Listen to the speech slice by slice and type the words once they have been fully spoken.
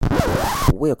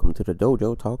Welcome to the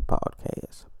Dojo Talk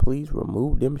Podcast. Please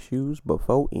remove them shoes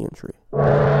before entry.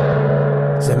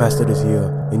 Zen Master is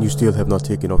here, and you still have not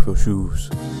taken off your shoes.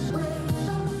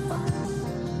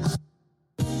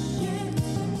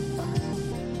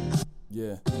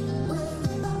 Yeah.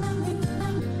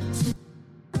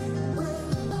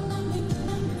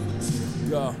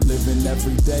 Living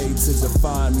every day to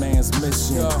define man's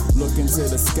mission. Look into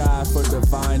the sky for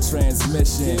divine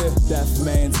transmission. Deaf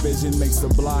man's vision makes the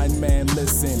blind man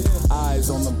listen. Eyes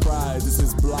on the prize, this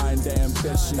is blind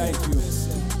ambition. Thank you.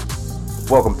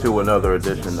 Welcome to another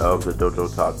edition of the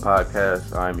Dojo Talk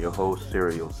Podcast. I'm your host,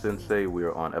 Serial Sensei. We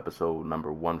are on episode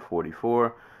number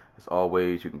 144. As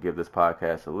always, you can give this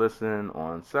podcast a listen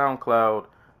on SoundCloud,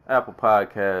 Apple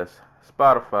Podcasts,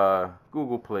 Spotify,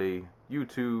 Google Play,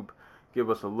 YouTube. Give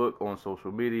us a look on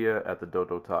social media at the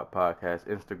Dojo Talk Podcast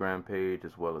Instagram page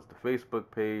as well as the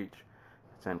Facebook page.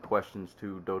 Send questions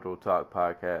to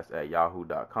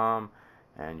dojotalkpodcast@yahoo.com.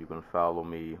 And you can follow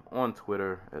me on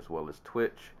Twitter as well as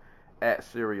Twitch at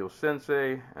Serial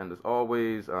Sensei. And as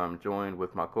always, I'm joined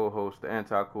with my co-host, the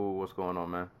Anti-Cool. What's going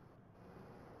on, man?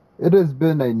 It has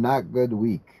been a not good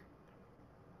week.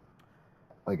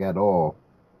 Like, at all.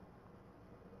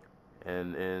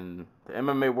 And in the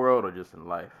MMA world or just in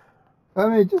life? I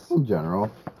mean, just in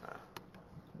general.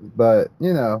 But,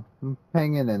 you know, I'm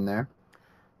hanging in there.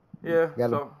 Yeah, you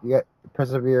got to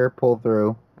persevere, pull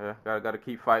through. Yeah, gotta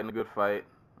keep fighting a good fight.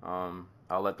 I'll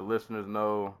let the listeners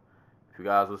know, if you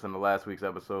guys listened to last week's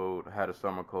episode, I had a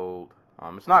summer cold.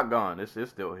 It's not gone. It's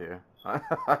still here. I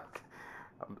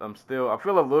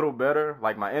feel a little better.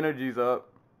 Like, my energy's up.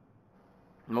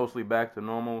 Mostly back to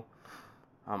normal.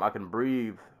 I can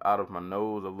breathe out of my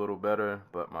nose a little better,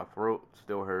 but my throat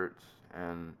still hurts,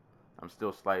 and I'm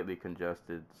still slightly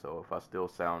congested. So if I still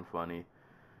sound funny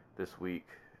this week,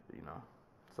 you know,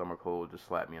 summer cold just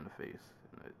slapped me in the face.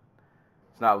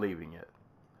 It's not leaving yet.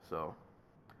 So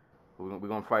we're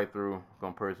going to fight through. We're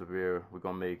going to persevere. We're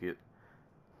going to make it.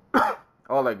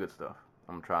 All that good stuff.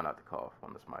 I'm trying not to cough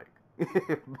on this mic.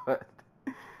 But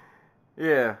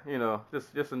yeah, you know,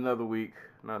 just another week,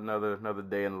 another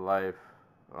day in the life.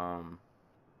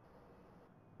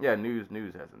 Yeah, news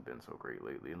hasn't been so great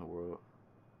lately in the world.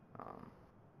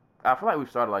 I feel like we've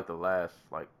started like the last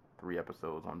 3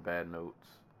 episodes on bad notes.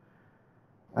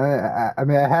 I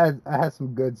mean, I had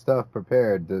some good stuff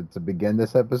prepared to begin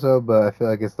this episode, but I feel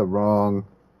like it's the wrong.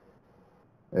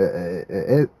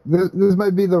 This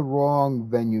might be the wrong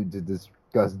venue to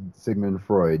discuss Sigmund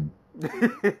Freud.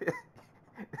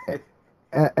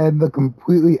 And the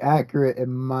completely accurate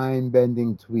and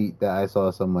mind-bending tweet that I saw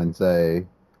someone say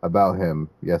about him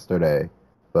yesterday.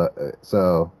 But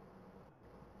so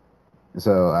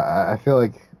I feel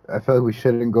like we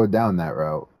shouldn't go down that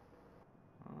route,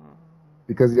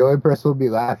 because the only person who'll be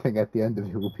laughing at the end of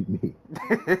it will be me.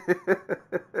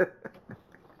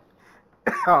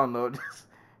 I don't know. Just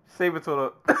save it till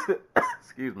the.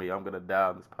 Excuse me, I'm gonna die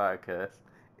on this podcast.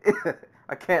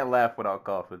 I can't laugh without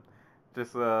coughing.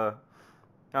 Just I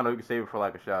don't know. You can save it for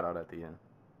like a shout out at the end.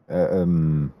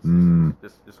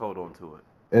 Just hold on to it.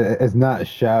 It's not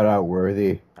shout out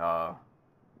worthy.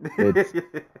 It's,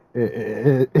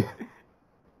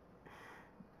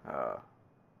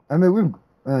 I mean, we'll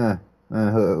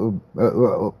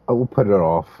put it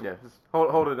off. Yeah, just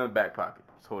hold it in the back pocket.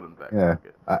 Just hold it in the back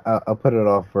pocket. I'll put it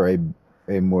off for a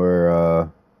more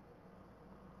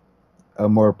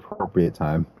appropriate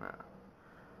time.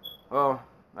 Well,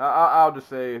 I'll just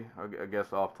say, I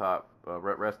guess off top,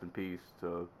 rest in peace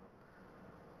to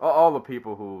all the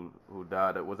people who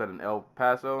died. Was that in El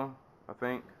Paso, I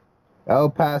think?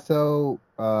 El Paso,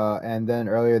 and then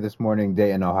earlier this morning,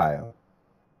 Dayton, Ohio.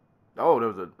 Oh, there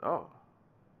was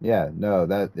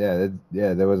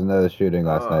there was another shooting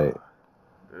last night.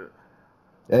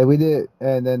 Yeah, we did,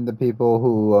 and then the people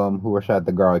who were shot at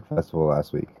the Garlic Festival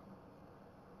last week.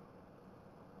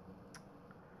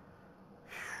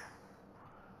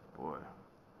 Boy,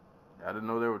 I didn't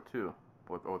know there were 2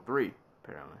 or 3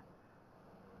 apparently.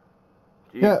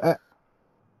 Jeez.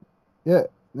 Yeah.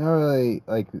 No, really,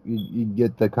 like, you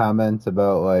get the comments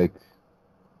about, like,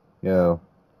 you know,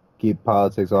 keep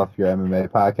politics off your MMA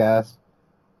podcast.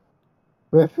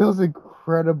 But it feels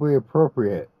incredibly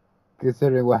appropriate,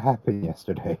 considering what happened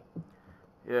yesterday.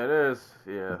 Yeah, it is.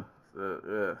 Yeah.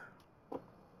 Yeah.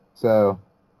 So.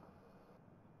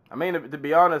 I mean, to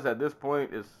be honest, at this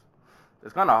point, it's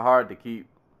kind of hard to keep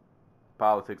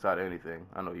politics out of anything.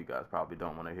 I know you guys probably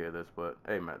don't want to hear this, but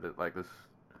hey, man,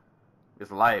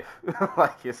 it's life.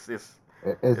 Like it's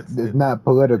not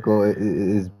political.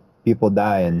 It's people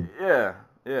dying. Yeah.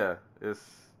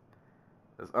 It's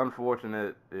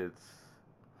unfortunate.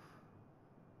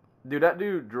 Dude, that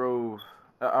dude drove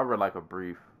I read like a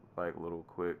brief, like little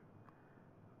quick.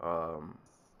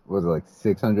 Was it like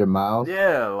 600 miles?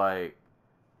 Yeah, like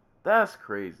that's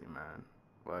crazy, man.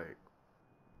 Like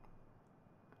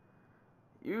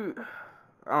you,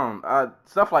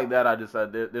 stuff like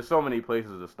that. There's so many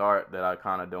places to start that I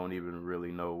kind of don't even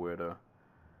really know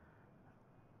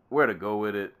where to go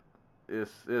with it.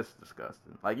 It's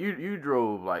disgusting. Like you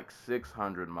drove like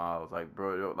 600 miles. Like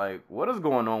bro, like what is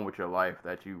going on with your life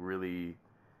that you really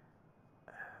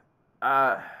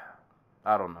I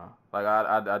don't know. Like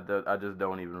I just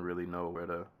don't even really know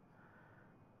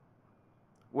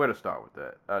where to start with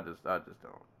that. I just don't.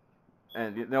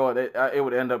 And you know what? It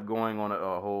would end up going on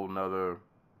a whole nother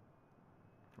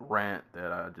rant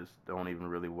that I just don't even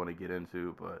really want to get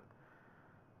into.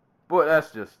 But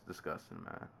that's just disgusting,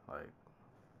 man. Like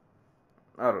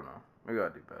I don't know. We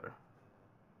gotta do better.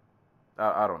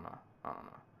 I don't know.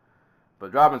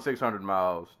 But driving 600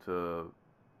 miles to,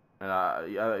 and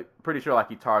I pretty sure like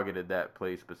he targeted that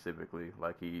place specifically.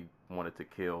 Like he wanted to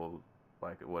kill,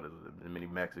 like what is it, as many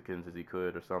Mexicans as he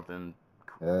could or something.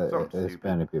 Something stupid.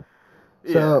 Hispanic people.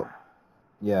 Yeah. So,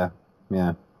 yeah.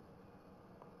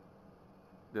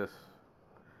 Just.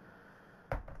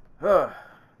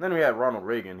 Then we had Ronald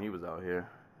Reagan. He was out here.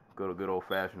 Good old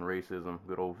fashioned racism.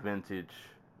 Good old vintage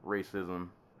racism.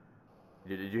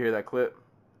 Did you hear that clip?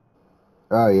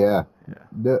 Oh yeah.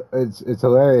 It's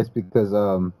hilarious because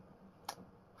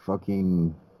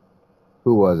fucking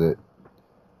who was it?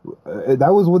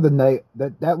 That was with the night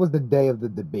that was the day of the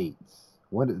debates.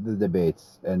 One of the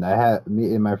debates, and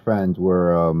me and my friends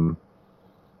were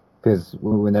because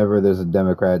whenever there's a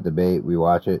Democrat debate, we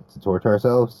watch it to torture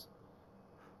ourselves.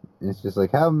 And it's just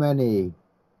like, how many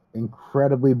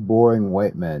incredibly boring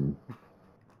white men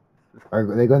are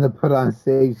they going to put on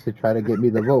stage to try to get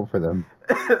me to vote for them?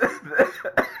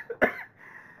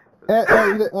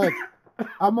 Like,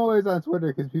 I'm always on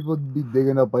Twitter because people be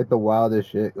digging up like the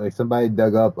wildest shit. Like somebody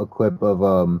dug up a clip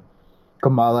of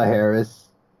Kamala Harris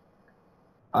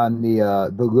on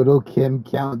the Little Kim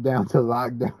countdown to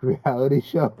lockdown reality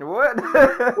show. What?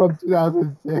 From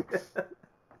 2006.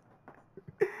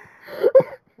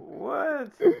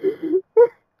 What?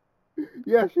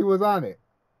 Yeah, she was on it.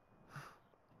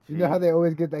 You know how they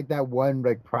always get like that one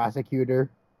like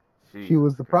prosecutor? She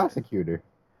was the prosecutor.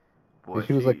 Boy,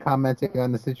 she was like commenting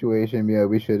on the situation. Yeah,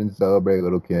 we shouldn't celebrate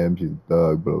Little Kim. She's a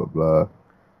thug. Blah blah blah.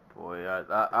 Boy,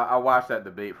 I watched that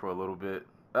debate for a little bit.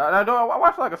 I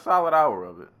watched like a solid hour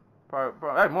of it.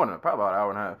 Probably more than that, probably about an hour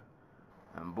and a half.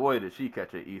 And boy, did she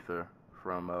catch an ether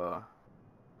from I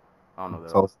don't know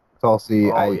that.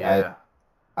 Tulsi, oh, yeah.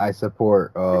 I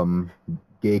support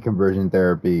gay conversion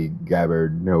therapy.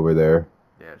 Gabbard over there.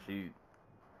 Yeah,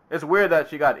 it's weird that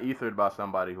she got ethered by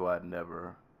somebody who I'd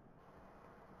never.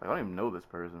 Like, I don't even know this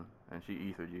person, and she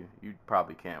ethered you. You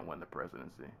probably can't win the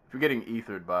presidency if you're getting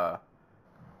ethered by.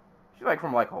 She's like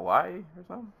from like Hawaii or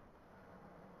something.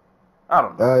 I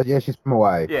don't know. Yeah, she's from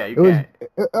Hawaii. Yeah, you can't.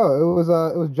 It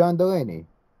was John Delaney.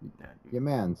 Yeah, your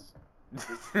man's.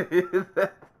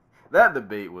 that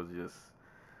debate was just.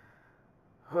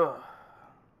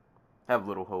 Have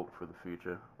little hope for the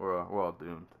future. We're all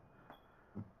doomed.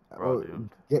 We're all doomed.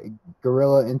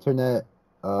 Guerrilla internet.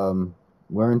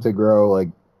 Learn to grow, like,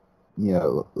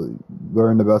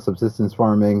 learn about subsistence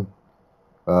farming.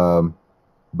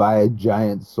 Buy a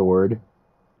giant sword.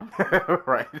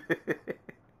 Right.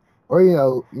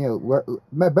 Or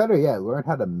better yet, learn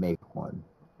how to make one.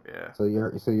 Yeah. So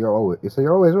you're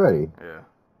always ready. Yeah.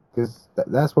 Because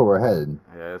that's where we're headed.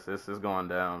 Yeah, it's going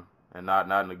down, and not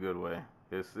in a good way.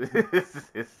 It's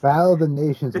Battle of the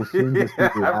Nations will soon just be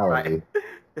reality.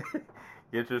 Right.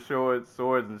 Get your swords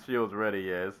and shields ready.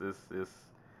 Yeah,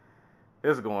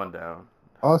 it's going down.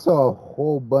 Also, a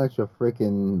whole bunch of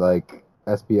freaking like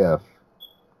SPF,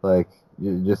 like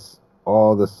just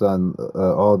all the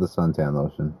suntan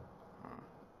lotion.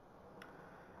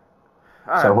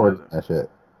 That shit.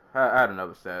 I had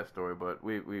another sad story, but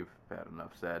we've had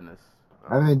enough sadness.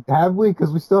 I mean, have we?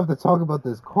 Because we still have to talk about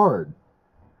this card.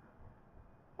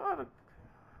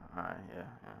 Alright, yeah.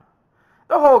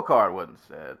 The whole card wasn't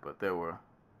sad, but there were.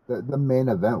 The main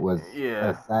event was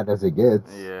as sad as it gets.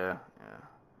 Yeah.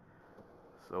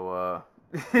 So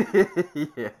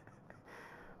yeah.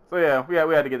 So yeah,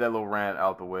 we had to get that little rant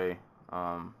out the way.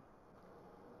 I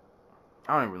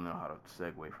don't even know how to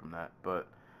segue from that, but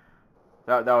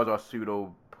that was our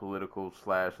pseudo political /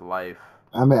 life.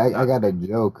 I mean, I got a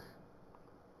joke.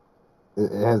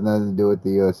 It has nothing to do with the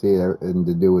UFC and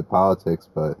to do with politics,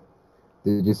 but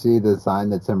did you see the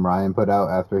sign that Tim Ryan put out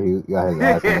after he got his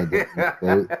ass in a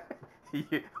different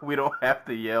state? We don't have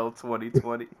to yell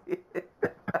 2020.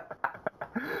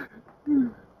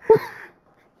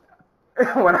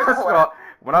 when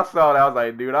I saw that, I was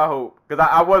like, dude, I hope, because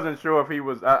I wasn't sure if he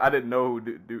was. I didn't know who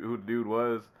the dude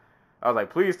was. I was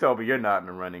like, please tell me you're not in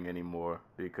the running anymore,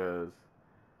 because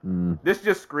this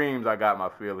just screams I got my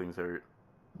feelings hurt.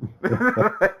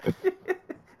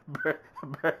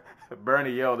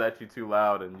 Bernie yelled at you too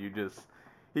loud, and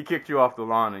he kicked you off the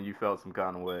lawn, and you felt some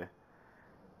kind of way.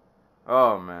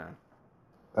 Oh man.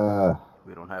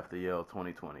 We don't have to yell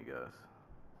 2020, guys.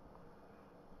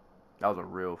 That was a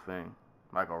real thing.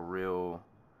 Like a real.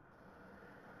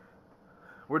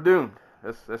 We're doomed.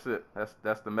 That's it.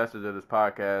 That's the message of this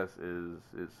podcast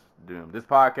is doomed. This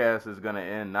podcast is gonna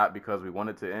end not because we want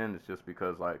it to end. It's just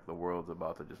because like the world's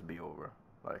about to just be over.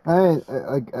 Like I've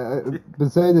been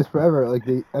saying this forever. Like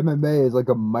the MMA is like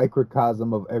a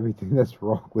microcosm of everything that's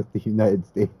wrong with the United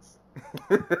States.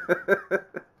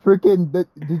 Freaking!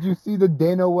 Did you see the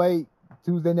Dana White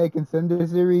Tuesday Night Contender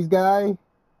Series guy?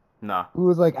 Nah. Who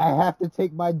was like, I have to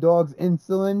take my dog's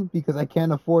insulin because I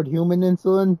can't afford human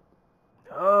insulin.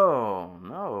 Oh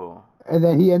no. And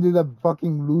then he ended up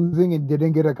fucking losing and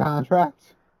didn't get a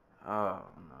contract. Oh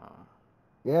no.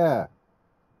 Yeah.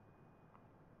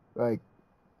 Like,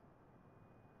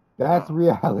 that's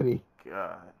reality.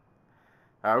 God.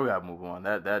 All right, we gotta move on.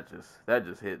 That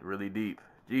just hit really deep.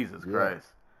 Jesus Christ.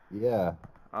 Yeah.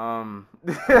 All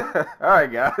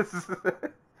right, guys.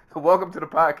 Welcome to the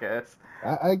podcast.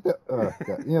 I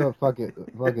fuck it.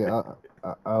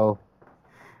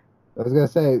 I was gonna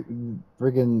say,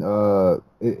 freaking,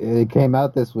 it came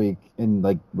out this week in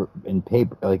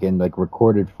paper, like in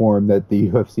recorded form, that the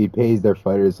UFC pays their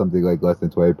fighters something like less than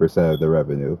 20% of their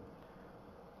revenue.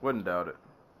 Wouldn't doubt it.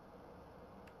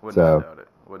 Would not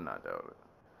doubt it.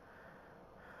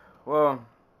 Well,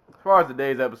 as far as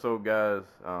today's episode, guys,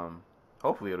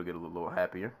 hopefully it'll get a little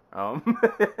happier.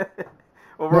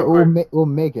 We'll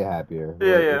make it happier.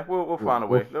 Yeah, we'll find a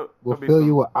way. We'll fill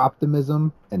you with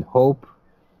optimism and hope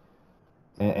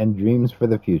and dreams for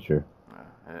the future.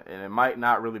 And it might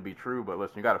not really be true, but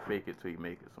listen, you gotta fake it till you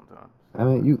make it sometimes. I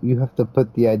mean, you have to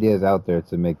put the ideas out there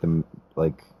to make them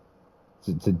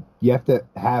you have to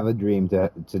have a dream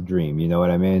to dream. You know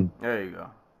what I mean? There you go.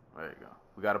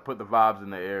 We gotta put the vibes in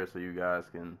the air so you guys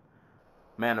can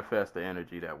manifest the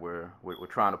energy that we're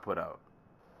trying to put out.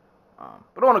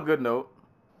 But on a good note,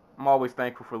 I'm always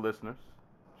thankful for listeners.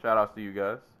 Shout outs to you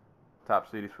guys.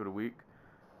 Top cities for the week.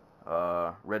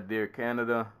 Red Deer,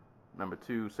 Canada. Number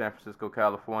 2, San Francisco,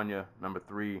 California. Number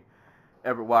 3,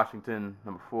 Everett, Washington.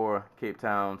 Number 4, Cape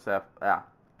Town, South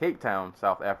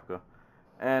Africa.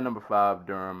 And number 5,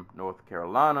 Durham, North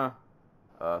Carolina.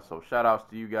 So shout outs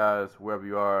to you guys wherever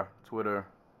you are. Twitter,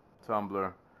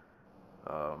 Tumblr,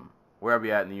 wherever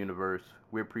you're at in the universe.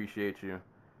 We appreciate you.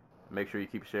 Make sure you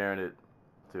keep sharing it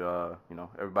to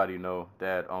everybody you know,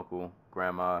 dad, uncle,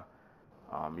 grandma.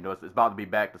 It's about to be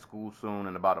back to school soon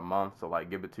in about a month, so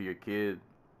give it to your kid,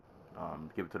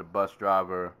 give it to the bus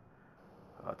driver,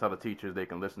 tell the teachers they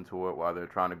can listen to it while they're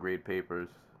trying to grade papers.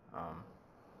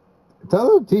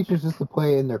 Tell the teachers just to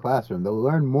play in their classroom. They'll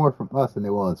learn more from us than they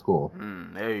will in school.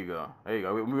 There you go.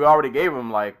 We already gave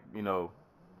them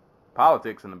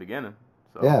politics in the beginning.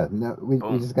 So, yeah, no, we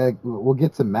just we'll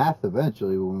get to math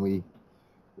eventually when we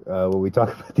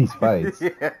talk about these fights.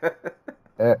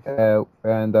 Yeah.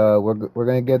 And we're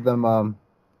gonna give them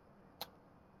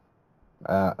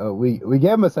we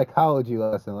gave them a psychology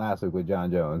lesson last week with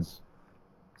John Jones,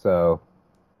 so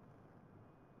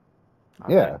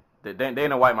yeah.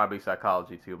 Dana White might be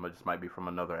psychology too, but just might be from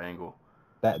another angle.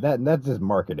 That's just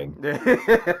marketing.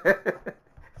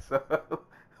 So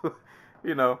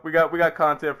we got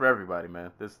content for everybody,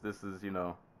 man. This is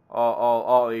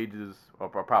all ages, or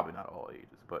probably not all ages,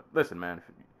 but listen, man, if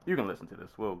you can listen to this.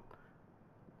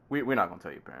 We're not gonna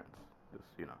tell your parents, just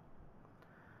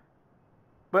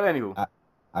But anywho,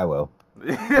 I will.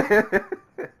 I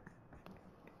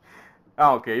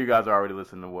don't care. You guys are already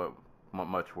listening to what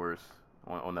much worse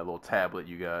on that little tablet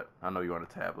you got. I know you're on a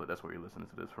tablet. That's where you're listening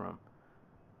to this from.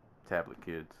 Tablet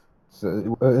kids.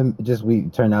 So we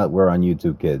turn out we're on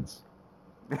YouTube Kids.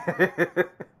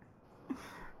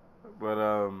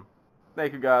 But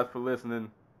thank you guys for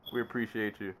listening. We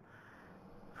appreciate you.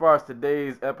 As far as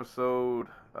today's episode,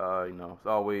 as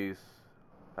always,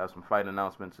 have some fight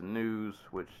announcements and news,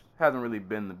 which hasn't really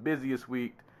been the busiest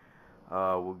week.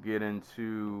 We'll get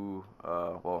into,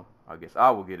 I guess I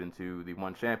will get into the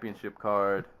One Championship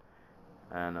card,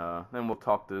 and then we'll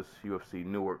talk this UFC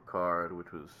Newark card,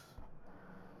 which was,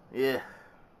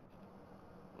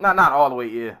 not all the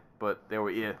way but there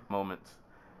were moments.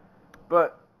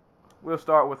 But we'll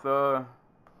start with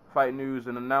fight news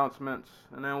and announcements,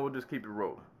 and then we'll just keep it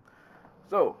rolling.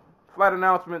 So, fight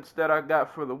announcements that I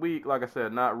got for the week, like I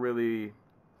said, not really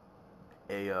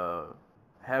a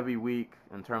heavy week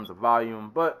in terms of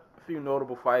volume, but a few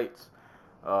notable fights.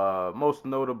 Most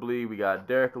notably, we got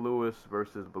Derek Lewis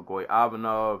versus Bogoy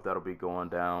Ivanov. That'll be going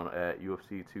down at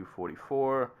UFC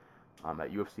 244.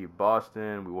 At UFC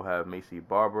Boston, we will have Macy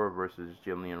Barber versus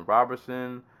Jillian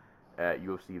Robertson. At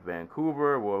UFC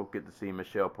Vancouver, we'll get to see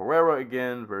Michelle Pereira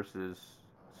again versus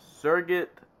Sergit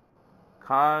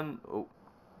Kondachko.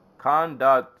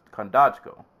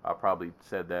 I probably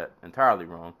said that entirely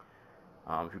wrong.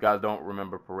 If you guys don't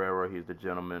remember Pereira, he's the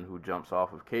gentleman who jumps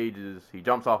off of cages. He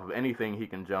jumps off of anything he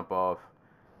can jump off.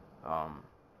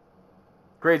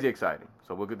 Crazy exciting.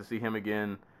 So we'll get to see him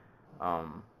again.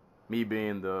 Me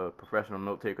being the professional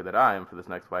note taker that I am for this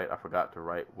next fight, I forgot to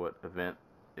write what event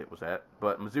it was at.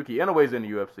 But Mizuki Inoue's in the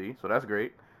UFC, so that's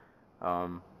great.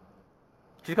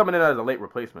 She's coming in as a late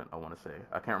replacement, I want to say.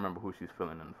 I can't remember who she's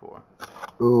filling in for.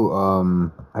 Ooh,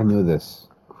 I knew this,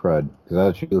 crud, because I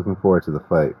was actually looking forward to the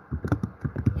fight.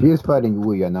 She is fighting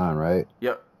Wu Yanan, right?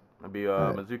 Yep. It'll be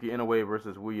Mizuki Inoue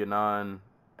versus Wu Yanan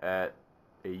at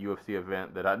a UFC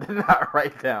event that I did not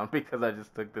write down because I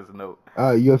just took this note.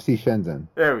 UFC Shenzhen.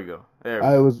 There we go.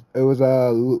 It was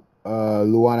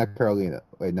Luana Carolina.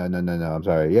 Wait, no. I'm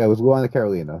sorry. Yeah, it was Luana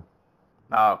Carolina.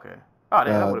 Oh, okay. Oh,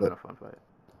 that would have been a fun fight.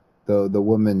 The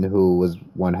woman who was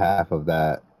one half of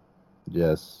that,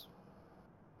 just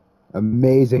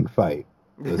amazing fight.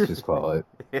 Let's just call it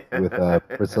with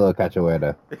Priscilla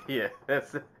Cachoeira. Yeah,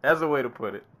 that's a way to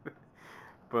put it.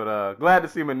 But glad to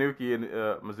see Mizuki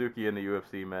in the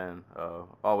UFC, man.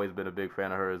 Always been a big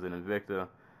fan of hers in Invicta,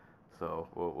 so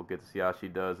we'll get to see how she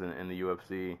does in the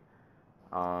UFC.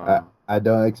 I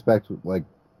don't expect, like,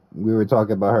 we were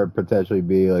talking about her potentially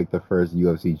being like the first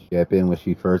UFC champion when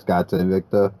she first got to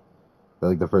Invicta,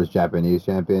 like the first Japanese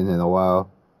champion in a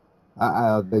while. I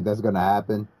don't think that's gonna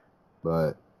happen,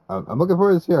 but I'm looking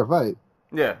forward to see her fight.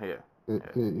 Yeah.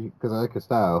 Because I like her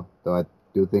style, though I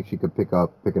do think she could pick it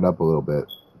up a little bit.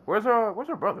 Where's her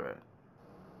brother at?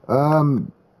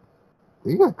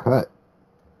 He got cut.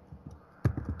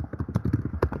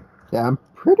 Yeah, I'm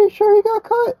pretty sure he got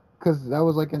cut because that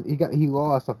was like he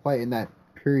lost a fight in that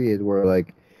period where,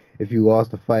 like, if you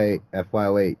lost a fight at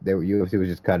flyweight, UFC was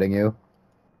just cutting you.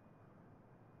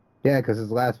 Yeah, because his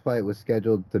last fight was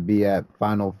scheduled to be at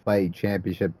Final Fight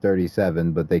Championship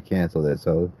 37, but they canceled it.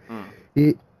 So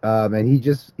he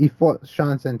fought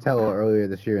Sean Santella earlier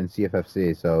this year in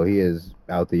CFFC, so he is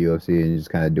out the UFC and just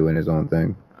kind of doing his own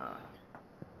thing.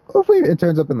 Hopefully it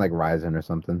turns up in like Ryzen or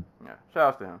something. Yeah,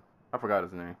 shout out to him. I forgot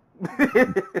his name.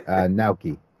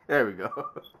 Naoki. There we go.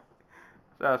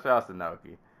 Shout out to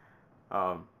Naoki.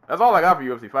 That's all I got for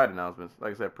UFC fight announcements.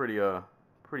 Like I said, pretty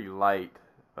light.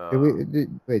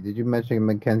 Did you mention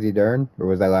Mackenzie Dern, or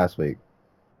was that last week?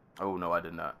 Oh, no, I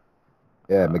did not.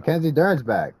 Yeah, Mackenzie Dern's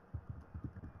back.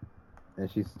 And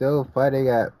she's still fighting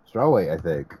at strawweight, I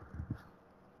think.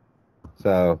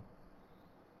 So,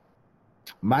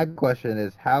 my question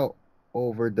is, how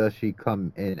over does she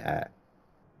come in at?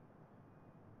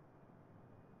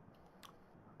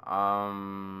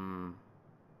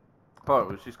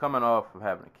 She's coming off of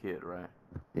having a kid, right?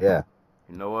 Yeah.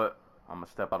 You know what? I'm going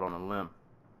to step out on a limb.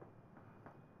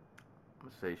 I'm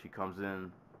going to say she comes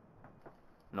in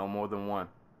no more than 1.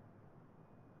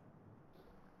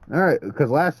 All right, because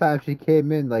last time she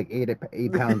came in like 8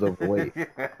 pounds overweight.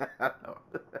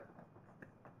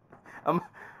 I'm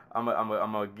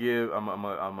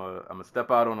gonna step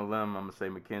out on a limb. I'm gonna say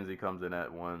Mackenzie comes in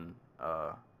at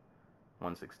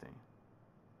 116.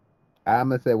 I'm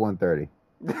gonna say 130.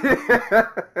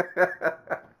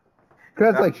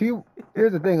 Because like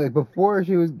here's the thing, like before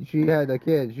she had a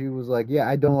kid, she was like, yeah,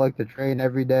 I don't like to train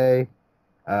every day.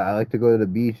 I like to go to the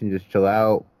beach and just chill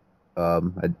out. I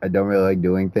don't really like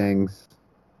doing things.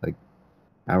 Like,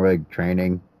 I don't really like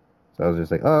training. So I was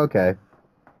just like, oh, okay.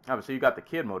 So you got the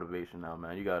kid motivation now,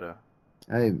 man. You gotta.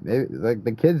 Like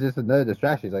the kid's just another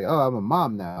distraction. He's like, oh, I'm a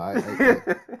mom now.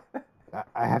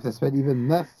 I have to spend even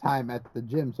less time at the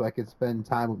gym so I can spend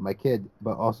time with my kid,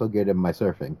 but also get him my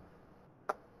surfing.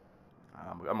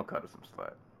 I'm gonna cut her some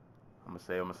slack. I'm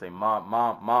gonna say,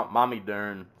 mommy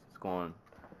Dern is going.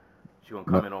 She's gonna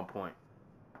come in on point.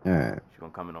 All right. She's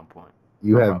gonna come in on point.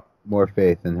 You have more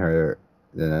faith in her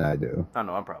than I do. I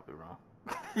know I'm probably wrong.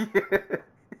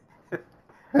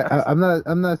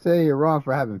 I'm not saying you're wrong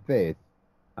for having faith.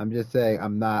 I'm just saying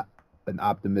I'm not an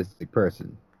optimistic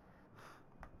person.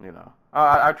 You know,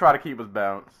 I try to keep us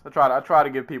balanced. I try to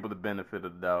give people the benefit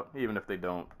of the doubt, even if they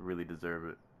don't really deserve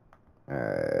it.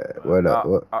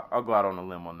 I'll go out on a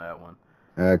limb on that one.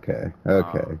 Okay.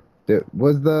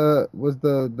 Was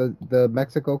the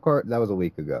Mexico card? That was a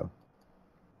week ago.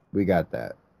 We got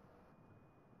that.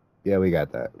 Yeah, we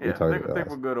got that. Yeah, I think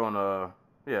we're good on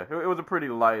yeah, it was a pretty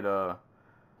light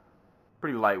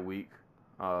week.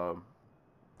 For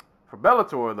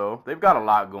Bellator though, they've got a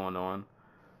lot going on.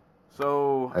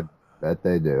 So I bet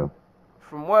they do.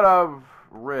 from what I've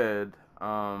read,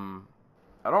 I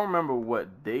don't remember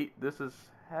what date this is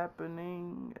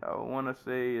happening. I want to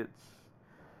say it's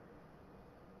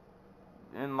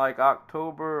in like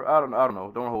October. I don't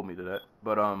know. Don't hold me to that.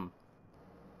 But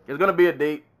there's gonna be a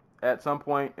date at some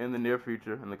point in the near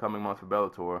future, in the coming months for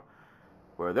Bellator,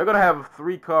 where they're gonna have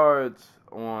 3 cards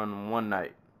on one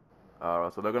night.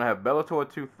 So they're gonna have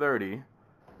Bellator 230,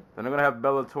 then they're gonna have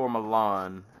Bellator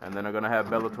Milan, and then they're gonna have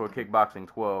Bellator Kickboxing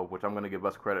 12, which I'm gonna give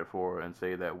us credit for and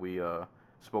say that we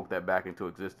spoke that back into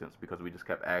existence because we just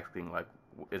kept asking like,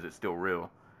 is it still real?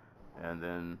 And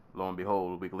then lo and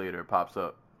behold, a week later it pops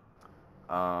up.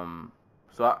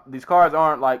 These cards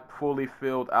aren't like fully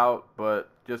filled out, but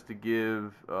just to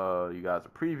give you guys a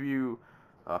preview,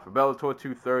 for Bellator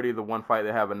 230, the one fight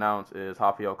they have announced is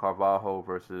Rafael Carvalho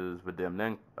versus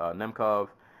Vadim Nemkov.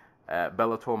 At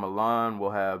Bellator Milan,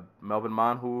 we'll have Melvin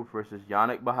Manhoef versus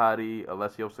Yannick Bahati,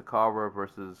 Alessio Sakara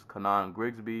versus Kanan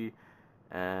Grigsby,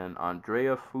 and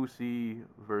Andrea Fusi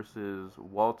versus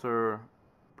Walter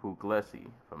Puglisi,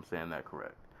 if I'm saying that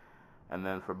correct. And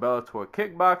then for Bellator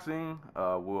Kickboxing,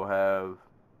 we'll have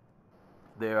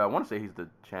I want to say he's the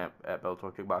champ at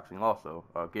Bellator Kickboxing also,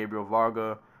 Gabriel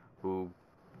Varga, who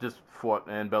just fought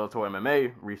in Bellator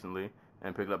MMA recently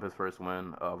and picked up his first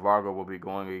win. Varga will be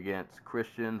going against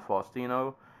Christian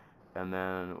Faustino. And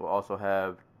then we'll also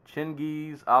have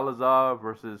Chingiz Alazar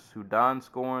versus Sudan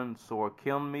Scorn Sor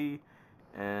Kilmi,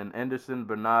 and Anderson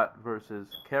Bernat versus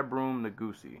Kebroum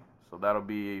Nagusi. So that'll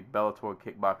be Bellator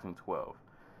Kickboxing 12.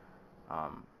 I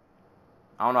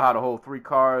don't know how the whole 3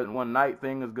 card one night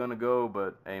thing is gonna go,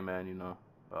 but hey man,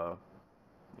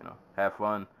 have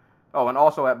fun. Oh, and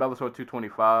also at Bellator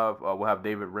 225, we'll have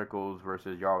David Rickles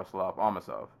versus Yaroslav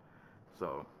Amosov.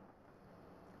 So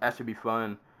that should be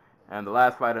fun. And the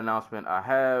last fight announcement I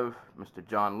have, Mr.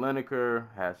 John Lineker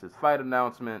has his fight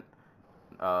announcement.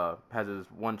 Has his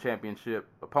one championship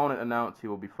opponent announced. He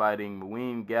will be fighting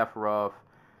Muin Gafurov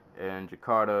in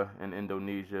Jakarta in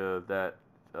Indonesia. That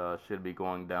should be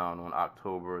going down on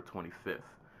October 25th.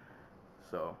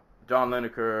 So John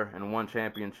Lineker and one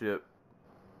championship.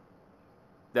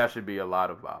 That should be a lot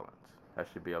of violence. That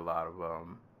should be a lot of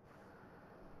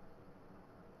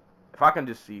if I can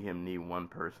just see him knee one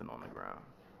person on the ground.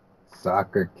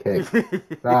 Soccer kick.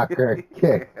 Soccer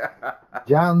kick.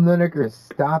 John Lineker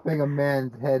stomping a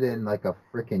man's head in like a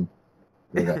freaking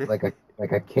like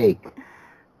a cake.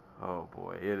 Oh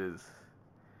boy, it is.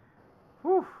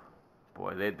 Whew.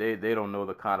 Boy, they don't know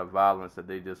the kind of violence that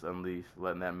they just unleashed,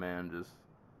 letting that man just.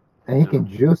 And he can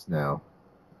juice now.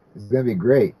 It's gonna be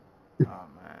great. Oh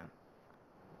man,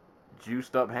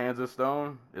 juiced up hands of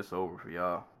stone. It's over for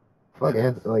y'all. Like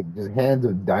just hands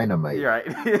of dynamite. You're right.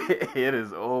 It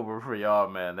is over for y'all,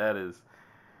 man.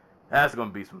 That's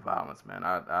gonna be some violence, man.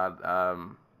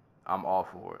 I'm all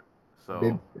for it.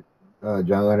 So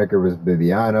John Lineker versus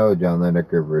Bibiano, John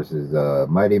Lineker versus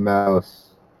Mighty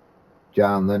Mouse,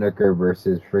 John Lineker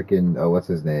versus freaking what's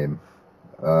his name?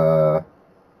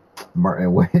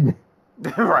 Martin Wynn.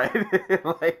 Right.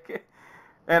 Like,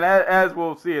 and as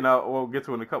we'll see, and we'll get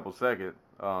to in a couple seconds,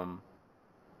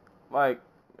 like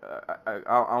I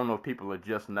don't know if people are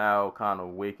just now kind of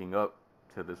waking up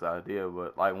to this idea,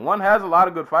 but like one has a lot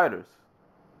of good fighters,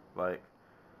 like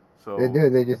so they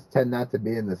do. They just tend not to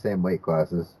be in the same weight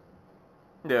classes.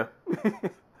 Yeah,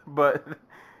 but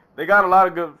they got a lot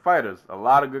of good fighters, a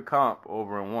lot of good comp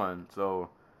over in one. So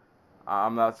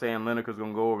I'm not saying Lineker's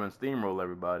gonna go over and steamroll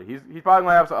everybody. He's probably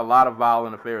gonna have a lot of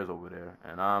violent affairs over there,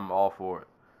 and I'm all for it.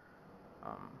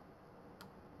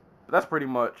 But that's pretty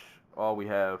much all we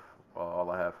have.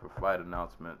 All I have for fight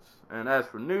announcements. And as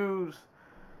for news,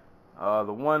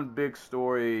 the one big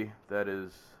story that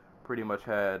is pretty much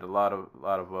had a lot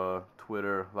of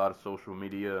Twitter, a lot of social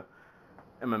media,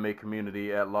 MMA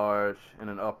community at large in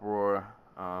an uproar.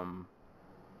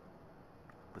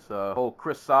 This whole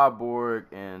Chris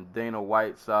Cyborg and Dana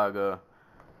White saga.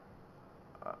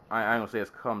 I ain't gonna say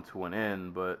it's come to an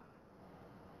end, but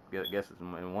I guess it's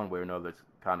in one way or another it's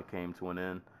kind of came to an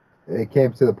end. It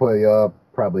came to the point y'all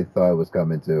probably thought it was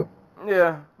coming to.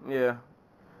 Yeah.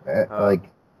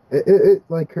 Like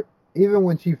like even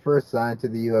when she first signed to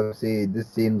the UFC, this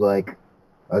seemed like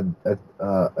a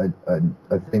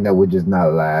thing that would just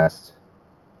not last,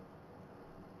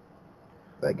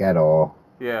 like at all.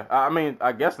 Yeah, I mean,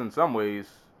 I guess in some ways,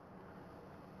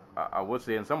 I would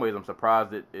say in some ways I'm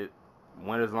surprised it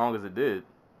went as long as it did.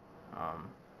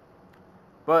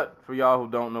 But for y'all who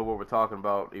don't know what we're talking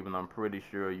about, even though I'm pretty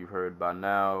sure you've heard by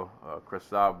now, Chris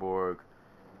Cyborg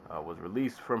was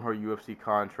released from her UFC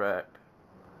contract.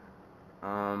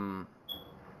 There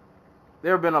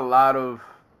have been a lot of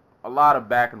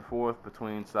back and forth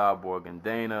between Cyborg and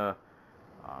Dana,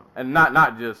 and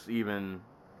not just even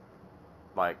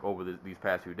like over these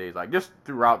past few days, like just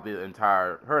throughout her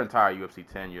entire UFC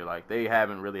tenure. Like they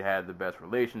haven't really had the best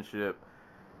relationship.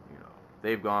 You know,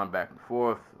 they've gone back and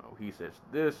forth. You know, he says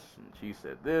this and she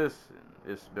said this, and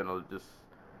it's been just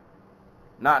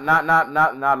not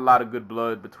a lot of good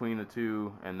blood between the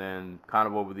two. And then kind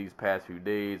of over these past few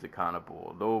days, it kind of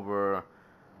boiled over.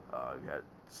 You had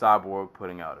Cyborg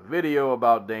putting out a video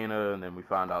about Dana, and then we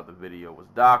found out the video was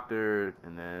doctored,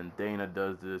 and then Dana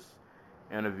does this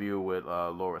interview with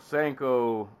Laura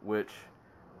Sanko, which,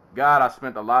 God, I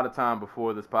spent a lot of time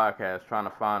before this podcast trying to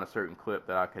find a certain clip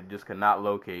that I could not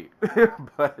locate.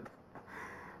 But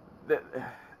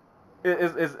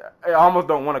I almost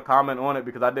don't want to comment on it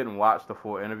because I didn't watch the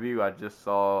full interview. I just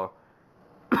saw,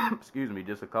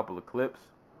 just a couple of clips.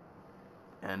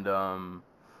 And I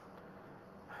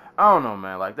don't know,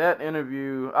 man. Like that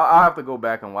interview, I'll have to go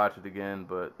back and watch it again.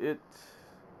 But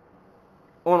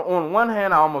on one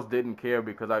hand, I almost didn't care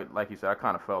because like you said, I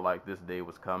kind of felt like this day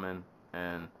was coming.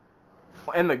 And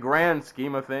in the grand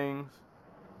scheme of things,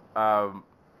 I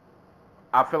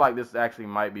feel like this actually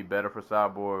might be better for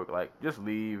Cyborg. Like, just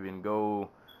leave and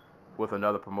go with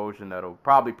another promotion that'll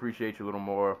probably appreciate you a little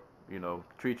more. You know,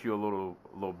 treat you a little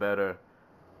better.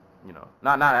 You know,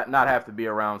 not have to be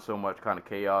around so much kind of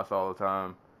chaos all the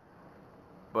time.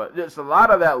 But just a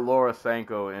lot of that Laura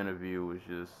Sanko interview was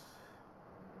just,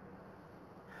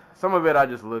 some of it I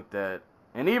just looked at,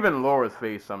 and even Laura's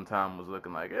face sometimes was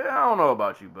looking like, I don't know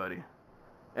about you, buddy.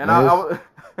 And I was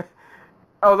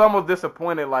almost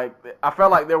disappointed. Like, I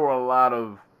felt like there were a lot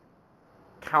of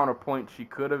counterpoints she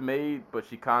could have made, but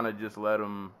she kind of just let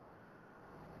him,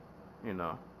 you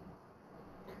know.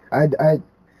 Like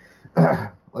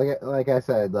I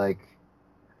said, like,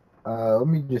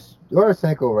 Laura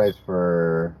Sanko writes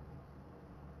for.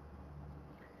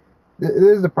 This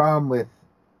is the problem with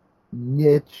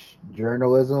niche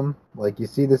journalism. Like, you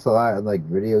see this a lot in like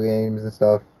video games and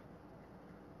stuff,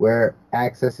 where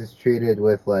access is treated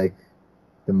with like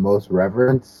the most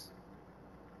reverence.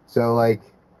 So like,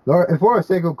 if Laura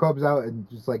Sanko comes out and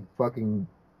just like fucking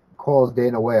calls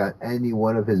Dana away on any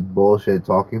one of his bullshit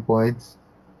talking points,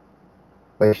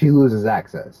 like, she loses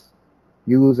access.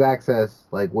 You lose access,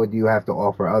 like, what do you have to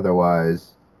offer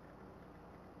otherwise?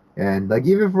 And like,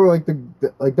 even for like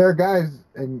like, there are guys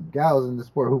and gals in the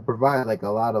sport who provide like a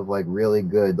lot of like really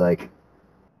good like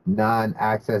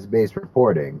non-access based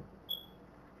reporting,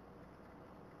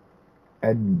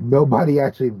 and nobody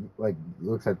actually like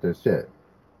looks at their shit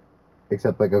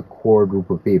except like a core group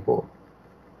of people.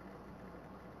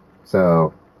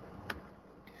 So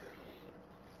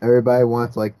everybody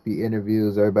wants like the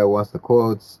interviews, everybody wants the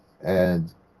quotes,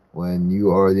 and when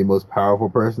you are the most powerful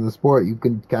person in the sport, you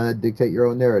can kind of dictate your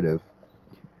own narrative.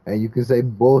 And you can say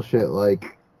bullshit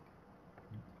like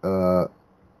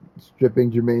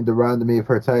stripping Jermaine Durandamy of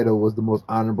her title was the most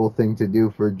honorable thing to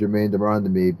do for Jermaine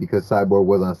Durandamy because Cyborg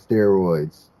was on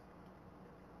steroids.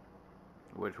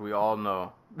 Which we all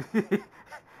know.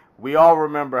 We all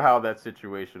remember how that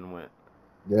situation went.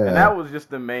 Yeah. And that was just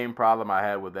the main problem I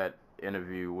had with that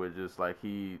interview, was just like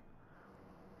he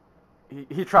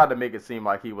tried to make it seem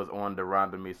like he was on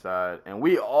Durandamy's side. And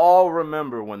we all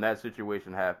remember when that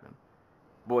situation happened.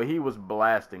 Boy, he was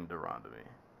blasting Durandamy.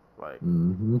 Like,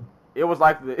 it was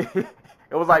like it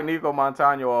was like Nico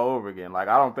Montano all over again. Like,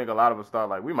 I don't think a lot of us thought,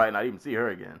 like, we might not even see her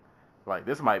again. Like,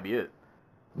 this might be it.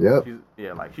 Yep.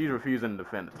 She's refusing to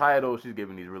defend the title. She's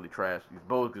giving these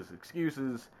bogus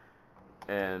excuses.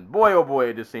 And boy, oh boy,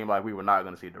 it just seemed like we were not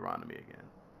going to see Durandamy again.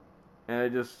 And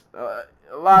it just, a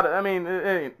lot of, I mean,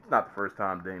 it's not the first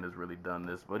time Dana's really done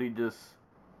this, but he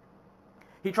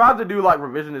tried to do like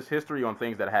revisionist history on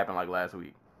things that happened like last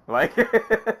week. Like,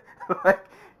 like,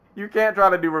 you can't try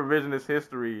to do revisionist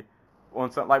history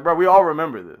on something, like, bro, we all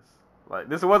remember this. Like,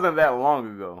 this wasn't that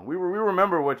long ago. We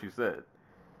remember what you said.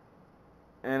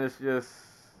 And it's just,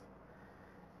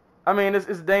 I mean,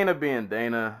 it's Dana being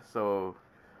Dana, so,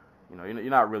 you know, you're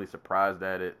not really surprised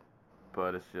at it,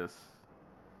 but it's just,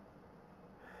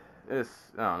 it's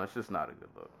just not a good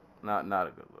look. Not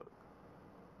a good look.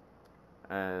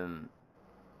 And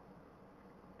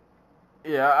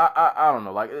yeah, I don't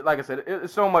know. Like I said,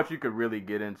 it's so much you could really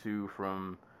get into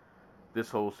from this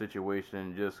whole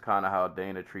situation. Just kind of how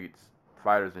Dana treats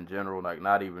fighters in general. Like,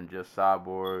 not even just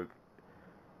Cyborg.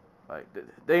 Like,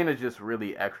 Dana's just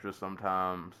really extra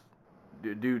sometimes.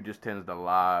 Dude just tends to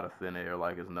lie out of thin air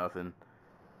like it's nothing.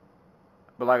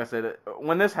 But like I said,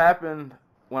 when this happened,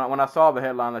 when I saw the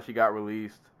headline that she got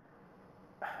released,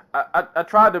 I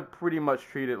tried to pretty much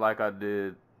treat it like I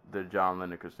did the John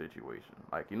Lineker situation.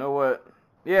 Like, you know what?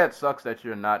 Yeah, it sucks that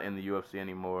you're not in the UFC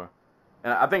anymore.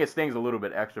 And I think it stings a little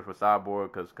bit extra for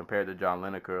Cyborg because compared to John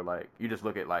Lineker, like, you just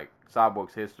look at, like,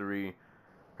 Cyborg's history,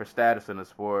 her status in the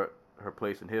sport, her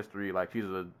place in history. Like, she's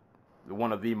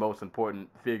one of the most important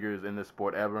figures in this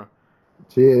sport ever.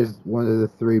 She is one of the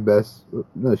three best.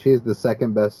 No, she is the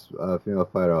second best female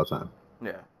fighter all time.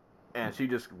 Yeah. And she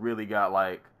just really got,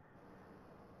 like,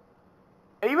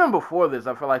 even before this,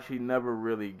 I feel like she never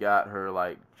really got her,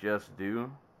 like, just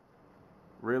due.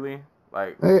 Really?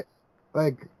 Like,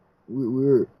 we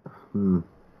were.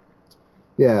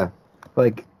 Yeah.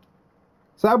 Like,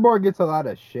 Cyborg gets a lot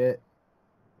of shit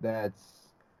that's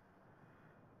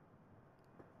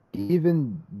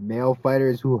even male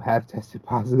fighters who have tested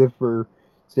positive for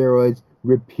steroids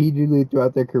repeatedly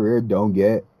throughout their career don't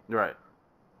get. right.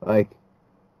 Like,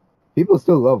 people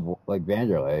still love, like,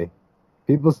 Vanderlei.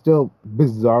 People still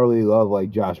bizarrely love, like,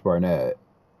 Josh Barnett.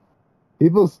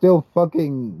 People still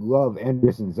fucking love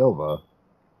Anderson Silva.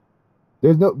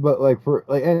 There's no, but, like,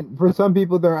 and for some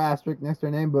people, there are asterisks next to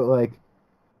their name, but, like,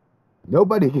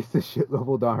 nobody gets the shit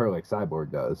leveled on her like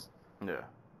Cyborg does. Yeah.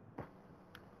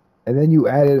 And then you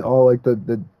added all, like, the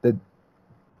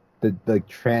like,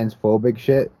 transphobic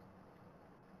shit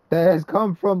that has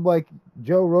come from, like,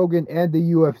 Joe Rogan and the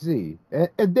UFC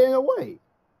and Dana White.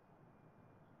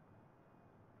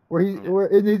 Where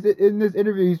in this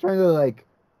interview he's trying to, like,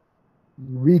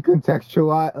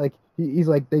 recontextualize, like, he's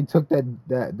like, they took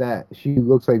that she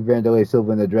looks like Vanderlei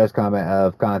Silva in the dress comment out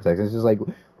of context. And it's just like,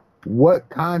 what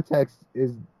context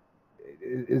is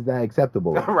that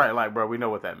acceptable? Right, like, bro, we know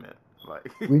what that meant.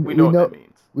 Like, we know what that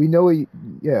means. We know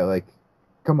yeah, like,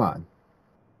 come on.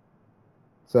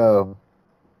 So,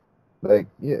 like,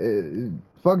 yeah,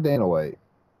 fuck Dana White.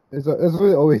 It's what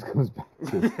it always comes back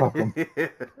to. Fuck him.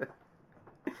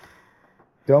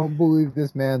 Don't believe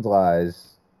this man's lies.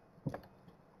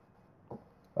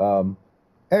 And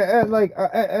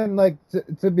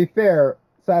to be fair,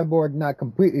 Cyborg not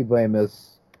completely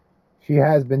blameless. She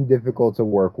has been difficult to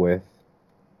work with.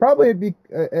 Probably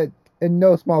in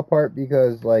no small part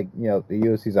because, like, you know, the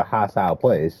UFC is a hostile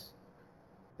place.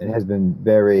 It has been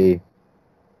very.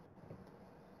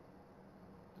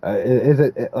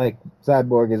 Like,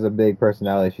 Cyborg is a big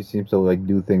personality. She seems to, like,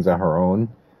 do things on her own.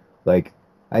 Like,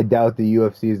 I doubt the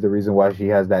UFC is the reason why she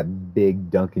has that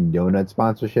big Dunkin' Donuts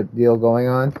sponsorship deal going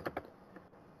on.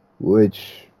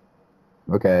 Which,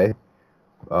 okay.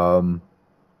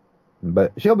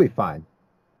 But she'll be fine.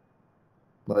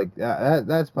 Like,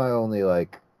 that's my only,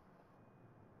 like,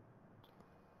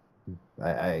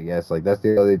 I guess, like, that's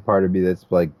the only part of me that's,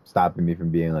 like, stopping me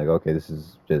from being like, okay, this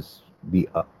is just the,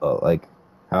 like,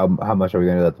 how much are we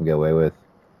going to let them get away with?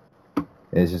 And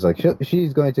it's just like,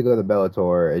 she's going to go to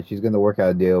Bellator, and she's going to work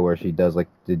out a deal where she does, like,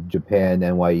 the Japan,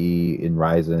 NYE, in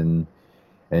Ryzen,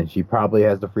 and she probably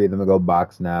has the freedom to go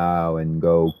box now and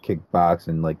go kickbox,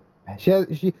 and, like,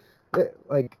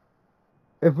 like,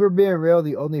 if we're being real,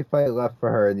 the only fight left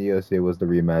for her in the UFC was the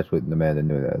rematch with Amanda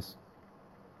Nunes.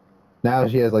 Now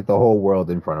she has, like, the whole world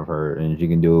in front of her, and she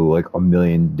can do, like, a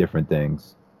million different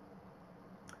things.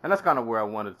 And that's kind of where I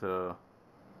wanted to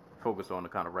focus on to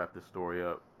kind of wrap this story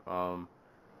up.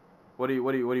 What do you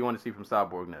want to see from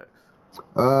Cyborg next?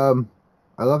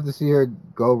 I love to see her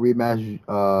go rematch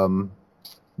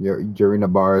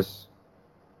Jarina Bars.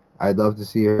 I'd love to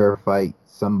see her fight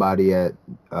somebody in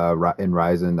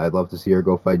Ryzen. I'd love to see her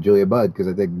go fight Julia Budd because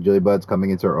I think Julia Budd's coming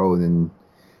into her own, and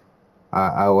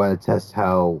I want to test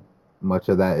how much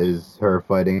of that is her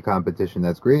fighting competition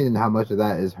that's great, and how much of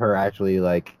that is her actually,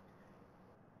 like,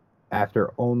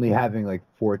 after only having, like,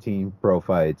 14 pro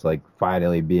fights, like,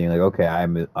 finally being like, okay,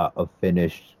 I'm a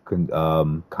finished,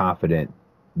 confident,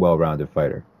 well-rounded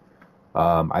fighter.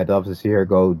 I'd love to see her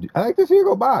go. I like to see her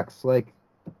go box. Like,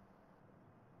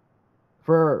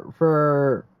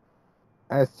 for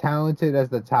as talented as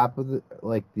the top of the,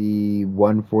 like, the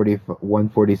 140,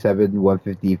 147,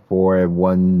 154, and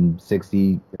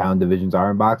 160 pound divisions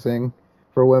are in boxing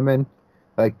for women,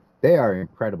 like, they are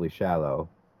incredibly shallow.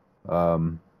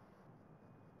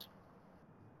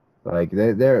 Like,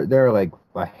 they're like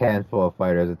a handful of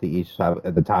fighters at the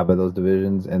top of those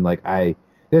divisions, and, like,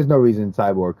 there's no reason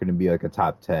Cyborg couldn't be, like, a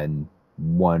top 10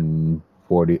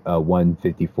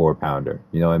 154 pounder.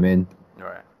 You know what I mean? All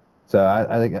right. So I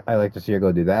like to see her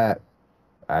go do that.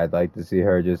 I'd like to see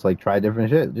her just, like, try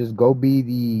different shit. Just go be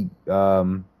the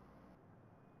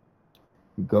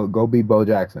go be Bo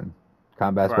Jackson,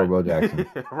 combat sport Bo Jackson.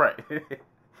 Right.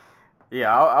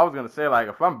 Yeah, I was gonna say, like,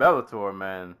 if I'm Bellator,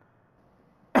 man,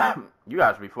 you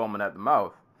guys should be foaming at the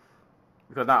mouth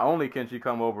Because not only can she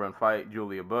come over and fight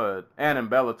Julia Budd, and in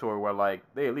Bellator where, like,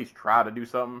 they at least try to do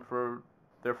something for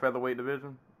their featherweight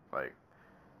division. Like,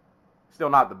 still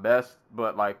not the best,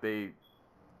 but, like, they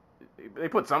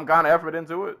put some kind of effort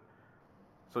into it.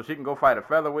 So she can go fight a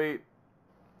featherweight.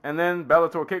 And then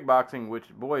Bellator kickboxing, which,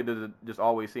 boy, does it just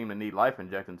always seem to need life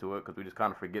injected into it, because we just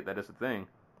kind of forget that it's a thing.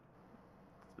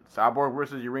 Cyborg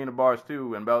versus Urena Bars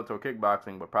 2 and Bellator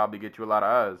kickboxing would probably get you a lot of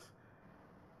eyes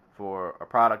for a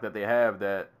product that they have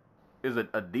that is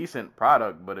a decent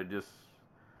product, but it just,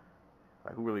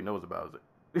 like, who really knows about it?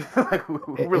 Like,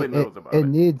 who really knows about it? It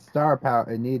needs star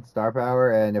power. It needs star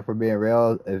power, and if we're being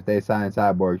real, if they sign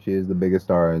Cyborg, she is the biggest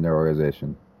star in their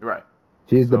organization. Right.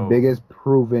 She's the biggest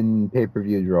proven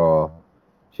pay-per-view draw.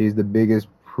 She's the biggest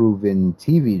proven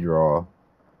TV draw.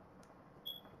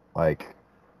 Like,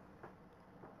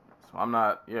 so I'm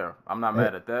not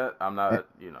mad at that. I'm not,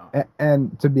 you know.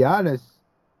 And to be honest,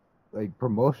 like,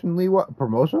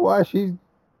 promotion-wise, she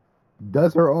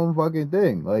does her own fucking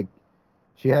thing. Like,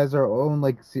 she has her own,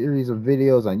 like, series of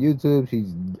videos on YouTube.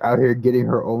 She's out here getting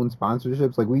her own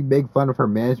sponsorships. Like, we make fun of her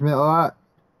management a lot.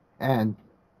 And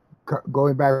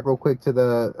going back real quick to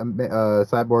the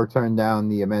Cyborg turned down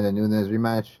the Amanda Nunes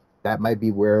rematch, that might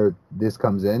be where this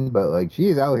comes in. But, like,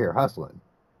 she's out here hustling.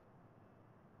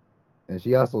 And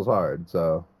she hustles hard,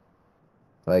 so...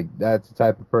 Like, that's the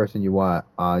type of person you want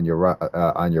on your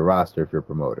roster if you're a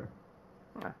promoter.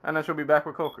 Yeah. And then she'll be back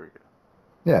with Coker again.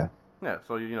 Yeah. Yeah,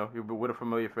 so, you know, you'll be with a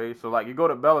familiar face. So, like, you go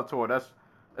to Bellator,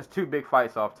 that's two big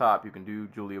fights off top. You can do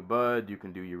Julia Budd, you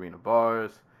can do Urena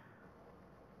Bars.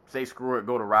 Say screw it,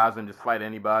 go to Rizin, just fight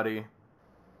anybody.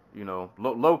 You know,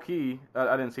 low key,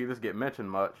 I didn't see this get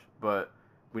mentioned much, but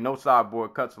we know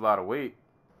Cyborg cuts a lot of weight.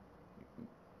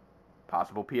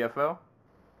 Possible PFL.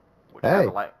 Which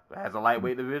has a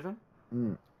lightweight division.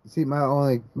 See, my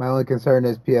only concern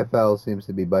is PFL seems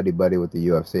to be buddy with the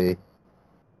UFC.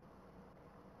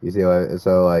 You see,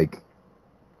 so, like,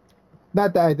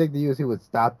 not that I think the UFC would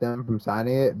stop them from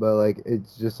signing it, but, like,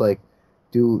 it's just like,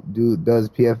 does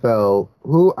PFL,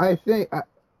 who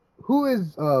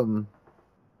is Kayla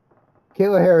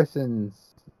Harrison's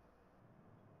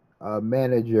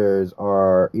managers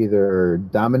are either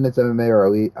Dominance MMA or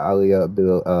Ali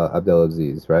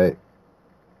Abdelaziz, right?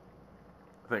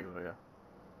 I think so, yeah.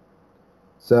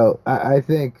 So I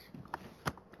think,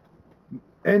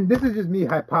 and this is just me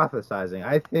hypothesizing,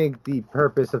 I think the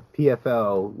purpose of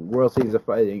PFL, World Series of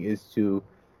Fighting, is to,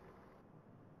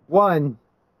 one,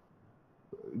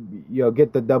 you know,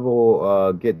 get the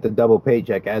double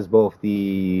paycheck as both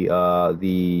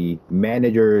the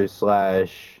managers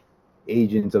 /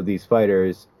 agents of these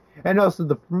fighters, and also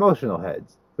the promotional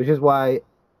heads, which is why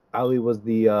Ali was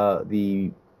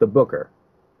the booker,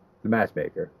 the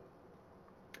matchmaker.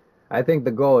 I think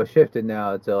the goal has shifted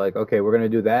now to, like, okay, we're gonna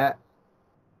do that,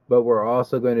 but we're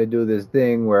also going to do this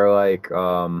thing where, like,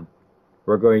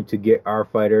 we're going to get our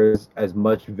fighters as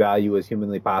much value as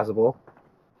humanly possible.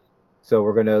 So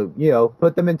we're gonna, you know,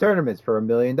 put them in tournaments for $1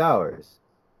 million.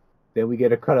 Then we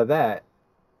get a cut of that,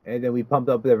 and then we pump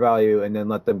up their value, and then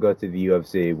let them go to the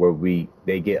UFC where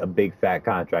they get a big fat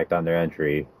contract on their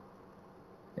entry,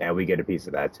 and we get a piece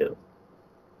of that too.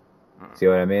 See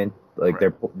what I mean? Like,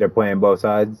 right. They're playing both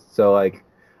sides. So, like,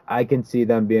 I can see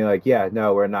them being like, yeah,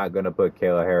 no, we're not gonna put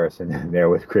Kayla Harrison in there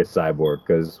with Chris Cyborg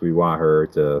because we want her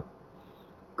to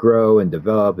grow and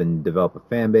develop a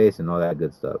fan base and all that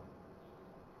good stuff.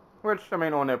 Which, I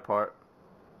mean, on their part,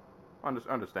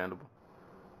 understandable.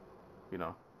 You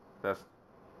know, that's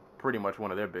pretty much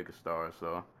one of their biggest stars,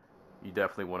 so you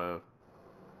definitely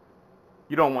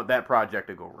you don't want that project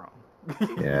to go wrong.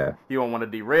 Yeah. You don't want to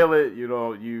derail it.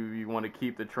 You want to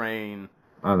keep the train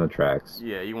on the tracks.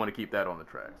 Yeah, you want to keep that on the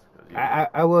tracks.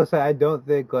 I will say, I don't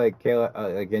think, like,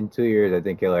 Kayla, like, in 2 years, I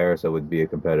think Kayla Harrison would be a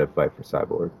competitive fight for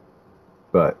Cyborg.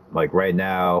 But, like, right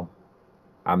now,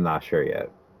 I'm not sure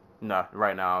yet. No,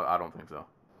 right now, I don't think so.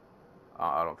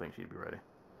 I don't think she'd be ready.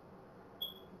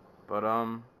 But,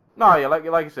 no, yeah, like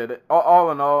you said,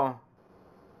 all in all,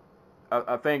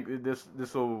 I think this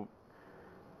will...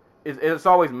 It's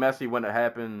always messy when it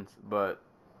happens, but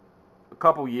a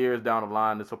couple years down the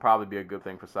line, this will probably be a good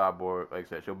thing for Cyborg. Like I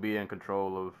said, she'll be in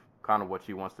control of kind of what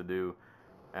she wants to do.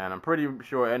 And I'm pretty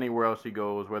sure anywhere else she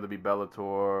goes, whether it be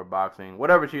Bellator, boxing,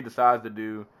 whatever she decides to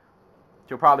do,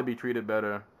 she'll probably be treated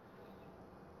better.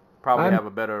 Probably have a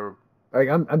better... Like,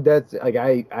 I'm dead... Like,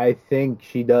 I think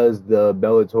she does the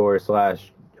Bellator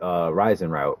 / Rizin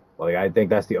route. Like, I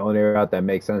think that's the only route that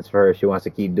makes sense for her. She wants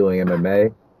to keep doing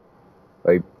MMA.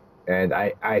 Like... And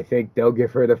I think they'll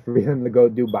give her the freedom to go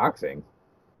do boxing.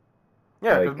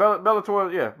 Yeah, because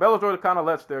Bellator kind of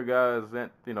lets their guys,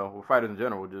 and, you know, fighters in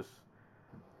general, just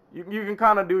you can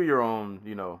kind of do your own,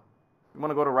 you know. You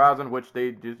want to go to Rizin, which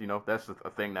they just, you know, that's a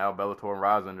thing now. Bellator and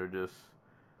Rizin are just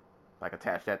like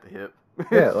attached at the hip.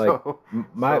 Yeah, like So-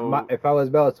 my if I was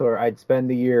Bellator, I'd spend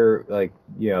the year like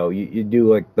you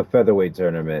do like the featherweight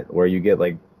tournament where you get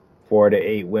like 4 to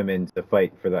 8 women to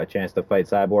fight for that chance to fight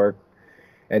Cyborg,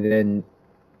 and then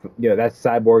that's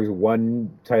Cyborg's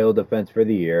one title defense for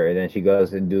the year, and then she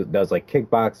goes and does like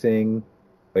kickboxing,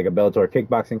 like a Bellator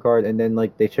kickboxing card, and then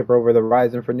like they ship her over the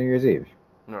Rizin for New Year's Eve.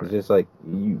 Right. It's just like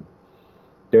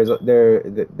there's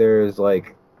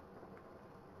like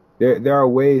there are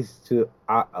ways to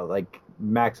like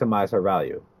maximize her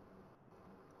value.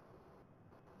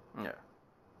 Yeah.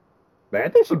 Like, I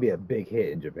think she'd be a big hit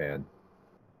in Japan.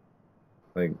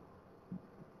 Like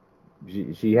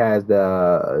she has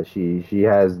the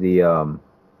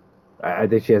I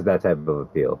think she has that type of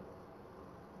appeal.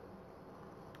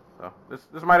 So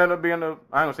this might end up being I ain't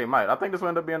gonna say might. I think this will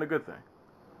end up being a good thing.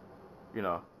 You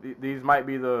know, these might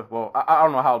be I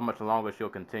don't know how much longer she'll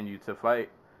continue to fight,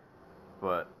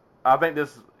 but I think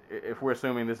if we're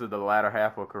assuming this is the latter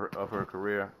half of her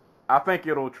career, I think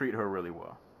it'll treat her really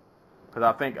well. Because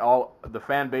I think all the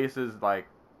fan bases, like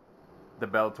the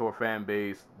Bellator fan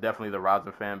base, definitely the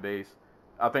Rizin fan base,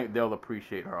 I think they'll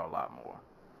appreciate her a lot more.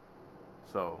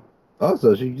 So.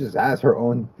 Also, she just has her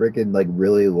own freaking like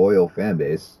really loyal fan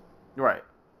base. Right.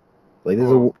 Like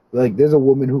there's a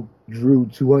woman who drew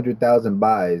 200,000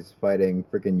 buys fighting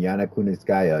freaking Yana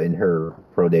Kunitskaya in her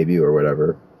pro debut or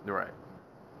whatever. Right.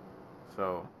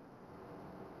 So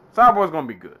Cyborg's gonna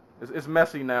be good. It's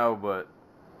messy now, but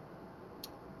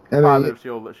positive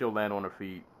she'll land on her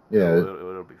feet. Yeah,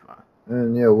 it'll be fine.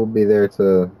 And we'll be there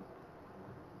to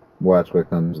watch what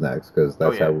comes next because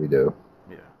that's how we do.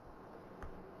 Yeah.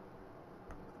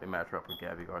 They match her up with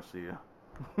Gabby Garcia.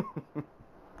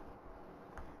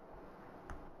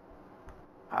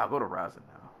 I'll go to Rizin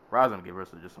now. Rizin give us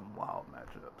just some wild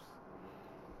matchups.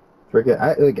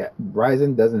 Freaking,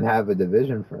 Rizin doesn't have a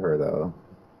division for her though.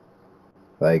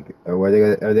 Like,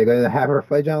 are they gonna have her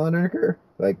fight John Lineker?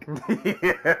 Like,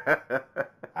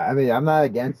 I mean, I'm not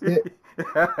against it.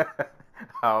 I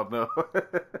don't know.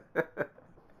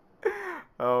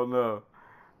 I don't know.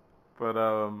 But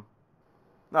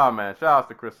nah, man. Shout out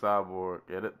to Chris Cyborg.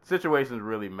 Yeah, the situation's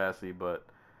really messy, but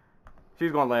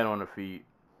she's gonna land on her feet.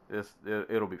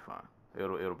 It'll be fine.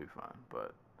 It'll be fine.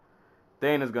 But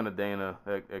Dana's gonna Dana.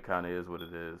 It kind of is what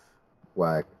it is.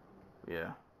 Whack.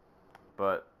 Yeah.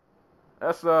 But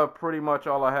that's pretty much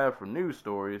all I have for news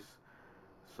stories.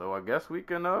 So I guess we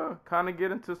can kind of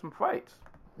get into some fights.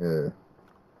 Yeah.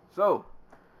 So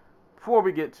before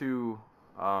we get to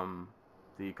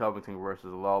the Covington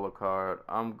versus Lawler card,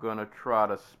 I'm gonna try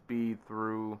to speed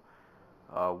through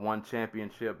One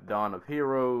Championship Dawn of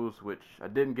Heroes, which I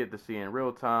didn't get to see in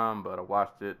real time, but I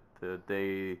watched it the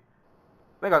day. I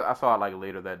think I saw it like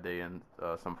later that day, and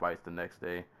some fights the next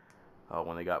day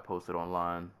when they got posted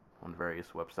online on various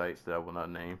websites that I will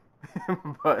not name.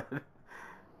 But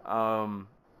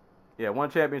yeah,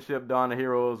 One Championship Dawn of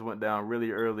Heroes went down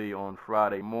really early on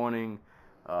Friday morning.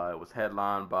 It was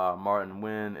headlined by Martin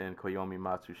Nguyen and Koyomi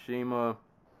Matsushima.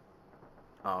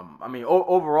 I mean,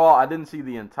 overall, I didn't see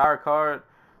the entire card,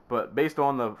 but based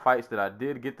on the fights that I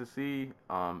did get to see,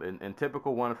 in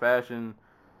typical One fashion,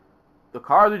 the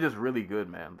cards are just really good,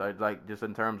 man. Like just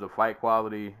in terms of fight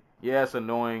quality. Yeah, it's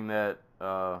annoying that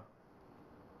oh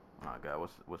my God,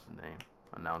 what's the name?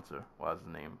 Announcer. Why is his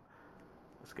name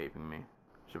escaping me?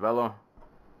 Chavello?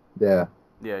 Yeah.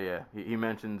 Yeah. He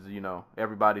mentions,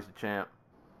 everybody's a champ.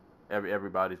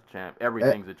 Everybody's a champ.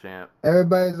 Everything's a champ.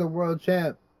 Everybody's a world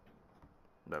champ.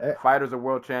 The fighters are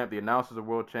world champ. The announcers are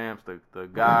world champs. The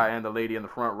guy and the lady in the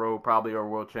front row probably are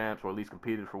world champs, or at least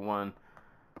competed for one.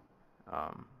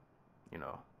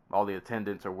 All the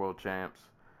attendants are world champs.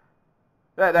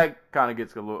 That kind of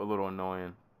gets a little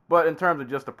annoying. But in terms of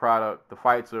just the product, the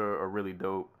fights are really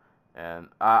dope. And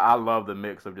I love the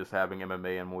mix of just having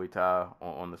MMA and Muay Thai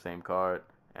on the same card.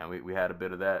 And we had a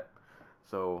bit of that.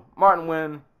 So Martin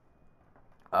Nguyen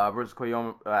versus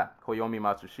Koyomi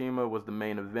Matsushima was the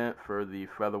main event for the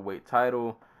featherweight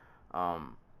title.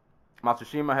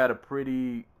 Matsushima had a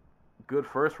pretty good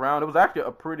first round. It was actually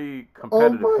a pretty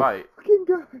competitive fight. Fucking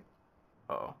God.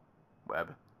 Uh-oh. What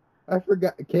happened? I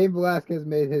forgot. Cain Velasquez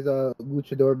made his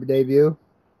luchador debut.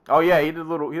 Oh yeah, he did a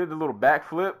little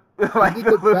backflip. Like he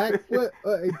did the backflip.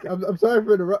 I'm sorry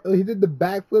for the. He did the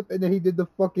backflip and then he did the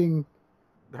fucking.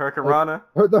 The Hurricanrana.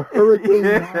 The Hurricane.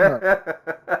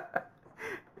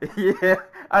 Yeah,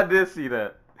 I did see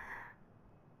that.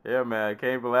 Yeah, man,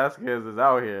 Cain Velasquez is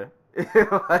out here.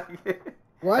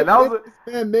 Why did this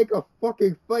man make a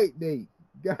fucking fight, Nate?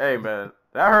 God. Hey, man,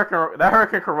 That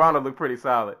Hurricane Corona looked pretty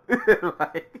solid.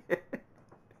 Like,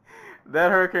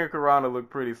 that Hurricane Corona looked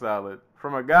pretty solid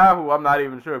from a guy who I'm not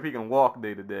even sure if he can walk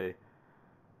day to day.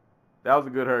 That was a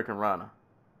good Hurricane Rana.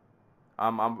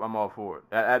 I'm all for it.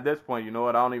 At this point, you know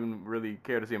what? I don't even really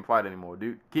care to see him fight anymore,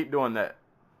 dude. Keep doing that.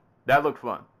 That looked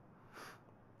fun.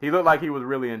 He looked like he was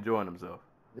really enjoying himself.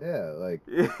 Yeah, like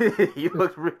he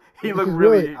looked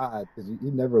really odd because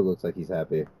he never looks like he's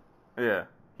happy. Yeah,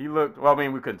 he looked. Well, I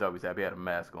mean, we couldn't tell if he's happy. He had a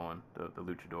mask on, the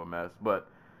luchador mask. But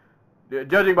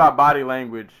judging by body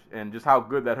language and just how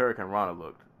good that Hurricane Rana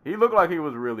looked, he looked like he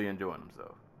was really enjoying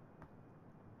himself.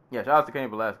 Yeah, shout out to Cain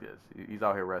Velasquez. He's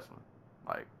out here wrestling,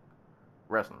 like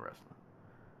wrestling.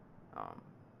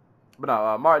 But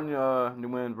no, Martin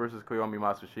Nguyen versus Koyomi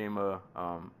Matsushima.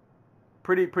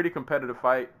 Pretty competitive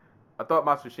fight. I thought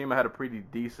Matsushima had a pretty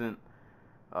decent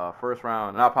first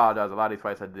round, and I apologize. A lot of these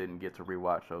fights I didn't get to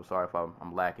rewatch, so sorry if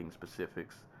I'm lacking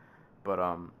specifics. But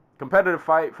competitive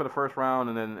fight for the first round,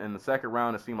 and then in the second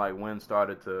round, it seemed like Nguyen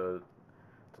started to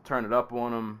turn it up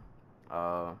on him.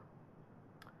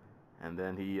 And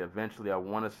then he eventually, I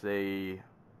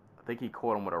think he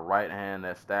caught him with a right hand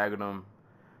that staggered him,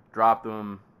 dropped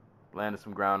him, landed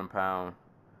some ground and pound,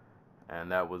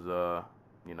 and that was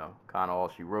kind of all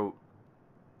she wrote.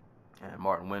 And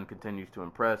Martin Nguyen continues to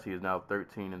impress. He is now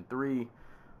 13-3.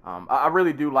 I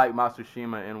really do like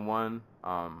Matsushima in one.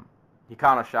 He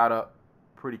kind of shot up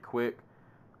pretty quick.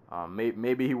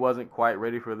 Maybe he wasn't quite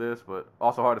ready for this, but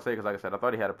also hard to say because, like I said, I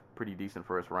thought he had a pretty decent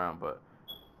first round. But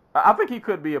I think he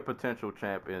could be a potential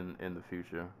champ in the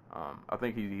future. I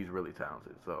think he's really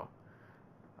talented. So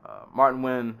Martin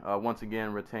Nguyen once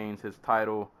again retains his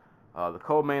title. The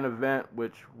co-main event,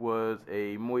 which was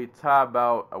a Muay Thai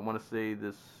bout, I want to say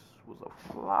this was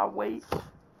a flyweight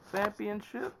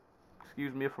championship.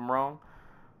 Excuse me if I'm wrong.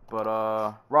 But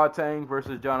Rodtang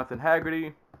versus Jonathan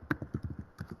Haggerty.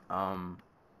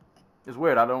 It's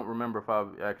weird. I don't remember if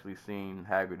I've actually seen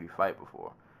Haggerty fight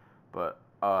before. But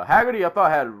Haggerty, I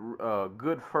thought, had a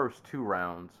good first 2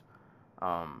 rounds.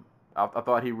 I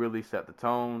thought he really set the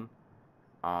tone.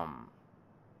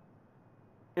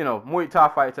 Muay Thai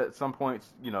fights at some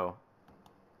points,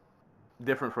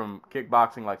 different from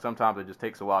kickboxing. Like sometimes it just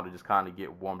takes a while to just kind of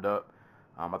get warmed up.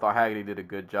 I thought Haggerty did a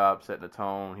good job setting the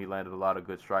tone. He landed a lot of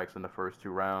good strikes in the first 2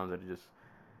 rounds, and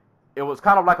it was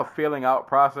kind of like a feeling out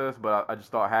process. But I just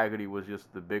thought Haggerty was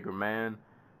just the bigger man.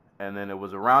 And then it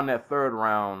was around that 3rd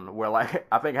round where, like,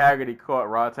 I think Haggerty caught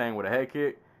Rodtang with a head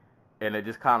kick, and it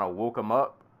just kind of woke him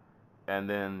up. And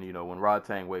then, when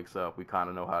Rodtang wakes up, we kind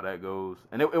of know how that goes.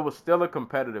 And it was still a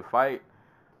competitive fight,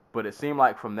 but it seemed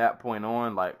like from that point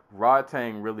on, like,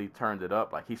 Rodtang really turned it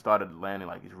up. Like, he started landing,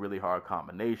 like, these really hard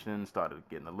combinations, started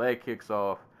getting the leg kicks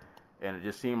off, and it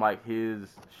just seemed like his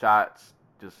shots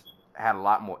just had a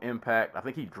lot more impact. I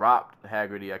think he dropped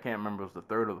Haggerty. I can't remember if it was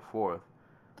the 3rd or the 4th.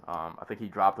 I think he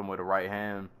dropped him with a right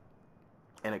hand.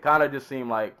 And it kind of just seemed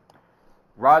like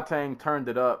Rodtang turned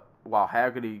it up while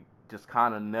Haggerty just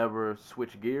kind of never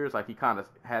switched gears. Like, he kind of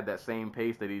had that same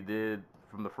pace that he did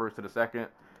from the first to the second,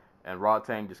 and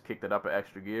Rodtang just kicked it up an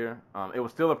extra gear. It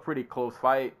was still a pretty close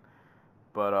fight,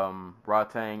 but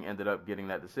Rodtang ended up getting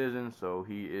that decision, so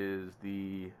he is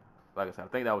like I said, I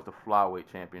think that was the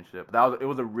flyweight championship. It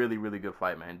was a really, really good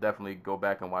fight, man. Definitely go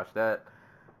back and watch that.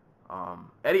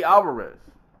 Eddie Alvarez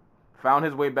found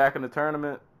his way back in the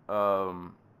tournament,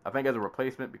 I think as a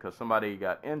replacement because somebody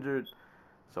got injured.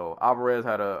 So Alvarez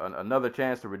had another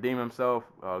chance to redeem himself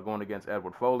going against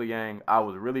Edward Foleyang. I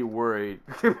was really worried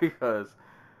because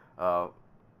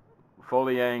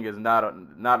Foleyang is not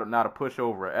a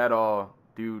pushover at all.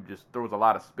 Dude just throws a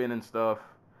lot of spinning stuff.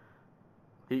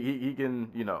 He can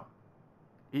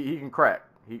he can crack.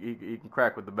 He can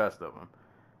crack with the best of them.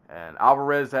 And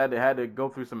Alvarez had to go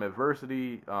through some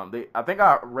adversity. I think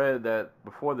I read that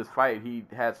before this fight he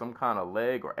had some kind of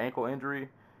leg or ankle injury.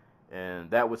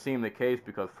 And that would seem the case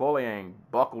because Foleyang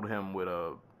buckled him with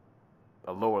a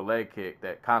lower leg kick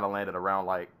that kind of landed around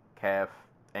like calf,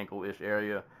 ankle-ish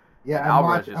area. Yeah,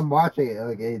 I'm watching it.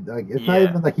 Like it's not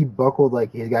even like he buckled,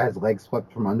 like he got his legs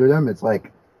swept from under them. It's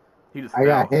like I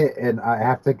got hit and I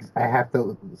have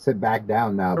to sit back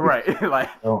down now. Right, like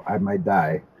I might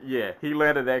die. Yeah, he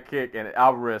landed that kick and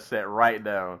Alvarez sat right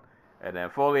down. And then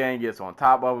Foleyang gets on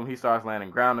top of him. He starts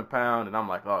landing ground and pound, and I'm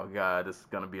like, oh god, this is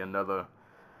gonna be another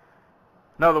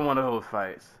one of those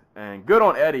fights. And good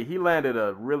on Eddie. He landed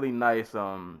a really nice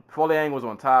Foleyang was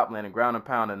on top, landing ground and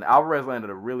pound, and Alvarez landed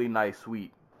a really nice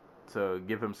sweep to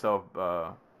give himself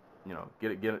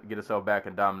get himself back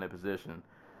in dominant position.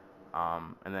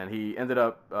 And then he ended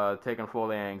up taking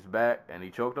Foleyang's back and he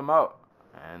choked him out.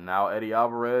 And now Eddie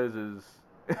Alvarez is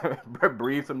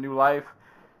breathed some new life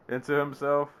into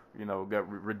himself.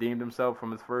 Redeemed himself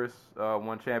from his first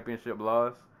one championship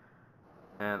loss.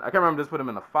 And I can't remember, just put him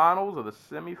in the finals or the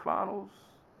semifinals.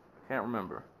 Can't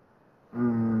remember.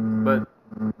 But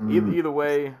either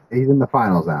way, he's in the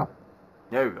finals now.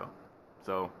 There you go.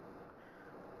 So,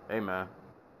 hey man,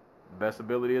 best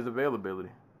ability is availability.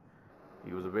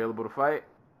 He was available to fight.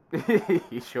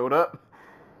 He showed up,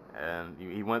 and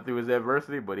he went through his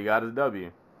adversity, but he got his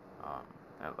W.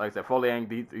 And like I said, Folayang,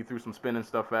 he threw some spinning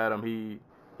stuff at him. He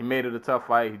made it a tough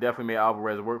fight. He definitely made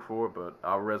Alvarez work for it, but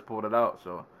Alvarez pulled it out.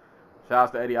 So, shout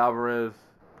out to Eddie Alvarez.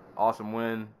 Awesome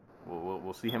win.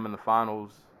 We'll see him in the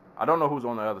finals. I don't know who's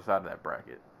on the other side of that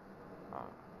bracket. I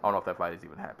don't know if that fight has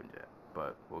even happened yet.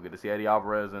 But we'll get to see Eddie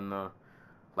Alvarez in the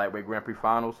lightweight Grand Prix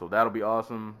finals, so that'll be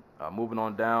awesome. Moving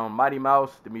on down, Mighty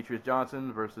Mouse, Demetrius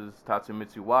Johnson versus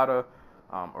Tatsumitsu Wada.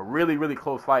 A really, really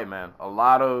close fight, man. A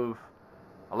lot of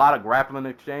grappling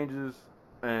exchanges,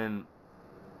 and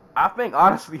I think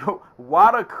honestly,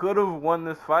 Wada could have won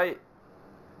this fight,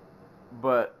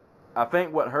 but I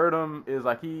think what hurt him is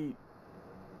like he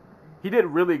did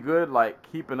really good,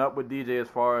 like keeping up with DJ as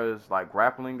far as like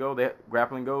grappling goes. They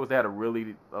had a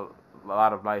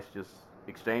lot of nice just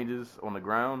exchanges on the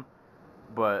ground,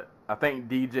 but I think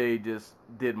DJ just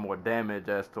did more damage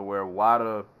as to where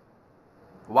Wada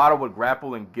would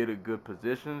grapple and get a good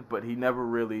position, but he didn't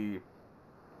really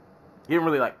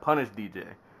like punish DJ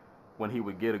when he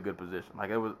would get a good position.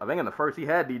 Like I think in the first he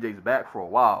had DJ's back for a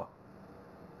while,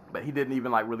 but he didn't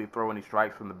even like really throw any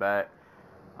strikes from the back.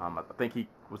 I think he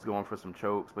was going for some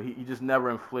chokes, but he just never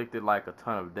inflicted like a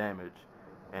ton of damage,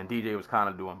 and DJ was kind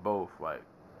of doing both, like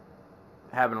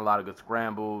having a lot of good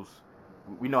scrambles.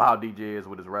 We know how DJ is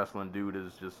with his wrestling. Dude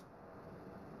is just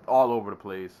all over the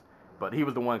place. But he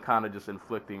was the one kind of just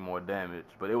inflicting more damage.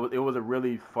 But it was a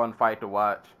really fun fight to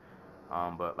watch.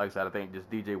 But like I said, I think just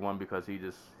DJ won because he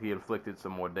inflicted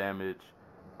some more damage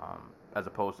as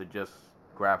opposed to just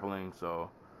grappling. So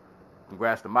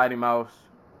congrats to Mighty Mouse,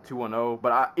 2-0.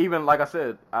 But like I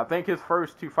said, I think his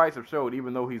first two fights have showed,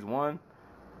 even though he's won,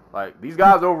 like these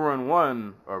guys over in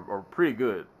one are pretty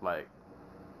good. Like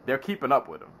they're keeping up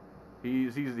with him.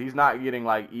 He's not getting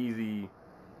like easy,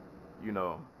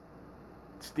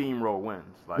 steamroll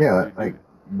wins.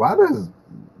 Wada's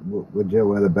legit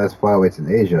one of the best flyweights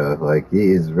in Asia. Like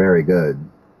he is very good.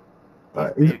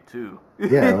 He's big too.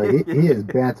 Yeah, like he is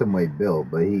bantamweight built,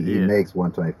 but he makes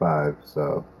 125.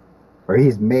 So, or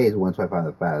he's made 125 in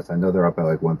the past. I know they're up at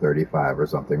like 135 or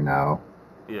something now.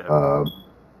 Yeah.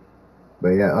 But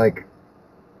yeah, like.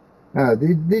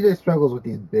 DJ struggles with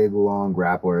these big, long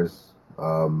grapplers.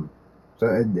 So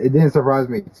it didn't surprise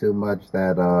me too much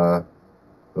that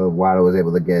Wada was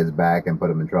able to get his back and put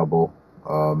him in trouble.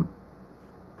 I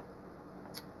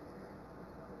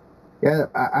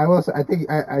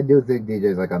do think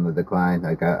DJ's like on the decline.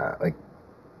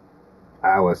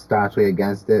 I was staunchly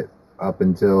against it up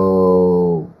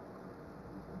until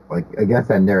against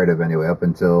that narrative anyway, up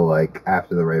until like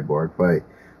after the Ray Borg fight.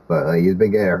 But like he's been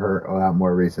getting hurt a lot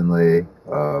more recently.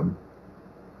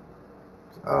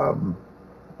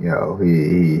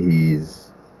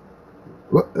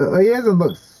 He hasn't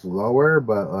looked slower,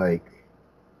 but like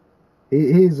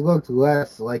he's looked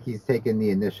less like he's taken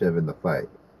the initiative in the fight.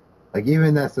 Like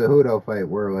even that Cejudo fight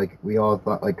where like we all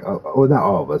thought not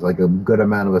all of us, like a good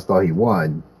amount of us thought he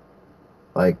won.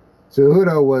 Like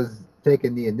Cejudo was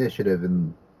taking the initiative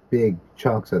in big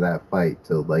chunks of that fight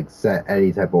to like set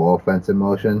any type of offensive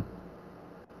motion.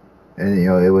 And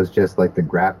it was just like the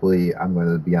grapply, I'm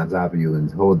going to be on top of you and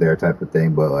hold there type of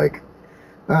thing. But like,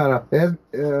 I don't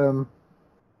know.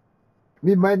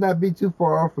 We might not be too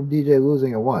far off from DJ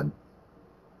losing at one.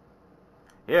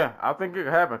 Yeah, I think it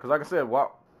could happen because, like I said,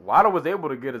 Wada was able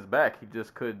to get his back. He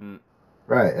just couldn't.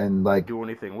 Right, and like do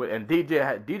anything with. And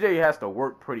DJ has to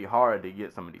work pretty hard to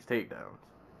get some of these takedowns.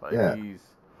 Like he's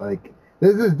like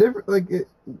this is different. Like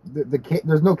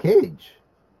there's no cage.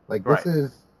 Like this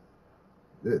is.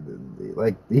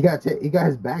 Like he got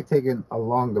his back taken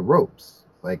along the ropes.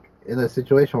 Like in a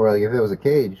situation where like if it was a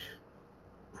cage,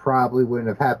 probably wouldn't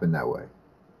have happened that way.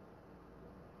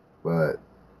 But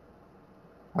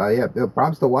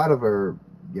props to Wada for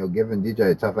giving DJ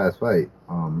a tough ass fight.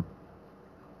 I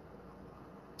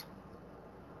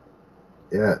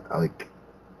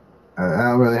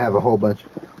don't really have a whole bunch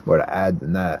more to add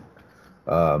than that.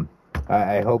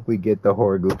 I hope we get the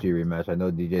Horiguchi rematch. I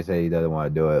know DJ said he doesn't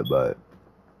want to do it, but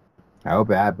I hope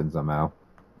it happens somehow.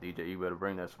 DJ, you better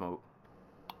bring that smoke.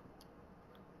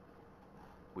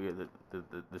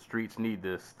 The streets need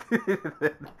this.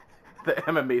 The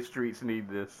MMA streets need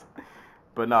this.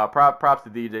 But nah, props to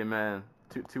DJ, man.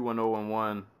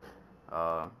 2-0-1.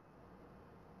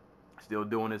 still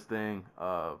doing his thing.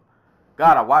 God,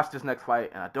 I watched this next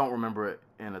fight, and I don't remember it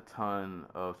in a ton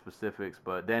of specifics,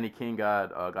 but Danny King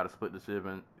got a split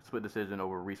decision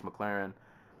over Reese McLaren.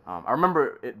 I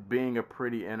remember it being a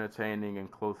pretty entertaining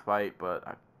and close fight,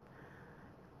 but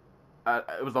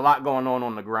it was a lot going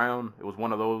on the ground. It was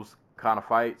one of those kind of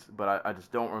fights, but I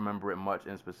just don't remember it much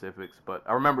in specifics. But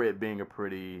I remember it being a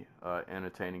pretty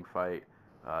entertaining fight.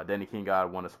 Danny King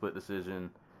won a split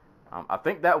decision. I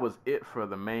think that was it for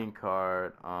the main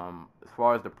card. As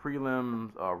far as the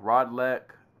prelims,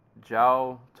 Rodlek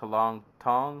Zhao Talong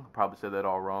Tong, probably said that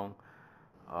all wrong.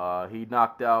 He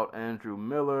knocked out Andrew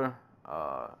Miller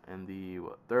in the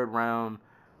third round.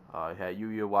 He had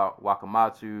Yuya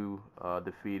Wakamatsu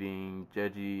defeating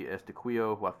Jeji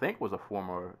Estequio, who I think was a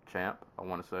former champ, I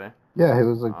want to say. Yeah, he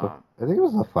was like, I think he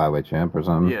was a flyweight champ or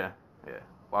something. Yeah.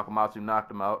 Wakamatsu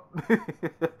knocked him out.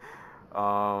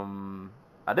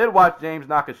 I did watch James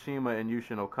Nakashima and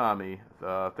Yushin Okami.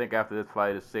 I think after this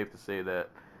fight, it's safe to say that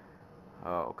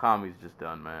Okami's just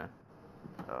done, man.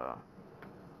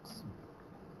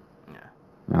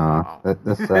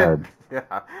 That's sad. Yeah,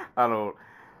 I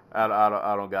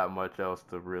don't got much else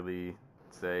to really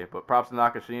say. But props to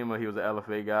Nakashima. He was an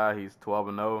LFA guy. He's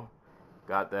 12-0.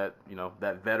 Got that,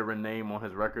 that veteran name on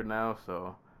his record now.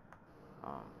 So,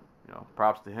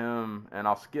 props to him. And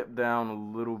I'll skip down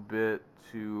a little bit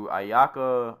to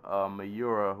Ayaka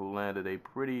Miura, who landed a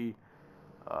pretty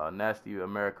nasty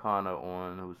Americana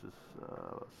on who's this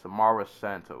Samara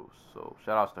Santos. So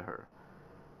shout outs to her.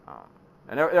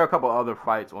 And there are a couple other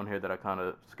fights on here that I kind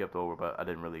of skipped over, but I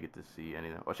didn't really get to see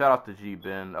anything. Well, shout out to G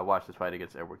Ben. I watched this fight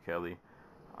against Edward Kelly.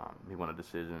 He won a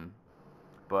decision.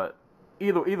 But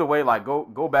either way, like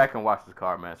go back and watch this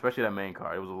card, man. Especially that main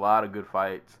card. It was a lot of good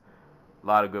fights, a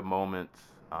lot of good moments.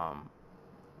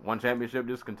 One Championship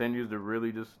just continues to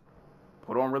really just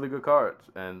put on really good cards,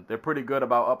 and they're pretty good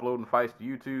about uploading fights to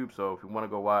YouTube. So if you want to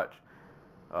go watch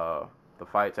the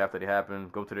fights after they happen,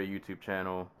 go to their YouTube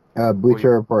channel.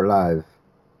 Bleacher Report Live.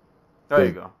 There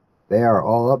you go. They are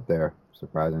all up there,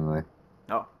 surprisingly.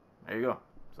 Oh, there you go.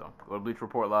 So go to Bleacher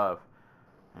Report Live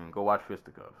and go watch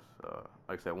Fisticuffs.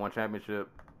 Like I said, One Championship,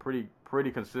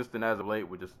 pretty consistent as of late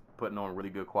with just putting on really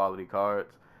good quality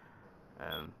cards,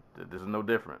 and this is no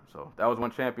different. So that was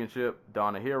One Championship.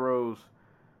 Dawn of Heroes.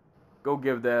 Go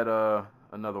give that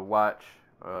another watch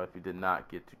if you did not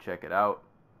get to check it out.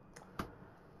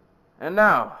 And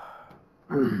now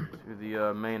to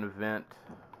the main event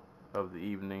of the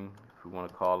evening, if we want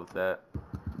to call it that.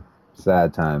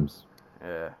 Sad times.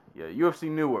 Yeah. UFC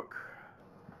Newark,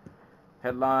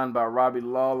 headlined by Robbie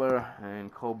Lawler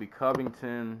and Colby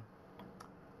Covington.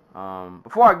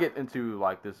 Before I get into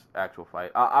like this actual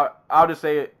fight, I'll just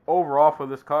say it, overall for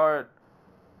this card,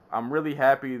 I'm really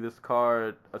happy this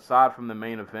card, aside from the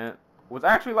main event, was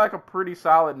actually like a pretty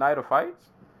solid night of fights.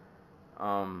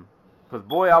 Because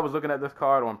boy, I was looking at this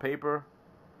card on paper,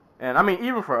 and I mean,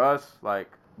 even for us,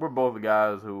 like, we're both the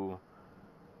guys who,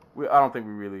 I don't think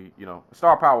we really,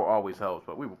 star power always helps,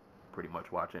 but we pretty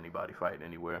much watch anybody fight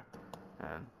anywhere.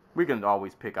 And we can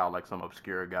always pick out, like, some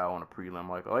obscure guy on a prelim,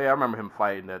 like, oh yeah, I remember him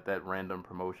fighting at that random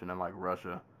promotion in, like,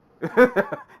 Russia.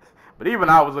 But even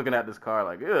I was looking at this card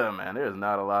like, yeah, man, there's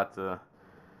not a lot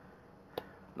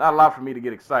for me to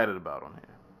get excited about on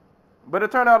here. But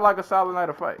it turned out like a solid night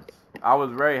of fights. I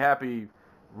was very happy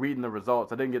reading the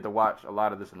results. I didn't get to watch a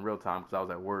lot of this in real time because I was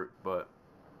at work, but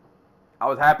I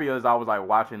was happy as I was like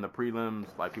watching the prelims,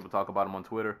 like people talk about them on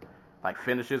Twitter, like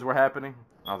finishes were happening.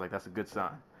 I was like, that's a good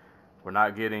sign. We're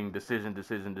not getting decision.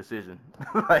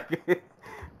 Like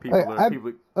people. I think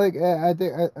I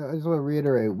just want to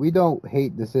reiterate, we don't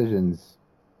hate decisions.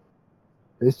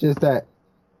 It's just that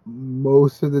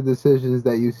most of the decisions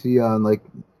that you see on like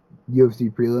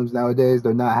UFC prelims nowadays,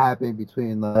 they're not happening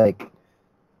between like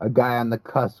a guy on the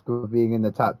cusp of being in the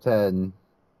top 10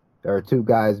 or two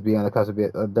guys being on the cusp of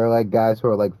being, they're like guys who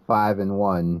are like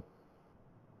 5-1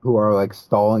 who are like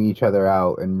stalling each other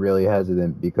out and really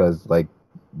hesitant because like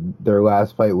their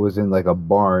last fight was in like a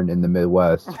barn in the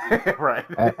Midwest. Right.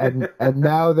 and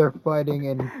now they're fighting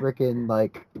in freaking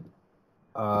like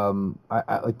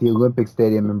like the Olympic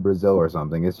Stadium in Brazil or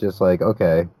something. It's just like,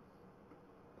 okay,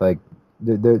 like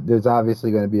there's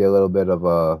obviously going to be a little bit of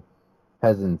a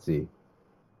hesitancy,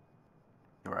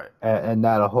 right, and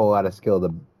not a whole lot of skill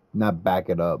to not back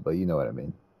it up, but you know what I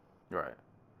mean, right.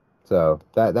 So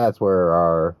that's where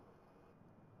our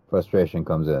frustration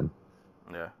comes in.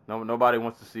 Yeah, nobody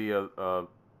wants to see a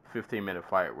 15-minute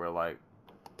fight where like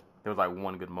there was like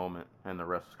one good moment and the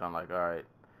rest was kind of like, all right,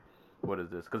 what is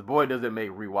this? Because boy, does it make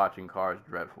rewatching cards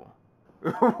dreadful.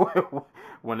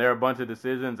 When there are a bunch of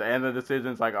decisions and the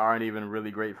decisions like aren't even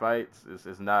really great fights,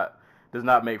 it's not does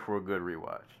not make for a good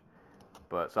rewatch.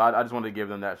 But so I just wanted to give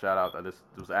them that shout out. That this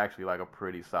was actually like a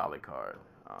pretty solid card.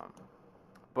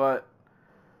 But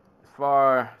as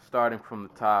far starting from the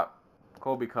top,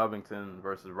 Colby Covington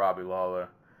versus Robbie Lawler.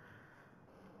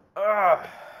 I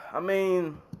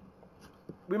mean,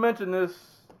 we mentioned this.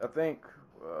 I think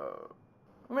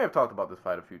we may have talked about this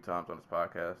fight a few times on this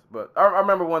podcast. But I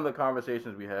remember one of the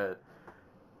conversations we had,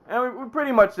 and we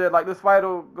pretty much said like this fight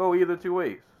will go either two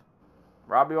ways.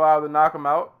 Robbie will either knock him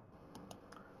out,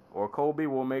 or Colby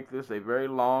will make this a very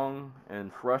long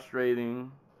and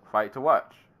frustrating fight to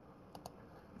watch.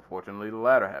 Unfortunately, the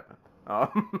latter happened.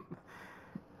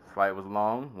 Fight was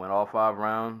long, went all 5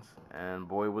 rounds, and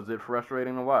boy, was it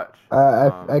frustrating to watch.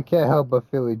 I can't help but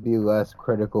feel we'd be less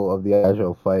critical of the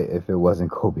actual fight if it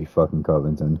wasn't Colby fucking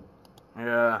Covington.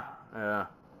 Yeah.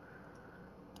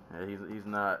 He's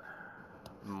not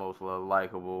the most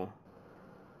likable.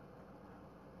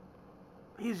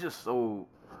 He is just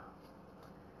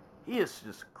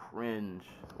cringe.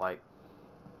 Like,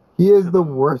 he is the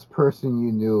worst person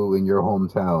you knew in your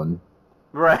hometown.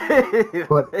 Right.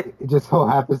 But it just so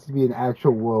happens to be an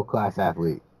actual world-class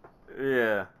athlete.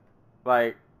 Yeah.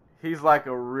 Like, he's like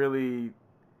he's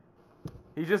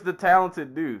just a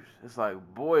talented douche. It's like,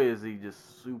 boy, is he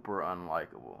just super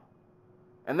unlikable.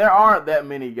 And there aren't that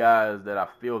many guys that I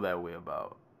feel that way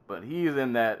about. But he's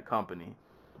in that company.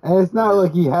 And it's not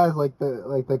like he has like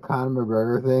the Conor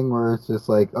McGregor thing where it's just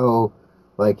like, oh,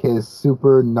 like his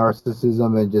super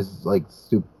narcissism and just like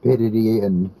stupidity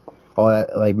and all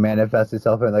that like manifests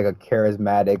itself in like a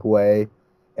charismatic way,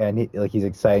 and he's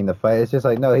exciting the fight. It's just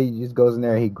like, no, he just goes in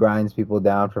there and he grinds people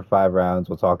down for 5 rounds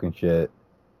while talking shit.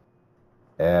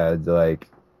 And like,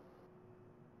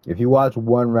 if you watch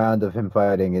 1 round of him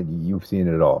fighting, you've seen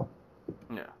it all.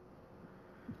 Yeah.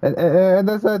 And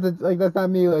that's not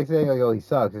me like saying like, oh, he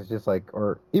sucks. It's just like,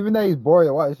 or even that he's boring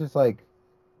to watch. It's just like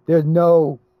there's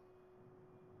no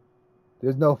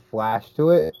flash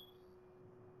to it.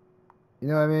 You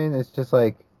know what I mean? It's just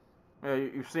like... Yeah,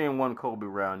 you've seen one Colby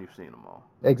round, you've seen them all.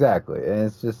 Exactly, and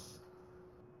it's just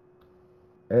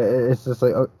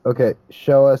like, okay,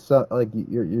 show us some, like,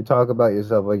 you talk about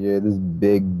yourself like you're this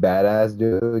big badass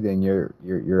dude, and you're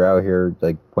out here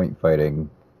like point fighting.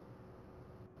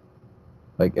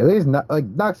 Like, at least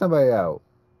knock somebody out,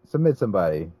 submit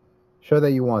somebody, show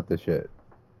that you want this shit.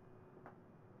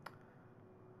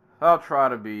 I'll try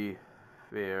to be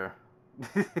fair.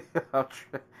 I'll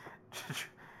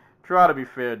try to be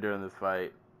fair during this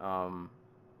fight.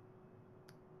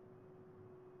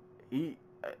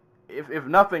 If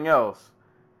nothing else,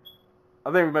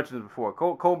 I think we mentioned this before.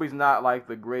 Colby's not like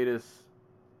the greatest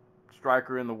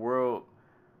striker in the world,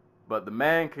 but the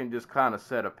man can just kind of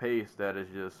set a pace that is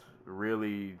just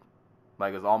really,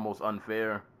 like, is almost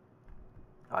unfair.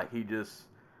 Like, he just,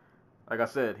 like I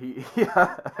said, I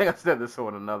think I said this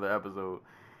on another episode.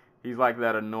 He's like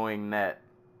that annoying gnat,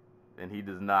 and he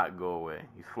does not go away.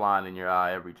 He's flying in your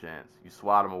eye every chance. You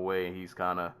swat him away, and he's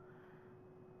kind of,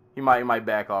 he might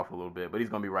back off a little bit, but he's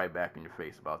going to be right back in your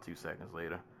face about 2 seconds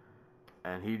later.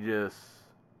 And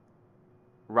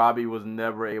Robbie was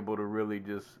never able to really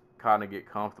just kind of get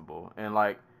comfortable. And,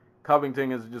 like,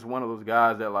 Covington is just one of those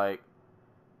guys that, like,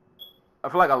 I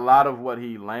feel like a lot of what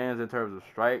he lands in terms of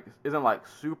strikes isn't, like,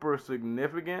 super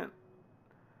significant,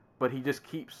 but he just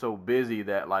keeps so busy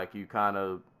that, like, you kind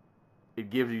of, it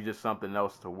gives you just something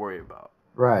else to worry about.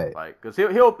 Right. Like, because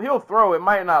he'll throw, it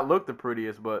might not look the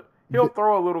prettiest, but he'll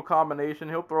throw a little combination,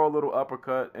 he'll throw a little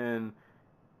uppercut, and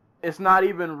it's not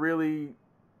even really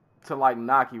to, like,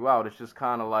 knock you out. It's just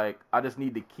kind of like, I just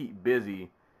need to keep busy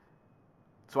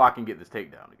so I can get this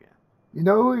takedown again. You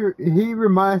know, he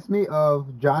reminds me of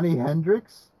Johnny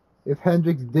Hendricks, if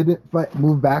Hendricks didn't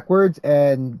move backwards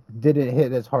and didn't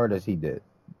hit as hard as he did.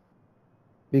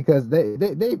 Because they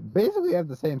basically have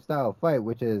the same style of fight,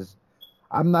 which is,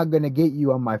 I'm not going to get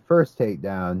you on my first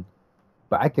takedown,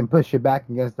 but I can push you back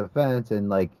against the fence and,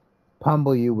 like,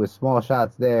 pummel you with small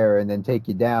shots there and then take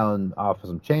you down off of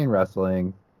some chain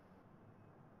wrestling.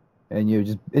 And you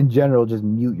just, in general, just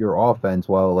mute your offense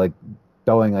while, like,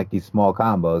 throwing, like, these small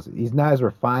combos. He's not as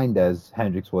refined as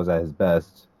Hendricks was at his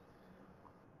best.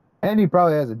 And he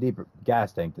probably has a deeper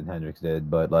gas tank than Hendricks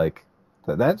did, but, like,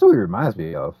 that's who he reminds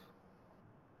me of.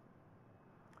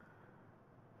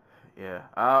 Yeah,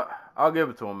 I'll give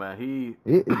it to him, man. He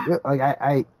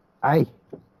like,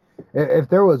 if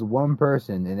there was one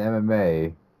person in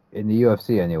MMA, in the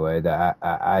UFC anyway, that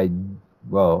I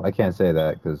can't say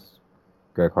that because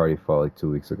Greg Hardy fought like 2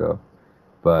 weeks ago,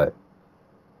 but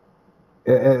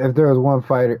if there was one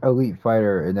elite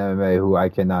fighter in MMA who I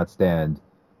cannot stand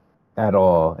at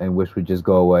all and wish would just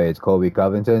go away, it's Colby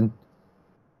Covington.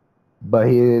 but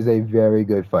he is a very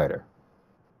good fighter.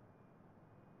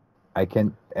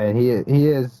 He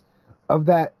is of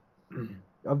that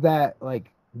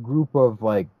like group of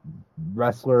like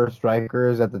wrestler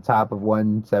strikers at the top of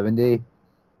 170.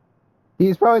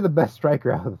 He's probably the best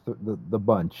striker out of the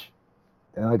bunch,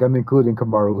 and like I'm including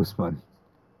Kamaru Usman.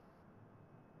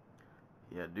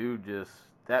 Yeah, dude, just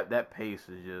that pace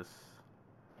is just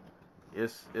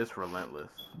it's relentless.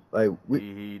 Like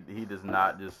He does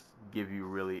not just give you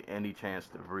really any chance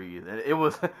to breathe, and it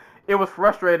was it was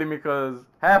frustrating because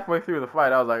halfway through the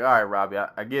fight I was like, all right, Robbie,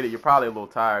 I get it, you're probably a little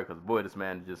tired because boy, this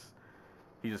man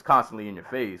he's just constantly in your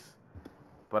face,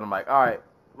 but I'm like, all right,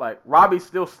 like Robbie's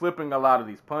still slipping a lot of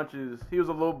these punches. He was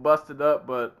a little busted up,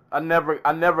 but I never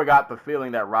got the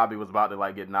feeling that Robbie was about to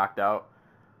like get knocked out.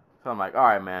 So I'm like, all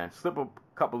right, man, slip a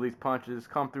couple of these punches,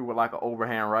 come through with like an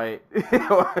overhand right.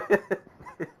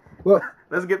 well,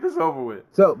 let's get this over with.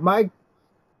 So my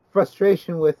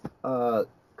frustration with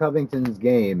Covington's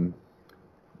game,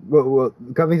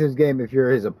 Covington's game, if you're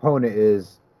his opponent,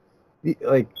 is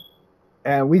like,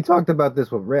 and we talked about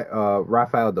this with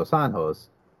Rafael Dos Anjos.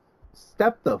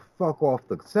 Step the fuck off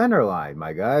the center line,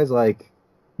 my guys. Like,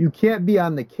 you can't be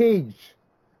on the cage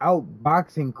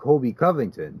outboxing Colby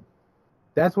Covington.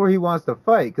 That's where he wants to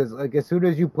fight, because like as soon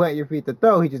as you plant your feet to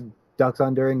throw, he just ducks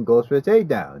under and goes for the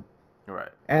takedown. Right.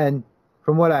 And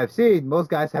from what I've seen, most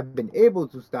guys have been able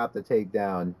to stop the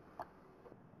takedown,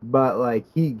 but like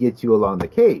he gets you along the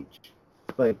cage.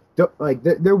 Like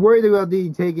they're worried about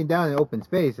being taken down in open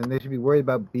space, and they should be worried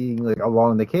about being like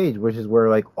along the cage, which is where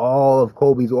like all of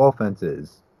Colby's offense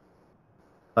is.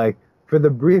 Like for the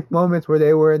brief moments where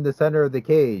they were in the center of the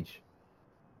cage,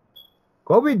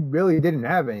 Colby really didn't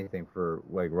have anything for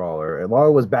like Lawler, and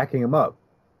Lawler was backing him up.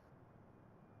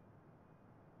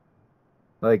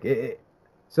 Like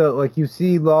so like you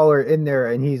see Lawler in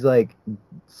there, and he's like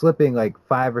slipping like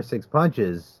 5 or 6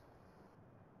 punches.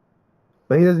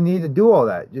 But he doesn't need to do all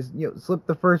that. Just, slip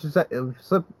the first or second,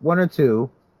 slip 1 or 2,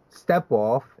 step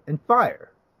off and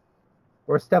fire,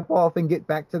 or step off and get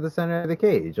back to the center of the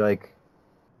cage. Like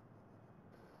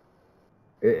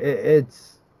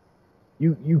it's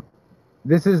you.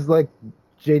 This is like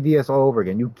JDS all over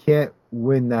again. You can't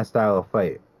win that style of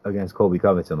fight against Colby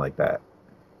Covington like that.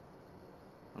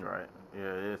 Right.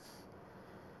 Yeah. It's.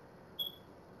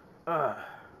 And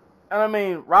I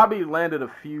mean, Robbie landed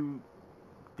a few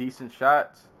decent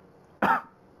shots,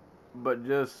 but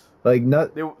just like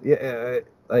not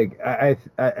like I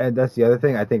and that's the other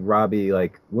thing. I think Robbie,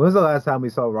 like, when was the last time we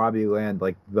saw Robbie land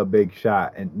like the big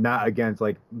shot, and not against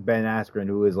like Ben Askren,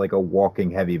 who is like a walking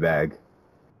heavy bag.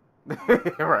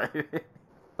 Right.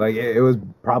 Like it was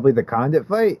probably the Condit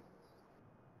fight,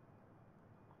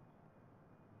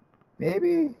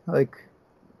 maybe, like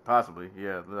possibly,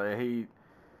 yeah. Like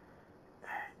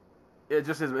it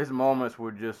just his moments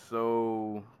were just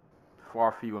so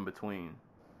far few in between,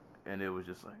 and it was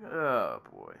just like, oh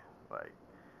boy, like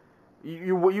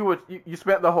you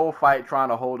spent the whole fight trying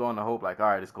to hold on to hope, like, all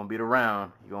right, it's gonna be the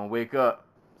round, you're gonna wake up,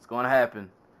 it's gonna happen,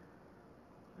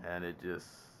 and it just,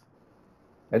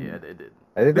 it didn't.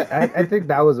 I think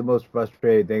that was the most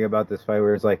frustrating thing about this fight,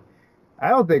 where it's like, I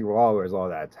don't think Lawler is all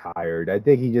that tired. I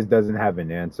think he just doesn't have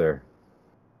an answer.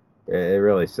 It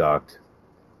really sucked.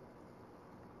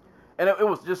 And it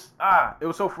was just, it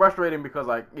was so frustrating because,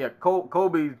 like, yeah,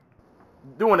 Colby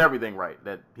doing everything right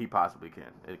that he possibly can.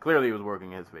 It clearly was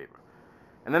working in his favor.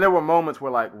 And then there were moments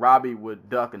where, like, Robbie would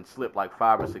duck and slip, like,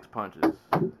 5 or 6 punches.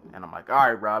 And I'm like, all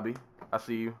right, Robbie, I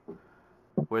see you.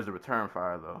 Where's the return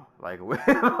fire, though? Like,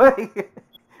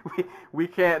 we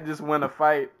can't just win a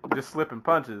fight just slipping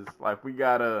punches. Like, we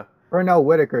gotta... Pernell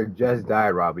Whitaker just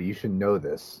died, Robbie. You should know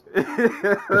this.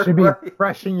 It should be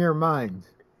fresh in your mind.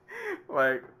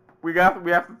 Like, we have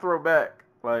to throw back.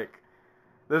 Like,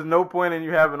 there's no point in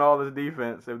you having all this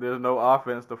defense if there's no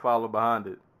offense to follow behind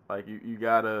it. Like, you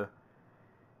gotta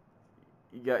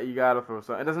throw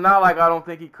something. And it's not like I don't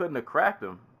think he couldn't have cracked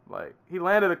him. Like, he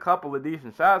landed a couple of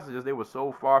decent shots, it's just they were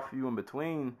so far few in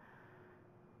between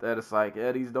that it's like,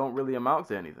 these don't really amount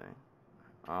to anything.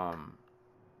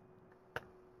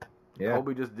 Yeah.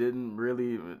 Colby just didn't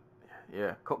really.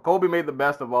 Yeah, Colby made the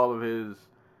best of all of his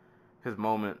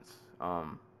moments.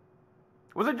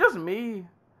 Was it just me?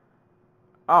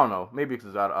 I don't know. Maybe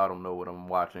because I don't know what I'm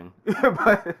watching.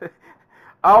 But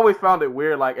I always found it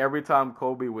weird. Like, every time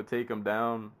Colby would take him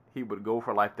down, he would go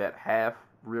for like that half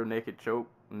rear naked choke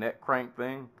neck crank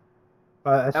thing.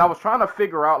 And I was trying to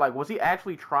figure out, like, was he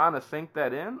actually trying to sink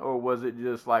that in, or was it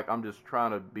just like, I'm just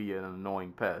trying to be an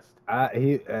annoying pest?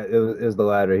 It was the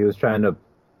latter. He was trying to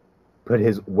put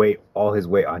all his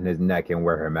weight on his neck and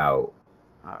wear him out.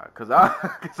 Cause I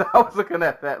was looking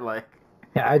at that like,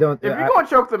 I don't. If you're gonna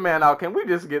choke the man out, can we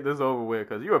just get this over with?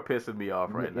 Because you are pissing me off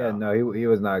right now. Yeah, no, he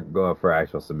was not going for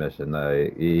actual submission.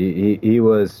 He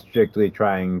was strictly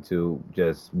trying to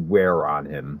just wear on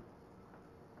him.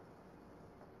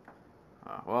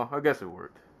 Well, I guess it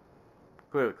worked.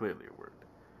 Clearly it worked.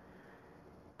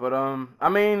 But I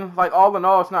mean, like all in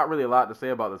all, it's not really a lot to say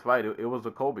about this fight. It was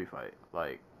a Colby fight.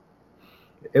 Like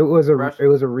it was a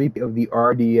repeat of the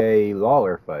RDA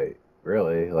Lawler fight,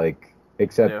 really. Like.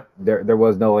 Except there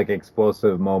was no like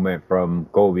explosive moment from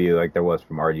Colby like there was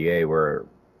from RDA where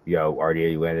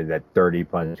RDA landed that 30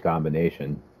 punch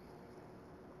combination.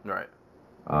 Right.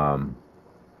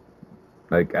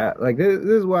 This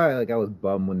is why like I was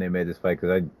bummed when they made this fight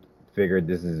because I figured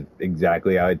this is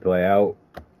exactly how it'd play out.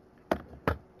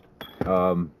 I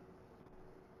don't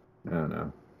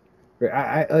know.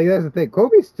 I like that's the thing.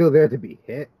 Colby's still there to be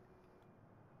hit.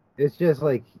 It's just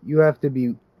like you have to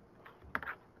be.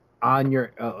 On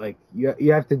your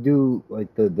you have to do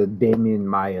like the Damian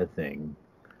Maya thing,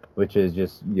 which is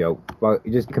just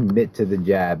just commit to the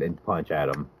jab and punch at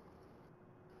him,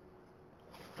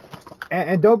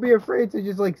 and don't be afraid to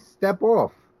just like step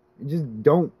off. Just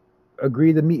don't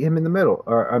agree to meet him in the middle,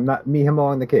 or I'm not meet him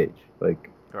along the cage. Like,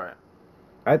 right.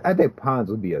 I think Pons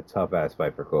would be a tough ass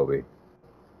fight for Colby.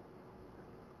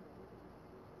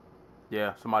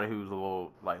 Yeah, somebody who's a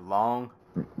little like long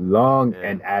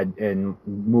and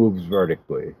moves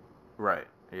vertically. Right.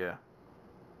 Yeah.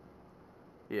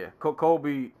 Yeah.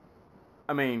 Colby.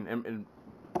 I mean, and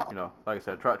like I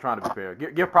said, trying to be fair.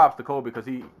 Give props to Colby because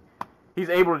he's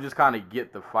able to just kind of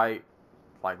get the fight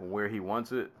like where he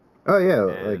wants it. Oh yeah,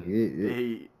 and like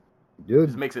he dude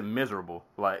just makes it miserable.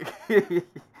 Like,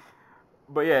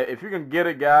 but yeah, if you can get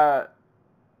a guy.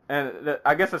 And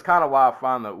I guess that's kind of why I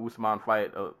find the Usman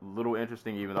fight a little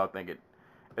interesting, even though I think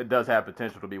it does have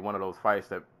potential to be one of those fights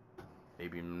that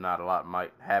maybe not a lot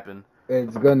might happen.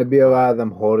 It's going to be a lot of them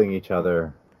holding each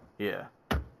other. Yeah.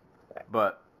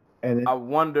 But I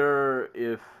wonder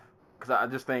if, because I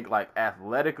just think like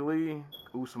athletically,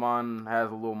 Usman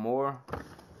has a little more.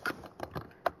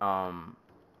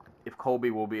 If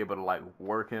Colby will be able to like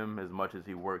work him as much as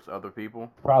he works other people.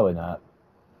 Probably not.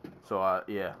 So I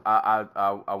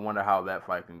wonder how that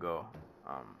fight can go.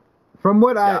 From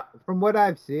what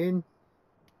I've seen,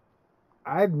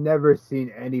 I've never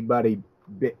seen anybody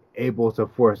be able to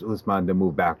force Usman to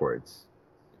move backwards.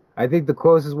 I think the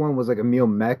closest one was like Emil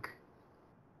Mech,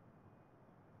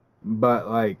 but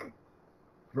like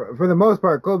for the most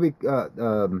part, Colby.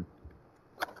 God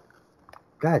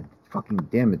fucking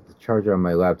damn it! The charger on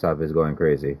my laptop is going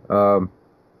crazy.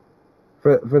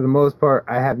 For the most part,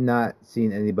 I have not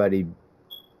seen anybody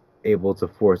able to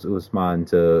force Usman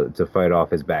to fight off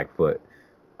his back foot.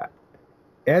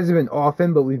 It hasn't been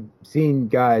often, but we've seen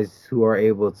guys who are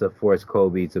able to force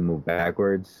Colby to move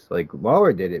backwards. Like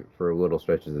Lawler did it for little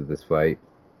stretches of this fight.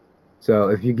 So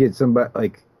if you get somebody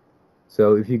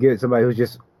who's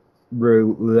just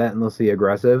relentlessly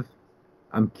aggressive,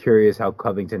 I'm curious how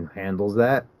Covington handles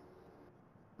that.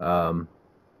 And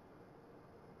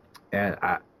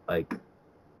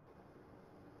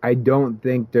I don't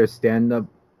think their stand-up,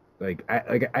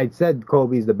 I said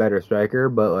Colby's the better striker,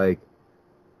 but like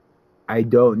I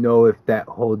don't know if that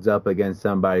holds up against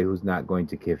somebody who's not going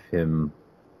to give him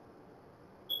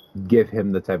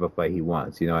the type of fight he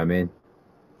wants. You know what I mean?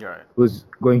 Right. Who's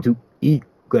going to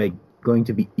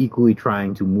be equally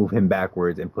trying to move him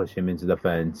backwards and push him into the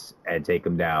fence and take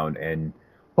him down and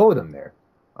hold him there.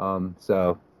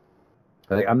 So.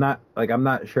 I'm not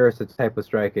sure it's the type of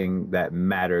striking that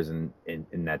matters in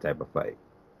that type of fight.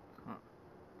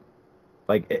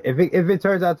 Like if it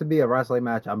turns out to be a wrestling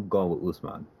match, I'm going with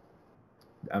Usman.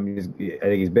 I think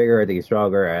he's bigger, I think he's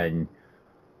stronger, and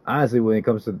honestly, when it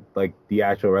comes to like the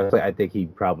actual wrestling, I think he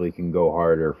probably can go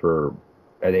harder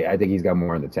I think he's got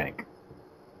more in the tank.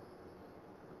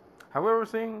 Have we ever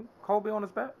seen Colby on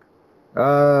his back?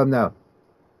 No.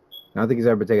 I don't think he's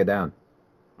ever taken it down.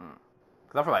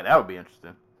 Because I feel like that would be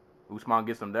interesting. Usman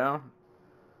gets him down.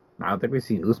 I don't think we've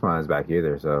seen Usman on his back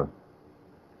either, so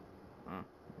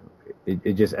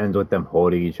it just ends with them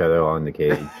holding each other on the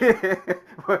cage.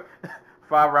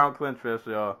 5-round clinch fest,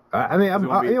 y'all. I mean, I'm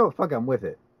with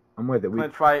it. I'm with it.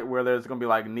 Clinch fight where there's gonna be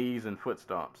like knees and foot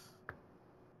stomps,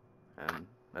 and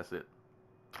that's it.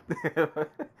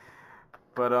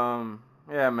 But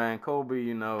yeah, man,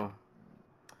 Colby.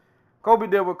 Colby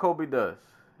did what Colby does.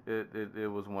 It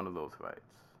was one of those fights.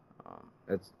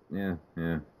 That's yeah.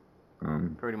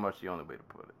 Pretty much the only way to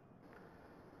put it.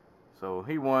 So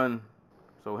he won.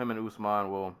 So him and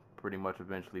Usman will pretty much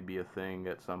eventually be a thing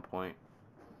at some point.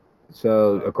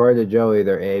 So according to Joey,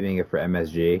 they're aiming it for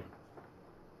MSG.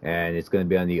 and it's going to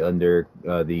be on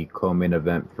the co-main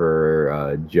event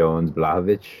for Jones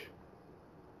Blachowicz.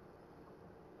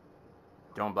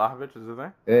 Joan Blachowicz is the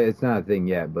thing? It's not a thing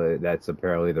yet, but that's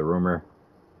apparently the rumor.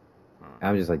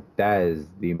 I'm just like, that is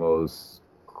the most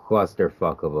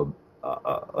clusterfuck of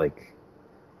a like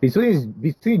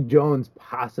between Jones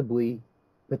possibly,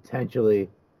 potentially,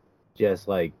 just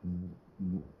like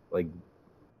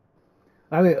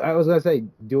I mean, I was gonna say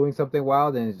doing something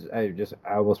wild, and I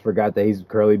almost forgot that he's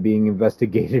currently being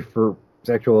investigated for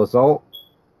sexual assault.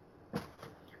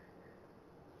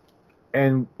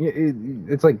 And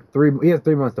it's like he has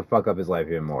 3 months to fuck up his life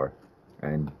even more.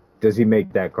 And does he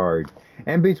make that card?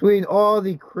 And between all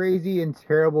the crazy and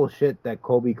terrible shit that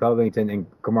Colby Covington and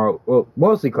Kamaru, well,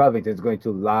 mostly Covington's going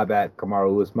to lob at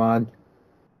Kamaru Usman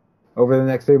over the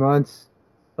next 3 months,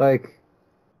 like,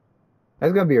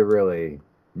 that's gonna be a really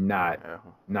not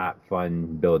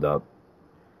fun build up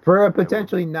for a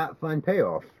potentially not fun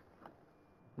payoff.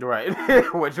 Right,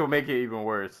 which will make it even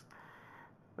worse.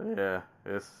 Yeah,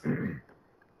 it's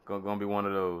gonna be one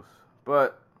of those.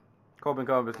 But Colby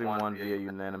Covington won via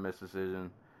unanimous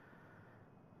decision.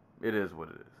 It is what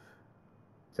it is.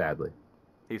 Sadly,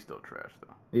 he's still trash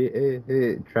though.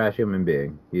 He trash human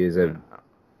being. He is a.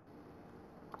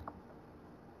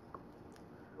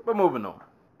 But moving on.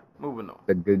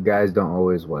 The good guys don't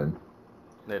always win.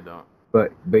 They don't.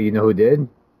 But you know who did?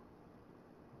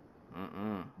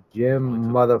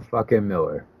 Jim motherfucking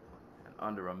Miller.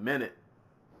 Under a minute.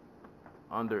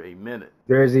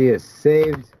 Jersey is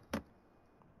saved.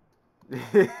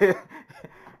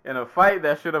 In a fight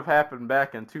that should have happened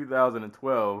back in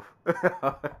 2012.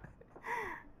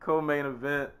 Co-main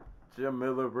event, Jim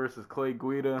Miller versus Clay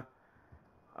Guida.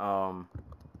 I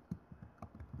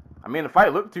mean, the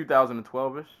fight looked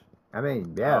 2012-ish. I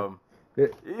mean, yeah.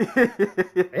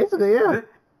 Basically, yeah.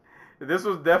 This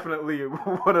was definitely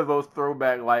one of those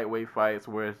throwback lightweight fights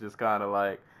where it's just kind of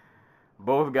like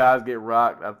both guys get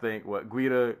rocked. I think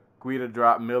Guida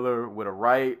dropped Miller with a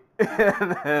right,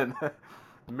 and then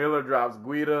Miller drops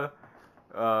Guida,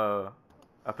 I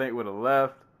think with a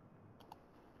left.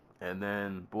 And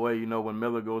then, boy, you know when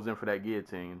Miller goes in for that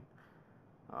guillotine,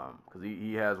 because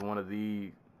he has one of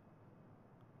those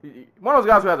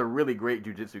guys who has a really great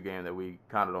jiu-jitsu game that we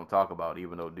kind of don't talk about,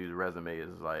 even though dude's resume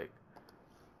is like,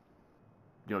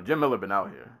 you know, Jim Miller been out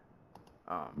here.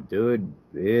 Dude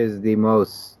is the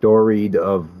most storied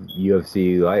of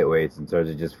UFC lightweights in terms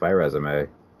of just fight resume.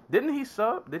 Did he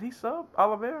sub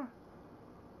Oliveira?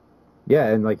 Yeah,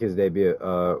 and like his debut.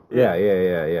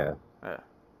 Yeah.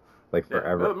 Like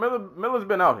forever. Miller's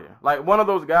been out here. Like one of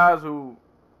those guys who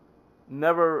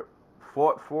never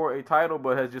fought for a title,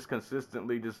 but has just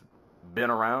consistently just been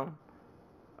around.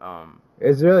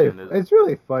 It's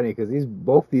really funny because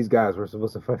both these guys were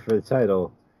supposed to fight for the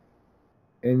title,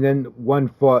 and then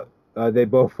they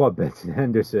both fought Benson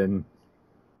Henderson,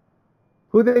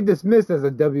 who they dismissed as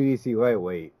a WEC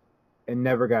lightweight, and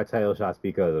never got title shots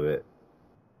because of it.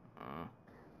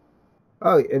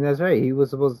 Oh, and that's right. He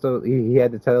was supposed to. He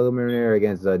had the title eliminator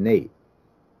against Nate.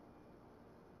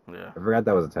 Yeah, I forgot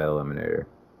that was a title eliminator.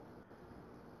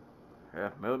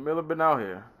 Yeah, Miller been out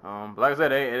here. Like I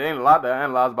said, it ain't a lot to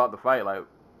analyze about the fight. Like,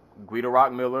 Guida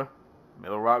rocked Miller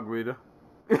rocked Guida.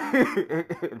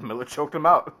 Miller choked him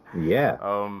out. Yeah.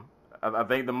 I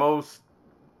think the most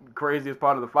craziest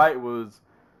part of the fight was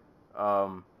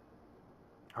Herb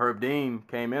Dean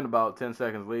came in about 10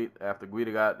 seconds late after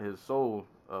Guida got his soul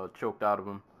choked out of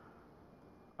him.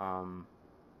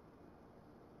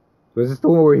 Was this the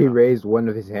one where he raised one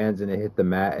of his hands and it hit the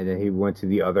mat, and then he went to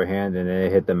the other hand and then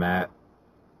it hit the mat?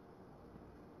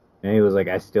 And he was like,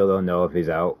 I still don't know if he's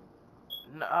out.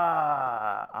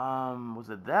 Was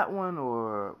it that one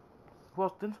or who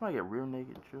else? Didn't somebody get rear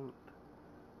naked choked?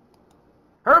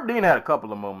 Herb Dean had a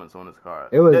couple of moments on his card.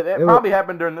 It probably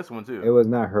happened during this one too. It was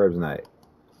not Herb's night.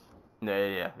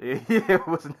 Yeah. It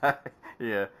was not.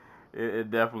 Yeah, it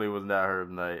definitely was not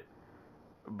Herb's night.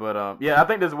 But I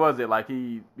think this was it. Like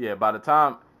by the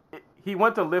time he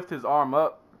went to lift his arm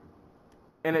up,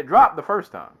 and it dropped the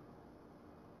first time.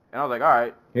 And I was like, all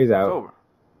right, he's out. It's over.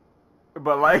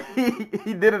 But like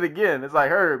he did it again. It's like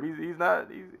Herb, he's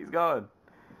gone.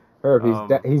 Herb,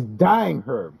 he's dying.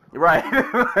 Herb. Right.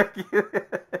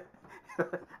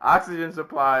 Oxygen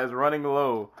supply is running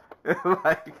low.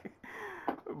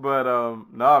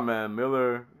 Nah, man,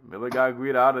 Miller got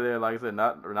Guida out of there. Like I said,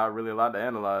 not really a lot to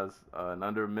analyze in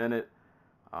under a minute.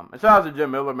 And shout out to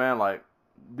Jim Miller, man. Like,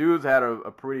 dude's had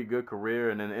a pretty good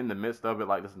career, and then in the midst of it,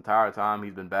 like this entire time,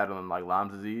 he's been battling like Lyme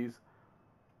disease,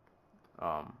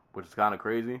 which is kind of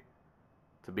crazy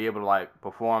to be able to like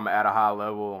perform at a high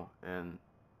level and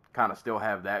kind of still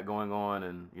have that going on,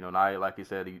 and now, like you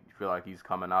said, you feel like he's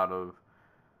coming out of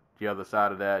the other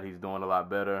side of that. He's doing a lot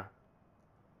better.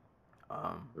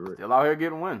 Still out here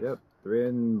getting wins. Yep,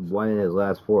 3-1 in his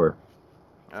last 4.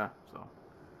 Yeah, so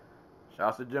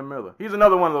shouts to Jim Miller. He's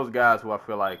another one of those guys who I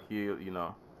feel like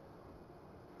they'll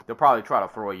probably try to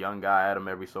throw a young guy at him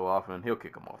every so often. He'll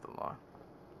kick him off the line.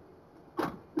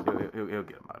 He'll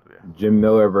get him out of there. Jim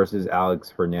Miller versus Alex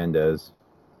Fernandez.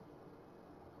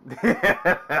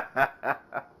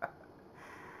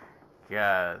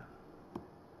 God.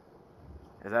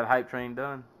 Is that hype train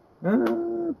done?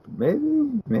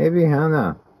 Maybe, I don't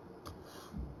know.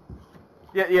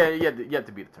 Yeah, yet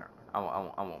to be determined. I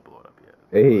won't blow it up yet.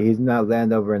 He's not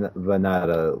Landover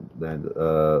Venata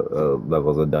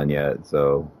levels are done yet,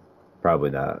 so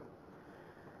probably not.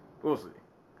 We'll see.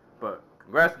 But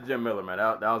congrats to Jim Miller, man.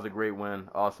 That was a great win,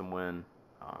 awesome win.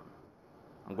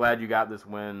 I'm glad you got this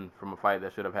win from a fight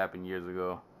that should have happened years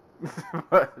ago.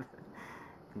 But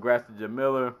congrats to Jim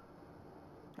Miller.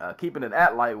 Keeping it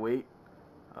at lightweight,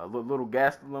 little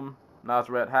Gastelum,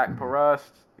 Nasrat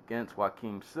Haqparast against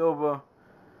Joaquim Silva.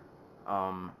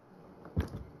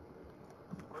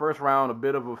 First round, a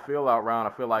bit of a feel-out round,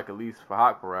 I feel like, at least for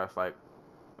Haqparast. Like,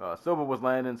 Silva was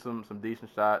landing some decent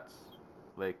shots,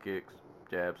 leg kicks,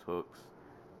 jabs, hooks.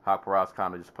 Haqparast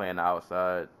kind of just playing the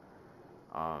outside.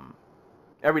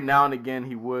 Every now and again,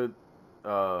 he would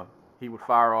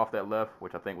fire off that left,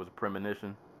 which I think was a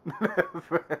premonition.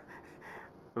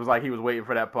 It was like he was waiting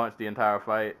for that punch the entire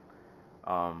fight.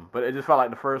 But it just felt like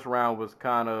the first round was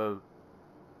kind of,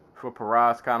 for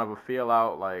Paras, kind of a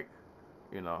feel-out, like,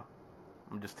 I'm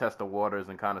just test the waters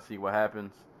and kind of see what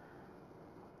happens.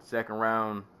 Second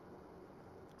round,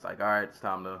 it's like, all right, it's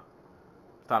time to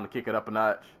kick it up a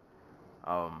notch.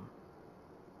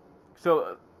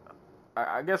 So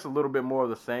I guess a little bit more of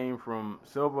the same from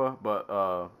Silva, but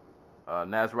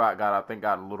Nasrat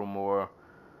got a little more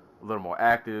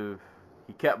active.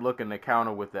 He kept looking to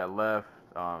counter with that left.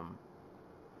 Shot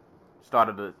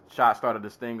started to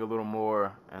sting a little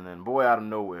more, and then boy, out of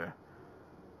nowhere,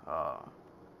 I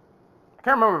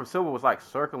can't remember if Silva was like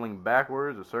circling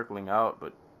backwards or circling out,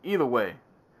 but either way,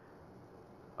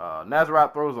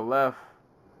 Nasrat throws a left,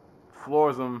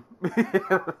 floors him,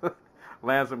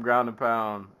 lands some ground and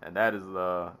pound, and that is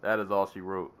all she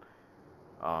wrote.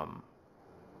 I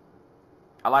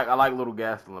like little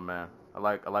Gastelum, man. I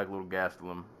like little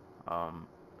Gastelum. I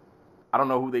don't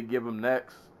know who they give him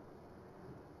next,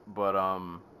 but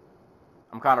I'm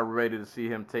kind of ready to see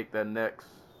him take that next,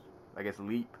 I guess,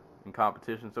 leap in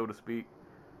competition, so to speak.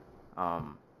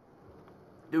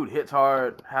 Dude hits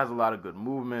hard, has a lot of good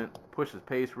movement, pushes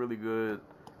pace really good.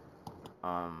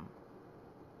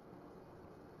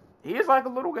 He is like a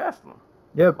little Gastelum.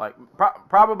 Yep. Like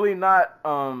probably not.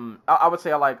 I would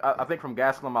say I think from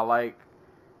Gastelum I like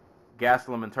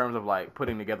Gastelum in terms of like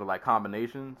putting together like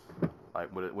combinations,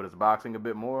 like with his boxing a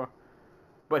bit more.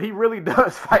 But he really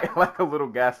does fight like a little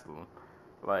Gastelum.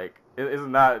 Like it's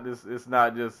not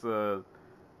just a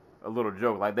little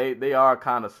joke. Like they are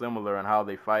kind of similar in how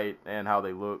they fight and how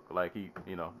they look. Like he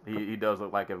does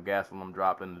look like if Gastelum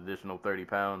dropped an additional 30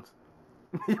 pounds,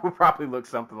 he would probably look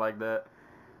something like that.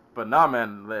 But nah,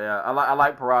 man, I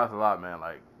like Paras a lot, man.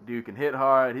 Like, dude can hit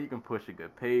hard. He can push a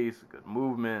good pace, good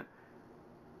movement.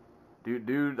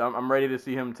 Dude, I'm ready to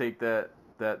see him take that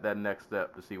next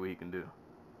step to see what he can do.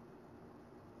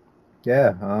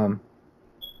 Yeah,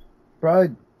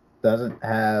 probably doesn't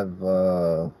have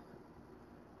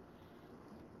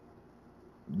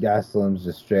Gastelum's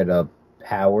just straight up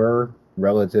power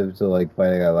relative to like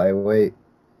fighting at lightweight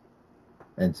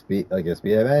and speed, like a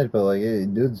speed advantage, but like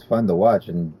dude's fun to watch,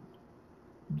 and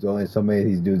there's only so many of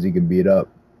these dudes he can beat up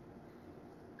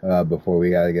before we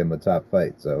gotta give him a top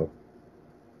fight. So,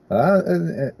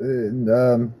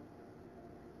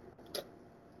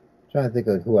 trying to think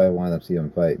of who I want to see him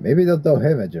fight. Maybe they'll throw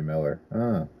him at Jim Miller.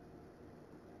 Nah,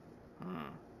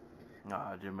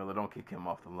 Jim Miller, don't kick him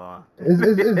off the lawn.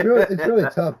 It's really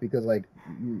tough because like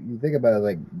you think about it,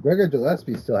 like Gregor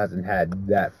Gillespie still hasn't had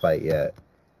that fight yet,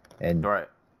 and right.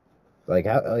 Like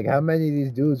how many of these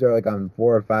dudes are like on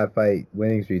 4 or 5 fight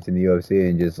winning streaks in the UFC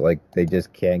and just like they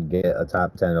just can't get a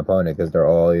top 10 opponent because they're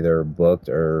all either booked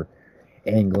or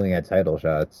angling at title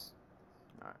shots.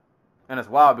 Right. And it's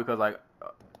wild because like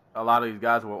a lot of these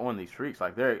guys who are on these streaks,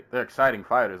 like they're exciting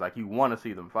fighters. Like you want to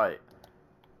see them fight,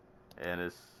 and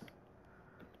it's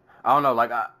I don't know.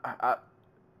 Like I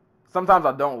sometimes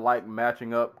I don't like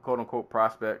matching up quote unquote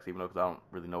prospects, even though because I don't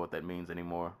really know what that means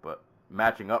anymore. But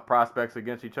matching up prospects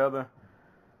against each other.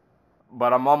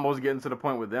 But I'm almost getting to the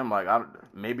point with them, like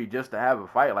maybe just to have a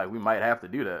fight, like we might have to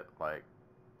do that. Like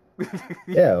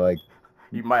yeah, like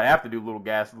You might have to do Little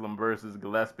Gastelum versus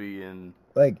Gillespie, and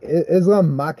Like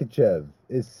Islam Makhachev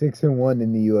is 6-1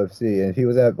 in the UFC, and if he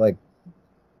was at like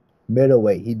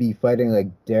middleweight, he'd be fighting like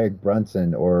Derek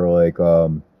Brunson or like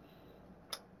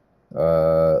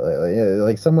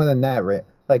someone in that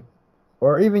like,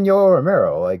 or even Yoel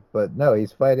Romero. Like, but no,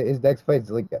 he's fighting. His next fight's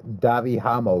like Davi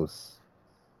Ramos,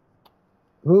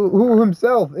 who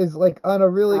himself is like on a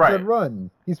really good run.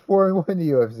 He's 4-1 in the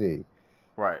UFC.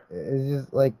 Right. It's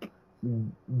just like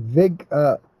Vink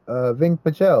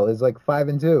Patel is like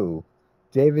 5-2.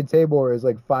 David Tabor is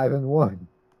like 5-1.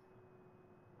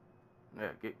 Yeah,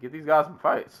 get these guys some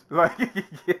fights. Like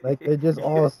they're just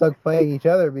all stuck fighting each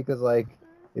other because like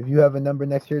if you have a number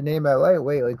next to your name at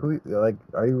lightweight, like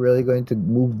are you really going to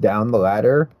move down the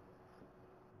ladder?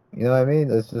 You know what I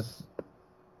mean? It's just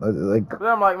like. But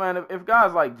I'm like, man, if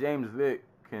guys like James Vick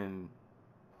can,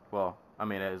 well, I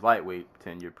mean, his lightweight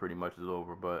tenure pretty much is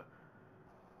over, but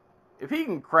if he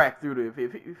can crack through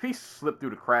if he slipped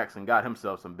through the cracks and got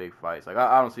himself some big fights, like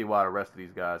I don't see why the rest of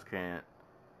these guys can't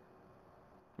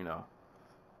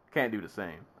do the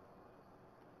same.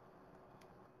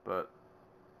 But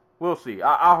we'll see.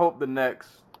 I hope the next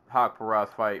Haq Paras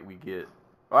fight we get.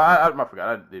 Well, I forgot.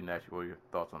 I didn't ask you what your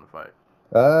thoughts on the fight.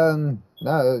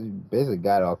 No, basically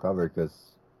got it all covered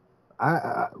because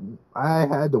I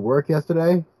had to work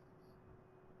yesterday.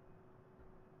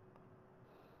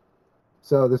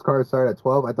 So this card started at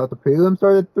 12. I thought the prelim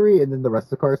started at 3, and then the rest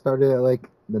of the card started at like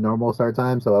the normal start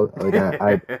time. So like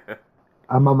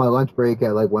I'm on my lunch break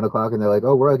at like 1 o'clock, and they're like,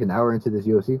 "Oh, we're like an hour into this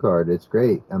UFC card. It's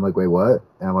great." I'm like, "Wait, what?"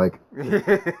 And I'm like,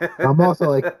 I'm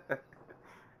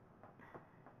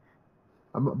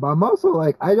also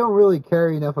like, I don't really care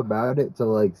enough about it to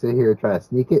like sit here and try to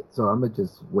sneak it. So I'm gonna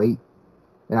just wait.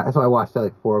 Yeah, so I watched at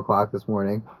like 4 o'clock this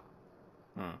morning.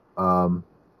 And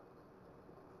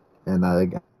I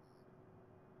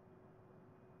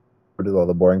did all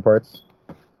the boring parts,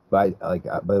 but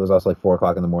it was also like 4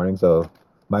 o'clock in the morning, so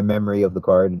my memory of the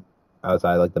card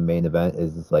outside like the main event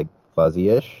is just like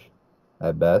fuzzy-ish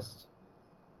at best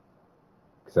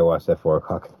because I watched at 4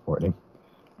 o'clock in the morning.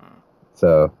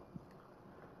 So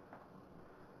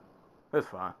it's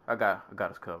fine. I got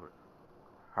us covered.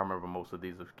 I remember most of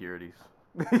these obscurities.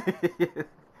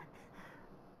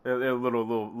 they're a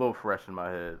little fresh in my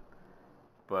head,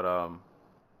 but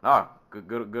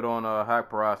good on Haq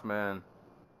Paras, man.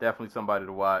 Definitely somebody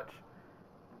to watch.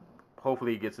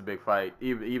 Hopefully he gets a big fight.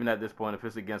 Even at this point, if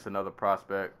it's against another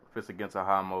prospect, if it's against a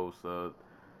Ramos,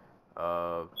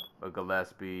 a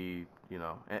Gillespie,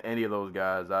 any of those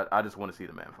guys, I just want to see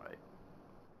the man fight.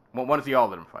 Want to see all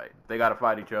of them fight. If they got to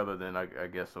fight each other, then I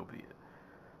guess so be it.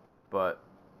 But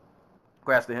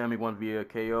congrats to him. He won via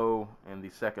KO in the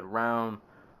second round.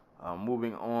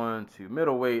 Moving on to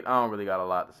middleweight, I don't really got a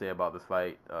lot to say about this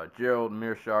fight. Gerald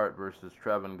Meerschaert versus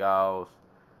Trevin Giles.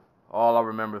 All I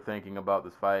remember thinking about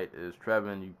this fight is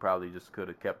Trevin, you probably just could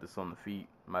have kept this on the feet.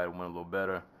 Might have went a little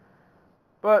better.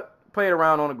 But played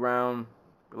around on the ground.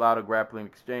 A lot of grappling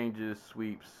exchanges,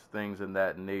 sweeps, things in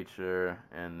that nature.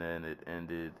 And then it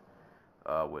ended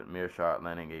with Meerschaert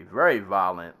landing a very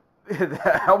violent,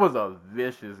 that was a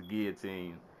vicious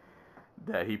guillotine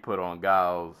that he put on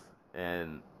Giles.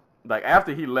 And like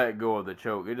after he let go of the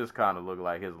choke, it just kind of looked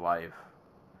like his life.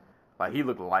 Like he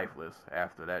looked lifeless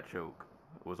after that choke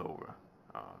was over.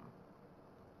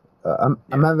 I'm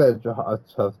having a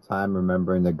tough time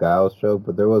remembering the Giles choke,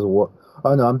 but there was one.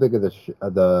 Oh no, I'm thinking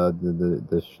of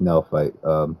the Schnell fight.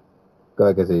 Go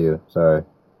ahead, I see you. Sorry.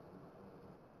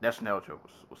 That Schnell choke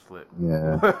was slick.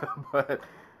 Yeah. But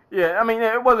yeah, I mean,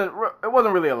 it wasn't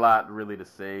really a lot really to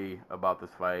say about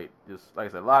this fight. Just like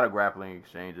I said, a lot of grappling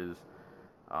exchanges.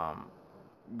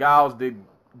 Giles did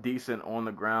decent on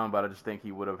the ground, but I just think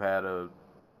he would have had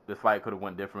this fight could have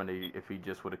went differently if he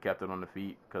just would have kept it on the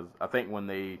feet. Because I think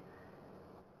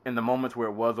in the moments where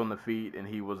it was on the feet and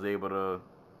he was able to,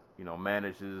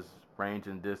 manage his range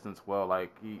and distance well, like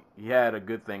he had a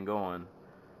good thing going,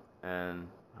 and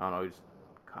I don't know, he just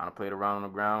kind of played around on the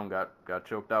ground, got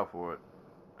choked out for it,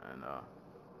 and that's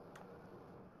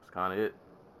kind of it.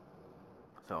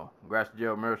 So, congrats to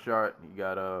Gerald Meerschaert. He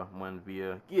got a win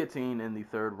via guillotine in the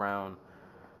third round.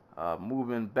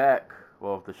 Moving back,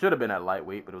 well, it should have been at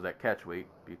lightweight, but it was at catchweight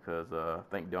because I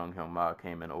think Dong Hyun Ma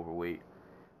came in overweight.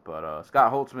 But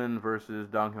Scott Holtzman versus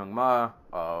Dong Hyun Ma,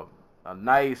 a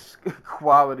nice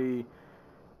quality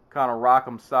kind of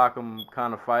rock'em sock'em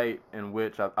kind of fight in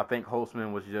which I think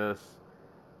Holtzman was just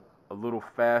a little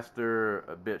faster,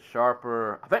 a bit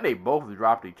sharper. I think they both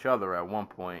dropped each other at one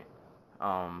point.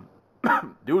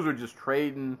 Dudes were just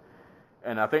trading,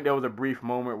 and I think there was a brief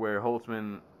moment where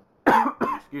Holtzman,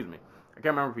 excuse me,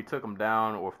 can't remember if he took him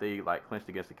down or if they like clinched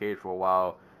against the cage for a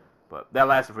while, but that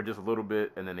lasted for just a little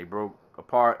bit, and then they broke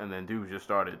apart, and then dudes just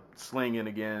started slinging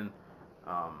again.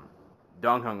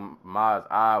 Dong Hyun Ma's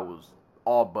eye was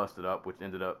all busted up, which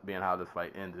ended up being how this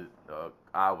fight ended.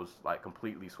 Eye was like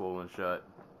completely swollen shut.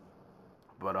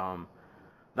 But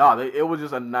it was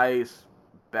just a nice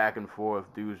back and forth.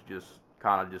 Dudes just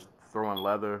kind of just throwing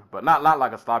leather, but not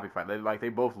like a sloppy fight. They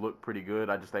both looked pretty good.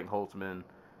 I just think Holtzman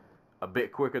a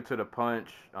bit quicker to the punch,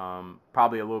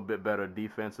 probably a little bit better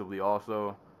defensively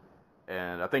also,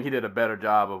 and I think he did a better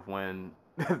job of when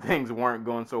things weren't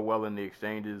going so well in the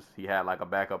exchanges. He had like a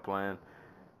backup plan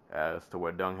as to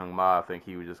where Dong Hyun Ma, I think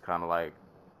he was just kind of like,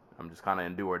 I'm just kind of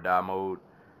in do or die mode.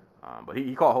 But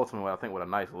he caught Holtzman, I think, with a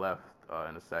nice left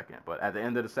in the second. But at the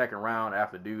end of the second round,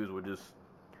 after dudes were just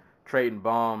trading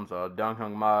bombs, Dong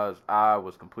Hyun Ma's eye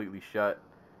was completely shut,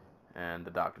 and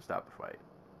the doctor stopped the fight.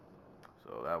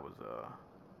 So that was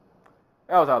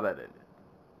how that ended.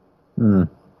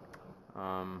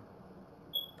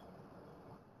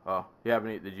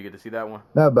 Did you get to see that one?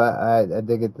 No, but I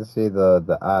did get to see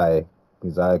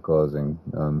his eye closing.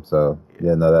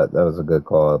 That was a good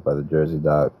call by the Jersey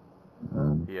doc.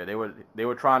 Yeah, they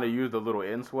were trying to use the little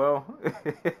end swell.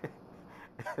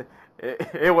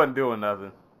 it wasn't doing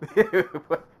nothing. It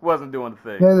wasn't doing the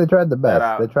thing. Yeah, they tried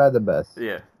the best.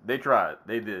 Yeah, they tried.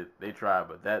 They did. They tried,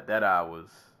 but that eye was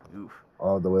oof.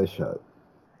 All the way shut.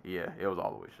 Yeah, it was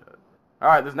all the way shut. All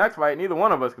right, this next fight, neither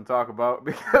one of us can talk about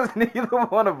because neither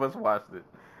one of us watched it.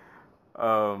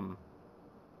 God,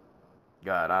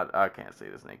 I can't say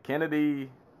this name.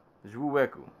 Kennedy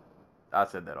Zhuweku. I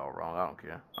said that all wrong. I don't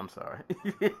care. I'm sorry.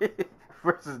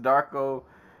 Versus Darko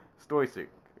Stoicic.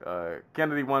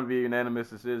 Kennedy won via unanimous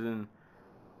decision.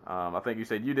 I think you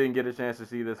said you didn't get a chance to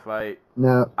see this fight.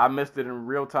 No. I missed it in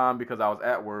real time because I was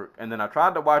at work. And then I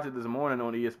tried to watch it this morning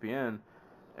on ESPN.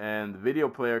 And the video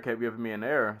player kept giving me an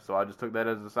error. So I just took that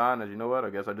as a sign as, you know what, I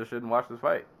guess I just shouldn't watch this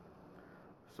fight.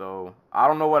 So I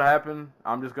don't know what happened.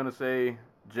 I'm just going to say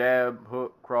jab,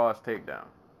 hook, cross, takedown.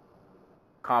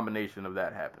 Combination of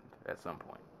that happened at some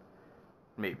point.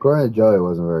 Maybe. According to Joey,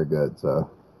 wasn't very good,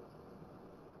 so.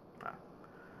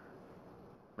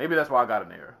 Maybe that's why I got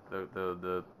an error.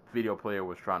 The video player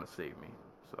was trying to save me.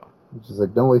 So. It's just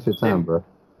like, don't waste your time, bro.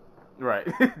 Right.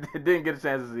 Didn't get a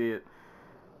chance to see it.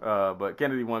 But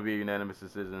Kennedy won via unanimous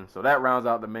decision. So that rounds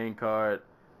out the main card.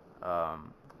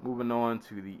 Moving on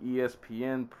to the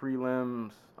ESPN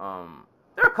prelims.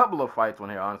 There are a couple of fights on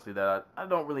here, honestly, that I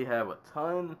don't really have a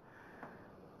ton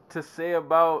to say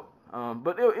about.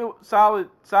 But it solid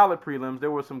prelims. There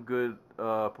were some good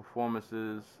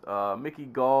performances. Mickey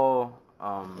Gall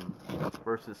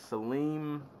versus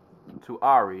Salim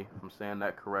Tuari, if I'm saying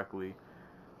that correctly.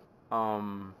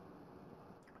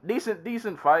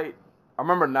 Decent fight. I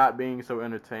remember not being so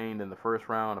entertained in the first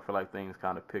round. I feel like things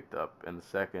kind of picked up in the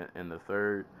second and the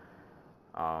third.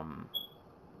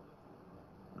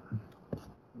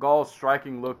 Gall's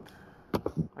striking looked,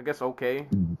 I guess, okay.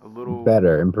 A little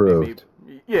better, improved.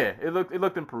 Yeah, it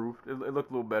looked improved. It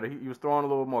looked a little better. He was throwing a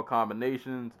little more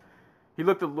combinations. He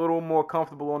looked a little more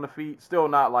comfortable on the feet. Still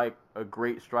not like a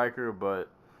great striker, but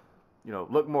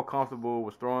looked more comfortable.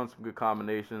 Was throwing some good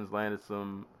combinations. Landed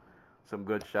some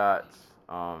good shots.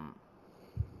 I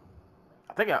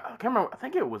can't remember. I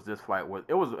think it was this fight where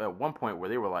it was at one point where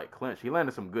they were like clinched. He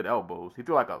landed some good elbows. He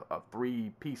threw like a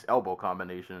 3-piece elbow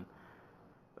combination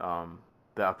that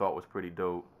I thought was pretty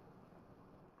dope.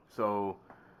 So,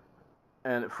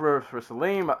 and for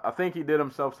Salim, I think he did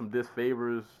himself some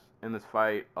disfavors in this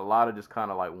fight. A lot of just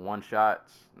kind of like one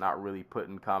shots, not really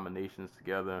putting combinations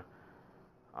together.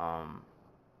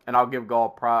 And I'll give Gall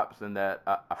props in that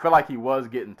I feel like he was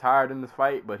getting tired in this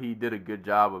fight, but he did a good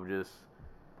job of just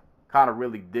kind of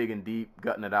really digging deep,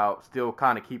 gutting it out, still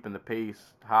kind of keeping the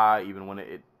pace high, even when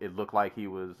it looked like he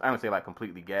was, I don't say like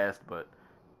completely gassed, but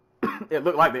it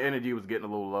looked like the energy was getting a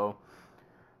little low.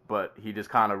 But he just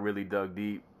kind of really dug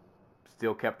deep,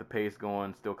 still kept the pace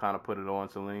going, still kind of put it on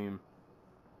Salim.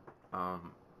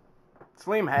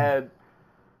 Salim had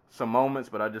some moments,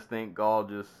 but I just think Gall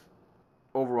just,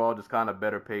 overall, just kind of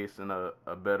better pace and a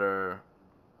better,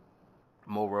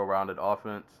 more well-rounded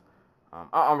offense.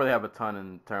 I don't really have a ton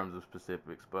in terms of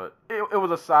specifics, but it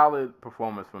was a solid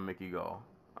performance from Mickey Gall,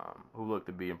 who looked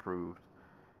to be improved,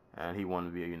 and he won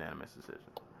via unanimous decision.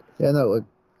 Yeah, no, look,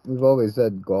 we've always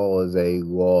said Gall is a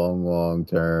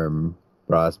long-term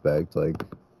prospect. Like,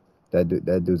 that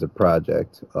dude's a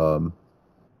project. And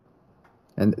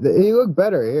he looked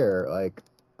better here. Like,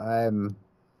 I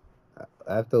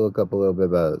have to look up a little bit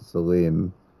about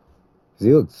Salim, because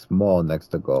he looked small next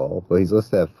to Gall, but he's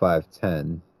listed at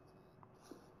 5'10".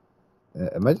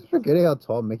 Am I just forgetting how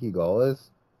tall Mickey Gall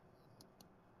is?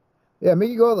 Yeah,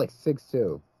 Mickey Gall is like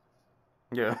 6'2".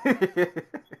 Yeah.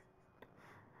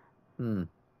 Hmm.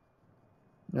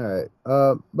 All right.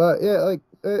 But yeah, like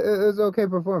it was an okay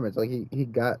performance. Like we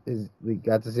got to see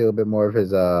a little bit more of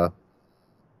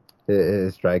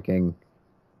his striking.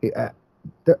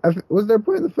 Was there a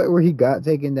point in the fight where he got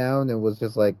taken down and was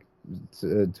just like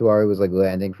Tuari was like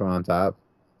landing from on top?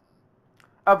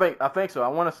 I think so. I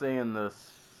want to say in the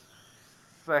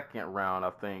second round, I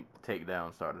think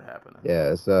takedown started happening.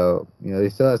 Yeah. So he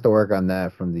still has to work on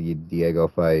that from the Diego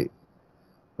fight.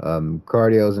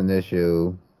 Cardio's an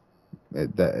issue.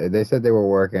 They said they were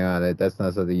working on it. That's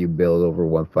not something you build over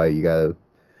one fight. You gotta.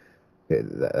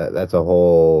 That's a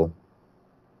whole.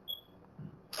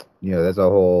 That's a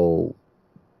whole.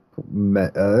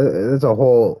 That's a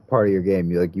whole part of your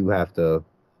game. You have to.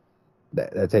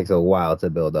 That takes a while to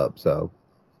build up. So,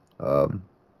 um,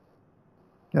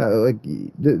 yeah, like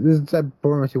this is the type of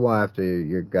performance you want after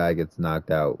your guy gets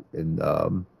knocked out in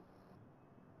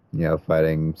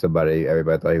fighting somebody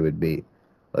everybody thought he would beat.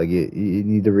 Like you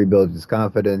need to rebuild his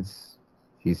confidence.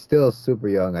 He's still super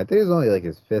young. I think it's only like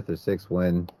his fifth or sixth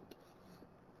win.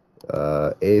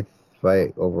 Eighth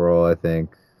fight overall, I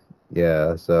think.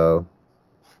 Yeah, so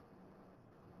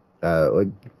uh,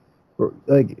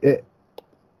 like it,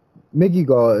 Mickey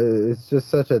Gall is just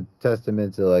such a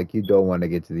testament to like you don't want to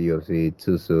get to the UFC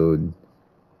too soon.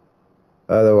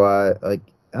 Otherwise, like,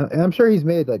 and I'm sure he's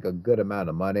made like a good amount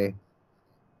of money,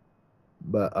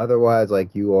 but otherwise, like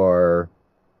you're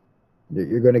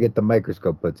going to get the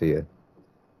microscope put to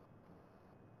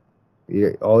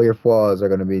you. All your flaws are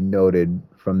going to be noted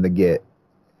from the get,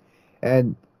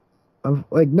 and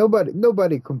like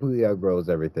nobody completely outgrows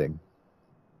everything.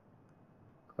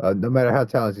 No matter how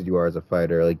talented you are as a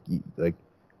fighter, like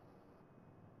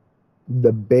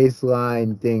the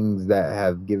baseline things that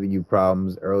have given you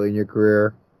problems early in your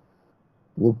career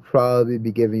will probably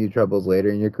be giving you troubles later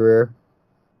in your career.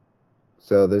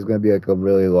 So there's going to be like a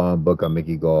really long book on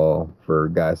Mickey Gall for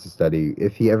guys to study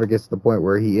if he ever gets to the point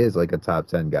where he is like a top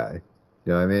 10 guy.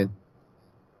 You know what I mean?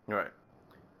 Right.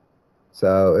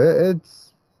 So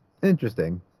it's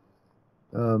interesting.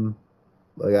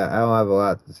 Like I don't have a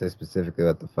lot to say specifically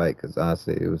about the fight because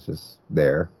honestly, it was just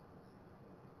there.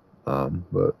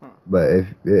 But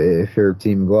if you're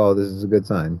Team Gall, this is a good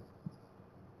sign.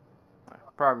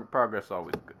 Progress is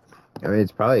always good. I mean,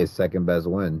 it's probably his second best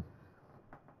win.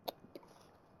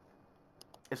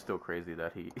 It's still crazy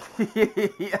that he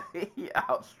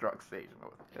outstruck Sage.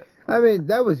 I mean,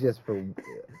 that was just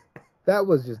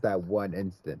that one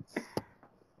instance.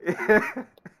 You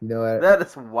know what? That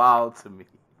is wild to me.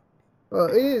 Well,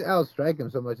 he didn't outstrike him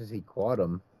so much as he caught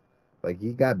him. Like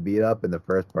he got beat up in the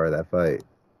first part of that fight.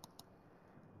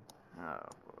 Oh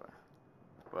boy.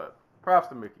 But props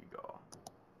to Mickey Gall.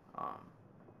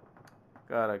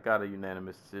 Got a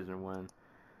unanimous decision win.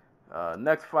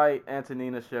 Next fight,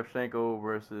 Antonina Shevchenko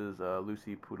versus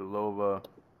Lucy Pudilova.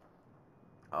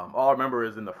 All I remember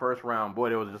is in the first round, boy,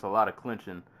 there was just a lot of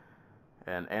clinching.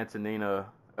 And Antonina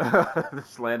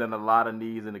just landing a lot of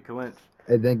knees in the clinch.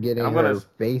 And then getting her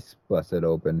face busted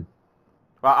open.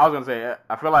 Well, I was going to say,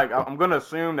 I feel like I'm going to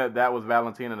assume that was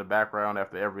Valentina in the background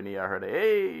after every knee I heard,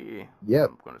 hey. Yep.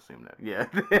 I'm going to assume that. Yeah.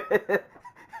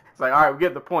 It's like, all right, we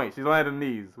get the point. She's landing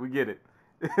knees. We get it.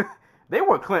 They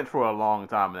were clinched for a long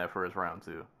time in that first round,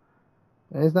 too.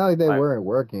 And it's not like they weren't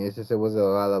working. It's just it was a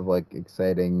lot of, like,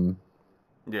 exciting...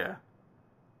 Yeah.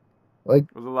 Like...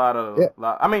 It was a lot of... Yeah.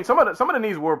 I mean, some of the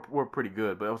knees were pretty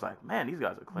good, but it was like, man, these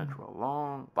guys are clinched for a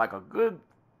long... Like, a good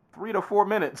 3 to 4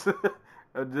 minutes.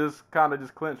 Just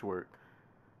clinch work.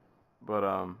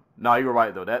 But, no, you were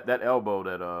right, though. That elbow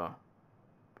that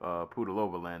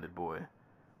Pudilova landed, boy.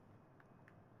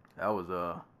 That was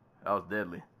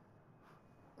deadly.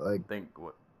 Like, Think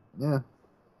what? Yeah.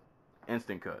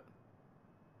 Instant cut.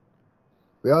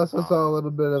 We also saw a little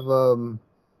bit of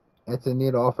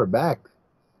Antonina off her back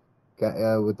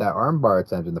with that armbar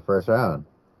attempt in the first round.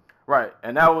 Right,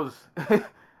 and that was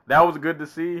that was good to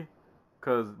see,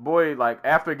 cause boy, like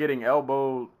after getting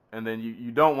elbowed, and then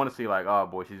you don't want to see like, oh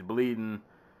boy, she's bleeding,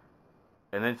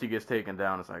 and then she gets taken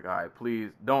down. It's like, all right, please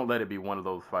don't let it be one of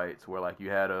those fights where like you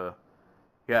had a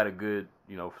good,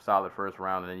 solid first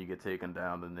round, and then you get taken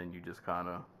down, and then you just kind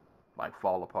of like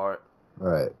fall apart.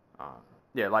 Right.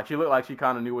 Yeah, like she looked like she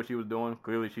kind of knew what she was doing.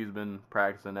 Clearly, she's been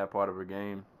practicing that part of her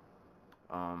game.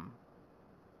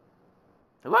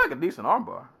 It looked like a decent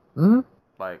armbar. Mm-hmm.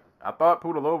 Like I thought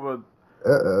Pudilova. I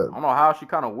don't know how she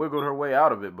kind of wiggled her way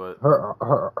out of it, but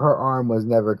her arm was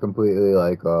never completely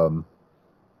like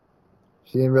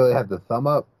she didn't really have the thumb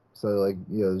up, so like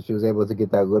she was able to get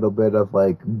that little bit of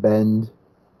like bend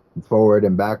forward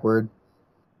and backward,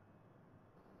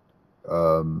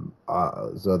 so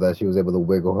that she was able to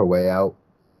wiggle her way out.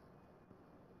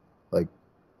 Like,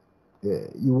 yeah,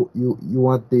 you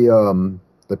want the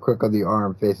crook of the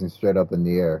arm facing straight up in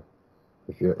the air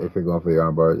if you're going for the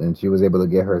arm bar, and she was able to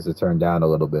get hers to turn down a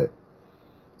little bit.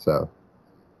 So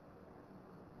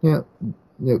yeah,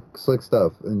 slick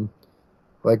stuff. And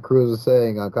like Cruz was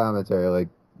saying on commentary, like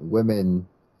women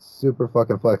super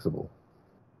fucking flexible.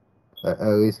 At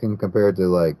least can compare to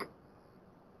like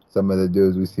some of the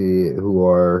dudes we see who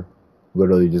are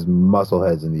literally just muscle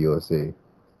heads in the UFC.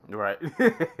 Right.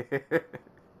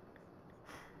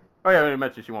 Oh yeah, you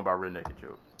mentioned she won by rear naked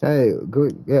choke. Hey,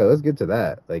 good. Yeah, let's get to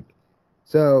that. Like,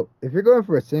 so if you're going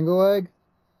for a single leg,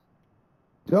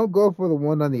 don't go for the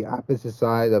one on the opposite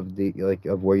side of the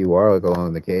of where you are, like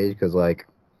along the cage, because like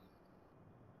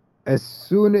as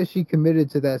soon as she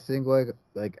committed to that single leg,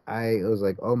 like I was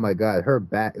like, oh my god, her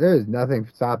back. There is nothing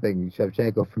stopping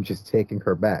Shevchenko from just taking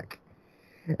her back.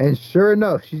 And sure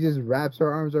enough, she just wraps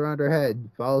her arms around her head,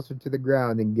 follows her to the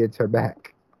ground, and gets her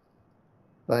back.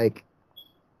 Like,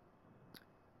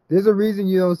 there's a reason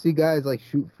you don't see guys like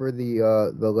shoot for the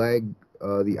leg,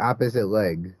 the opposite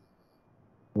leg,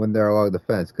 when they're along the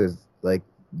fence, because like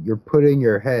you're putting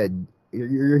your head,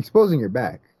 you're exposing your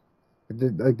back.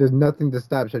 There's nothing to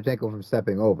stop Shevchenko from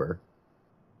stepping over.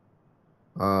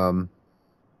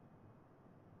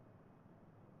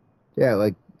 Yeah,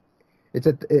 like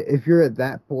if you're at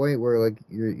that point where like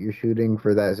you're shooting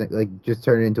for that, like just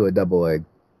turn it into a double leg.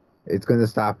 It's going to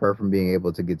stop her from being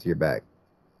able to get to your back.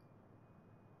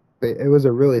 It was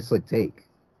a really slick take.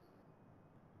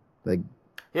 Like,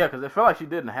 yeah, because it felt like she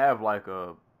didn't have like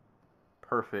a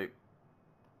perfect.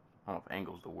 I don't know if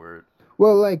angle's the word.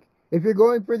 Well, like if you're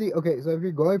going for so if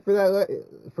you're going for that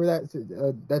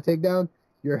takedown,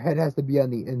 your head has to be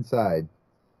on the inside,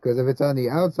 because if it's on the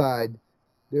outside,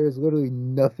 there's literally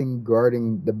nothing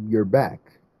guarding your back.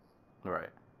 Right.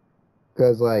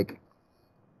 Because like,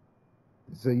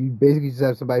 so you basically just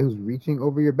have somebody who's reaching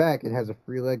over your back and has a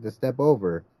free leg to step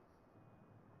over.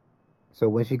 So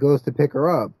when she goes to pick her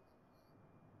up,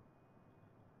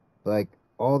 like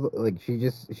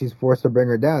she's forced to bring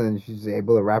her down, and she's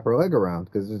able to wrap her leg around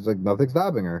because there's like nothing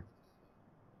stopping her.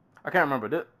 I can't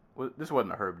remember. This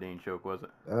wasn't a Herb Dean choke, was it?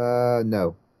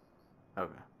 No.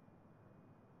 Okay.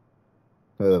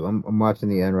 I'm watching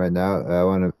the end right now. I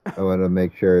want to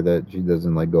make sure that she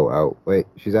doesn't like go out. Wait,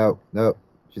 she's out. No,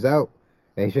 she's out.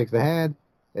 And he shakes the hand,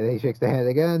 and then he shakes the hand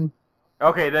again.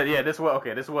 Okay, this was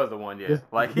the one. Yeah, this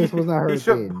was not her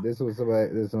team. This was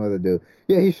some other dude.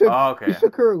 Yeah, he shook. Oh, okay. He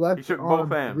shook her left he shook arm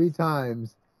both hands 3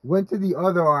 times. Went to the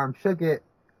other arm, shook it,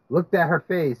 looked at her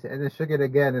face, and then shook it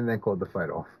again, and then called the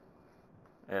fight off.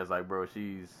 Yeah, it's like, bro,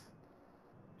 she's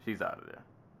out of there.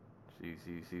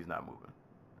 She's not moving.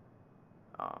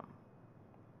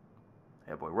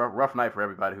 Yeah, boy, rough night for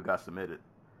everybody who got submitted.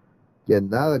 Yeah,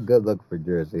 not a good look for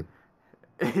Jersey.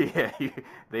 Yeah,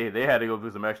 they had to go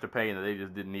through some extra pain that they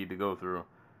just didn't need to go through.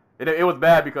 It was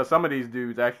bad because some of these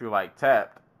dudes actually like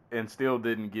tapped and still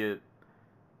didn't get.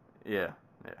 Yeah,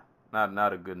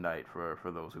 not a good night for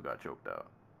those who got choked out.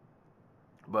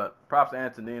 But props to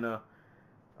Antonina.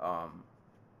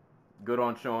 Good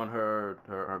on showing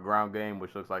her ground game,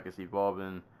 which looks like it's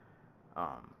evolving.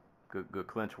 Good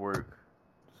clinch work.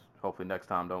 Hopefully next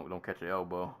time don't catch your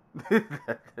elbow. You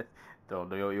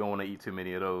don't want to eat too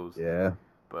many of those. Yeah.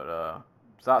 But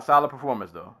solid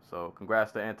performance though. So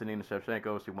congrats to Antonina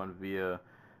Shevchenko. She won via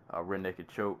rear naked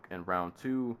choke in round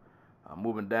 2.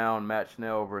 Moving down, Matt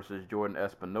Schnell versus Jordan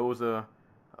Espinoza.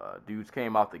 Dudes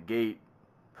came out the gate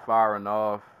firing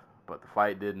off, but the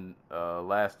fight didn't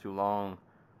last too long.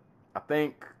 I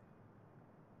think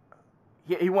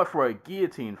he went for a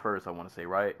guillotine first, I want to say,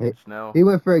 right? Schnell? He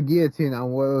went for a guillotine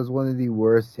on what was one of the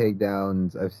worst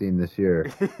takedowns I've seen this year.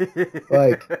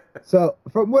 Like, so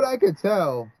from what I could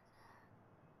tell,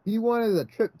 he wanted a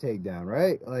trip takedown,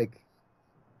 right? Like,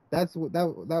 that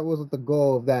was the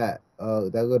goal of that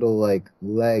little like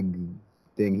leg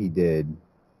thing he did.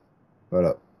 Hold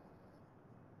up.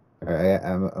 All right,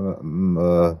 I'm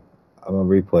gonna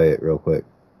replay it real quick.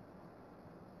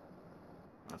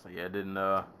 So yeah, it didn't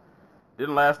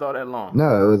last all that long.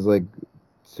 No, it was like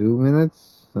 2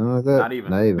 minutes, something like that.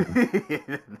 Not even.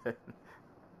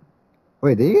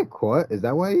 Wait, did he get caught? Is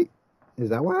that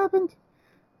what happened?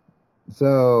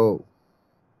 So,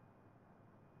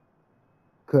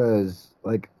 because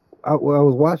like I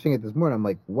was watching it this morning, I'm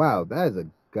like, wow, that is a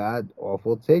god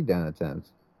awful takedown attempt.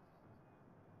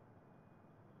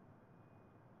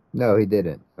 No, he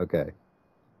didn't. Okay.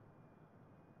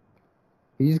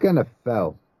 He just kind of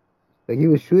fell. Like he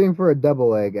was shooting for a double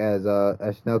leg as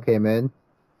Schnell came in,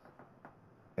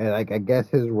 and like I guess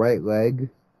his right leg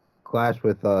clashed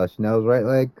with Schnell's right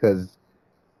leg because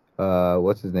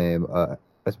what's his name?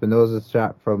 Espinosa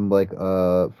shot from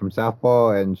from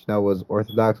southpaw, and Schnell was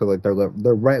orthodox, so like their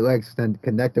right legs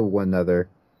connected with one another,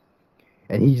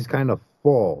 and he just kind of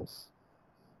falls,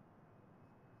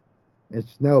 and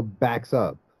Schnell backs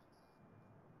up.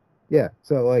 Yeah,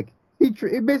 so like he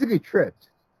basically tripped.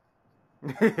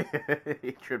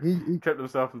 He tripped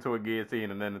himself into a guillotine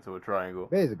and then into a triangle.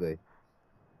 Basically.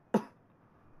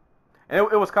 And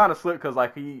it was kind of slick because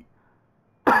like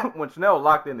when Schnell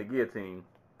locked in the guillotine,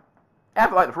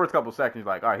 after like the first couple seconds,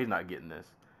 like, all right, he's not getting this.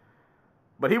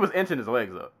 But he was inching his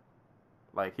legs up.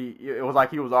 Like it was like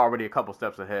he was already a couple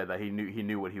steps ahead. That he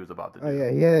knew what he was about to do. Oh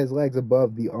yeah, he had his legs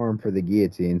above the arm for the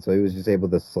guillotine, so he was just able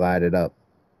to slide it up.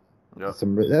 Yep.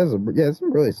 Some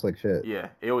really slick shit. Yeah,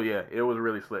 it was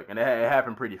really slick, and it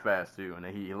happened pretty fast too. And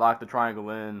then he locked the triangle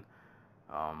in,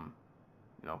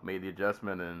 made the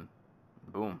adjustment, and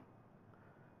boom.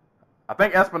 I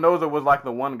think Espinosa was like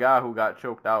the one guy who got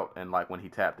choked out, and like when he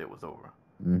tapped, it was over.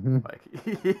 Mm-hmm. Like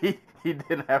he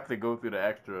didn't have to go through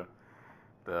the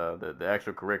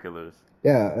extracurriculars.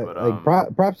 Yeah,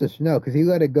 but, props to Schnell because he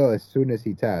let it go as soon as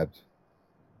he tapped.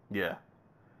 Yeah.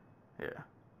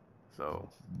 So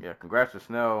yeah, congrats to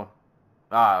Schnell.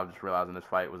 I'm just realizing this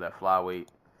fight was at flyweight,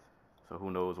 so who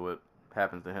knows what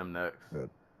happens to him next.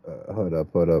 Hold up.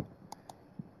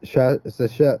 Schnell,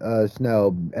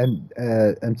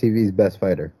 MTV's best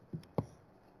fighter.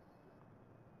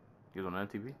 He was on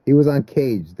MTV? He was on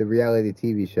Cage, the reality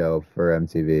TV show for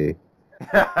MTV.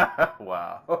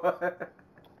 Wow.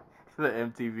 The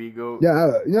MTV GOAT.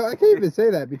 Yeah, I can't even say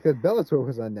that because Bellator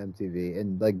was on MTV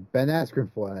and like Ben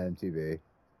Askren fought on MTV.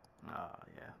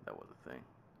 Yeah, that was a thing.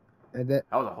 And that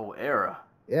was a whole era.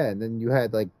 Yeah, and then you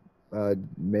had like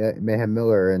Mayhem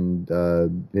Miller and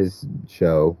his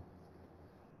show.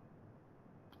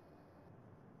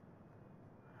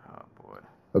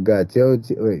 Oh God!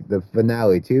 The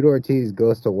finale. Theodore Ortiz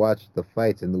goes to watch the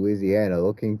fights in Louisiana,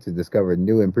 looking to discover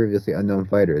new and previously unknown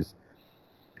fighters.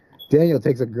 Daniel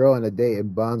takes a girl on a date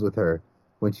and bonds with her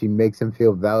when she makes him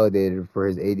feel validated for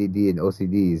his ADD and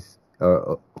OCDs.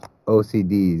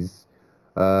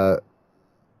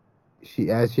 She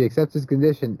accepts his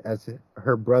condition as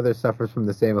her brother suffers from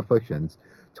the same afflictions.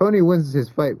 Tony wins his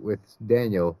fight with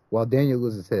Daniel, while Daniel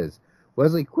loses his.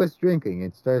 Wesley quits drinking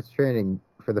and starts training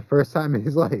for the first time in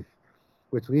his life,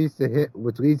 which leads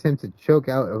him to choke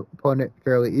out an opponent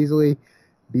fairly easily,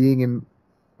 being in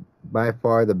by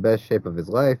far the best shape of his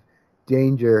life.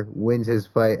 Danger wins his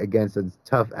fight against a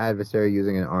tough adversary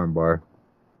using an armbar.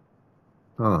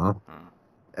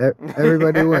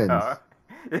 Everybody wins.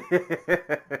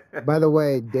 By the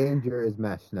way, Danger is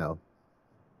Matt Schnell.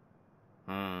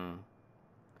 Boy,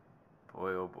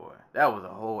 oh boy. That was a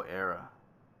whole era.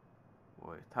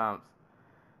 Boy, times.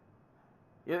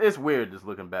 It's weird just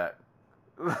looking back.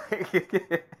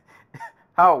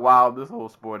 How wild this whole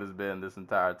sport has been this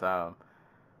entire time.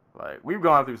 Like, we've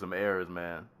gone through some eras,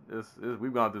 man.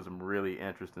 We've gone through some really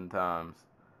interesting times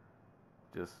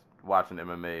just watching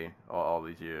MMA all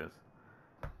these years.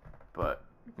 But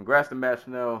congrats to Matt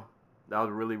Schnell. That was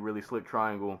a really, really slick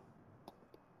triangle.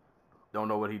 Don't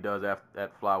know what he does at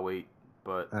flyweight,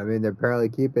 but I mean, they're apparently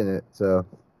keeping it, so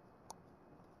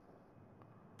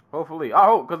hopefully. I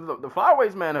hope, because the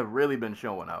flyweights, man, have really been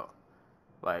showing out.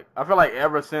 Like, I feel like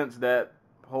ever since that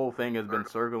whole thing has been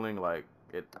circling,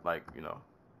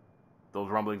 those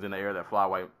rumblings in the air that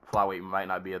flyweight might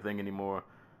not be a thing anymore.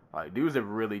 Like, dudes have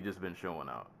really just been showing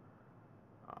out.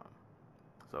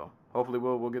 So hopefully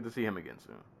we'll get to see him again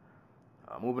soon.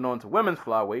 Moving on to women's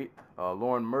flyweight,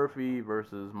 Lauren Murphy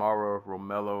versus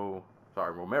Romero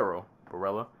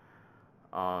Borella.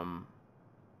 I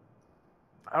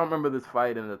don't remember this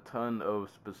fight in a ton of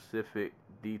specific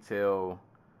detail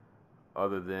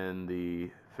other than the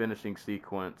finishing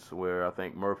sequence where I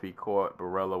think Murphy caught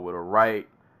Borella with a right,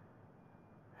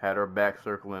 had her back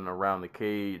circling around the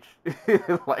cage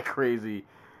like crazy,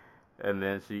 and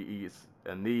then she eats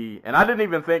a knee. And I didn't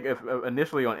even think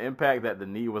initially on impact that the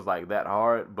knee was like that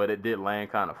hard, but it did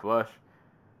land kind of flush.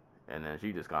 And then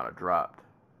she just kind of dropped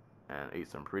and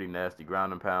ate some pretty nasty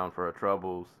ground and pound for her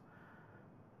troubles.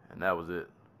 And that was it.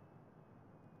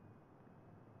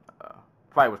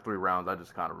 Fight was 3 rounds. I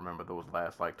just kind of remember those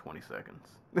last like 20 seconds.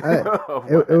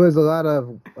 It was a lot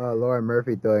of Lauren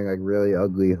Murphy throwing like really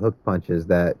ugly hook punches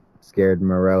that scared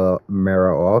Mero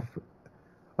off.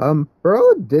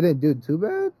 Borella didn't do too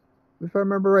bad, if I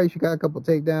remember right. She got a couple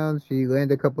takedowns. She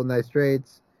landed a couple nice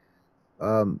straights.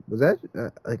 Was that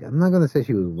I'm not gonna say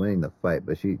she was winning the fight,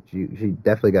 but she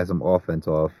definitely got some offense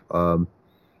off.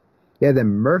 Yeah, then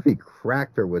Murphy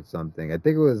cracked her with something. I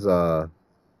think it was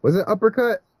Was it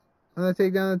uppercut on the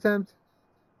takedown attempt?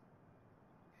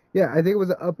 Yeah, I think it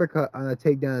was an uppercut on a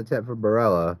takedown attempt for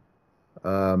Barella.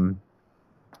 And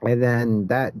then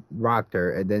that rocked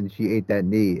her, and then she ate that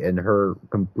knee, and her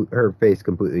face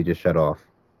completely just shut off.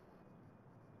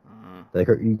 Like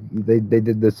they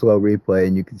did the slow replay,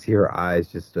 and you can see her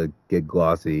eyes just get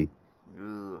glossy.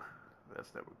 Ugh,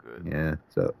 that's never good. Yeah,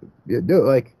 so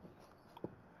like,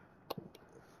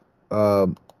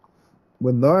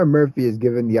 when Lauren Murphy is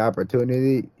given the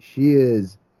opportunity, she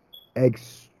is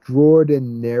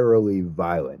extraordinarily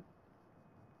violent.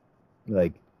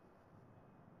 Like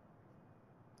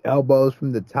elbows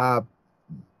from the top,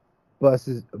 bust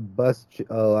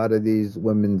a lot of these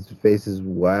women's faces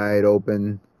wide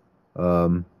open.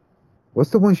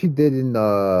 What's the one she did in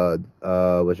what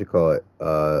you call it,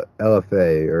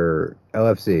 LFA or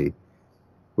LFC,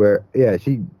 where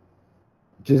she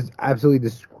just absolutely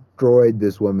destroyed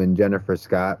this woman, Jennifer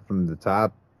Scott, from the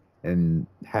top, and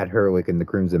had her like in the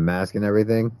crimson mask and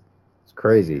everything. It's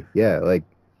crazy. Yeah, like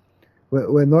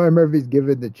when Lauren Murphy's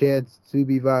given the chance to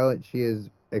be violent, she is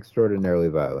extraordinarily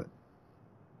violent.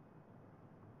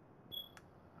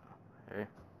 Hey,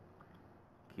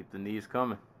 keep the knees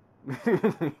coming.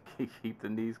 Keep the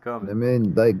knees coming. I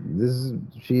mean, like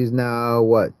she's now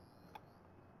what?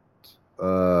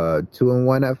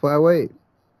 2-1 at flyweight,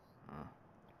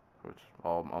 which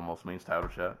almost means title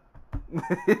shot.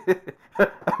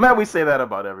 Man, we say that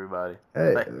about everybody.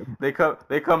 Hey, like, they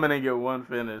come in and get one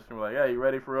finish, and we're like, "Hey, you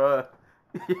ready for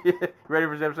ready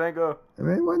for Shevchenko?" I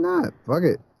mean, why not? Fuck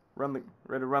it. Ready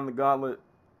to run the gauntlet.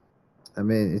 I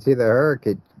mean, it's either her or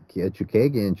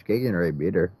Chookagian. Chookagian already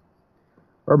beat her.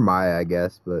 Or Maya, I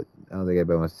guess, but I don't think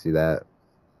anybody wants to see that.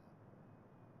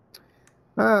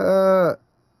 I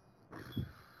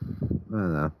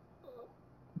don't know.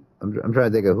 I'm trying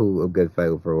to think of who a good fight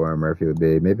for Warren Murphy would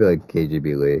be. Maybe like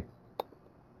KGB Lee.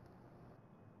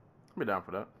 I'll be down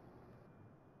for that.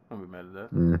 I won't be mad at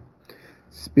that.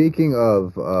 Speaking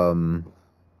of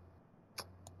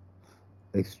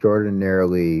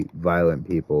extraordinarily violent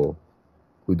people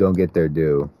who don't get their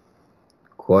due,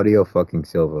 Claudio fucking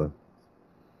Silva.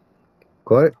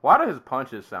 Why do his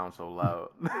punches sound so loud?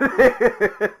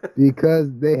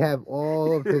 Because they have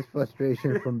all of his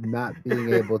frustration from not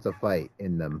being able to fight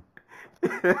in them.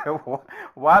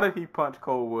 Why did he punch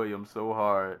Cole Williams so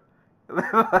hard?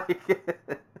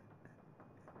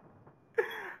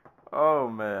 Oh,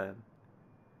 man.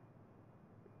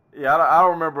 Yeah, I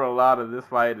don't remember a lot of this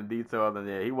fight in detail other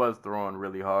than he was throwing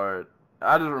really hard.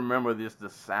 I just remember just the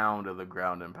sound of the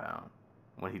ground and pound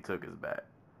when he took his back.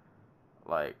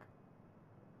 Like,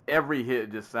 every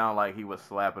hit just sounded like he was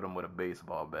slapping him with a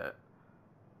baseball bat.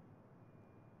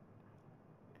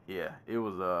 Yeah, it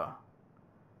was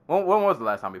when was the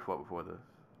last time he fought before this?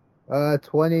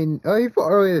 20. Oh, he fought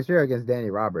earlier this year against Danny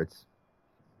Roberts.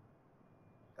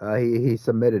 He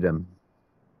submitted him.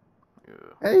 Yeah.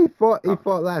 Hey, he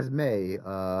fought last May.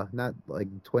 Not like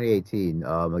 2018.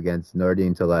 Against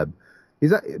Nordine Taleb.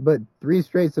 But 3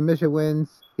 straight submission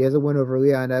wins. He has a win over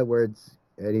Leon Edwards,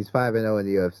 and he's 5-0 in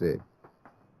the UFC.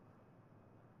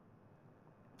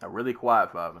 A really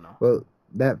quiet 5-0. Well,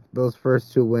 those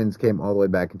first 2 wins came all the way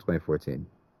back in 2014.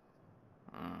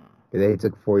 He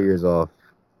took 4 years off.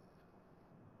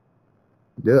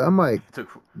 Dude, I'm like,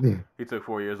 he took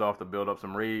 4 years off to build up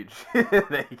some rage.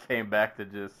 Then he came back to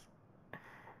just,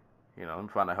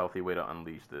 find a healthy way to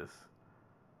unleash this.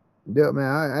 Dude,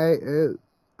 man,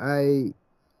 I'm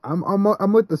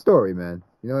with the story, man.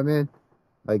 You know what I mean?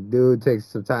 Like, dude takes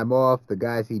some time off. The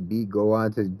guys he beat go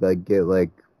on to like get like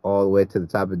all the way to the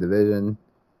top of the division,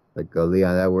 like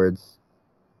Leon Edwards.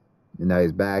 And now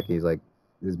he's back. He's like,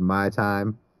 this is my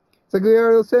time. It's like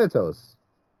Leonardo Santos.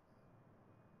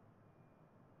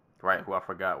 Right, who I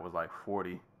forgot was like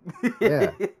 40.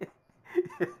 Yeah.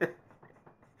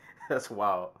 That's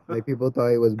wild. Like, people thought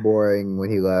he was boring when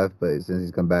he left, but since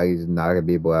he's come back, he's knocking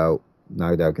people out.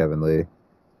 Knocked out Kevin Lee.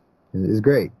 It's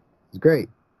great. It's great.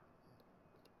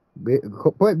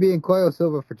 Point being, Claudio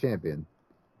Silva for champion.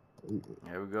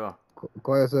 Here we go.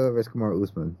 Claudio Silva versus Kamaru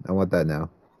Usman. I want that now.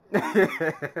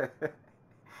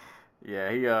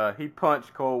 Yeah, he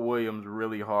punched Cole Williams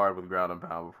really hard with ground and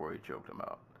pound before he choked him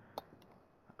out.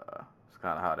 It's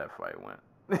kind of how that fight went.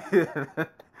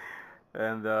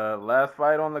 And last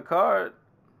fight on the card,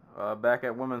 back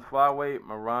at women's flyweight,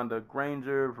 Miranda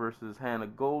Granger versus Hannah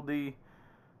Goldie.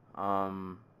 I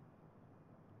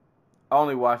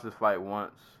only watched this fight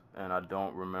once, and I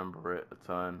don't remember it a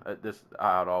ton. This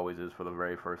how it always is for the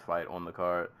very first fight on the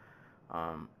card.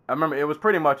 I remember it was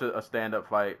pretty much a stand-up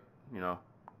fight,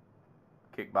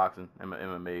 kickboxing,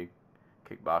 MMA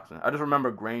kickboxing. I just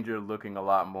remember Granger looking a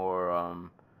lot more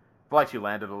feel like she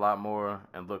landed a lot more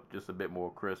and looked just a bit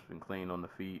more crisp and clean on the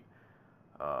feet.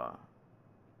 Hannah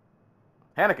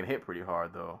can hit pretty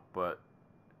hard though, but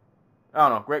I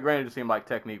don't know. Granger just seemed like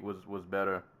technique was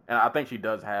better, and I think she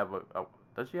does have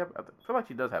does she have? I feel like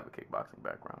she does have a kickboxing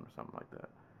background or something like that.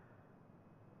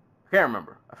 I can't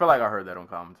remember. I feel like I heard that on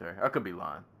commentary. I could be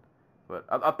lying, but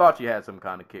I thought she had some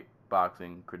kind of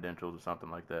kickboxing credentials or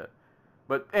something like that.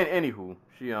 But anywho,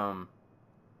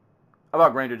 I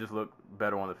thought Granger just looked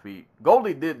better on the feet.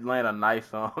 Goldie did land a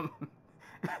nice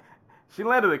she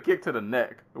landed a kick to the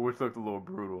neck, which looked a little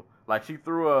brutal. Like she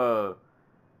threw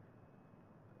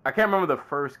I can't remember the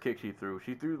first kick she threw.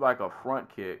 She threw like a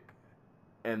front kick,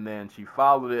 and then she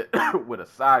followed it with a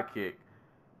side kick,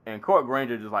 and caught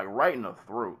Granger just like right in the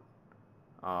throat.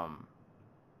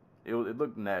 It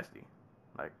looked nasty.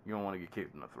 Like you don't want to get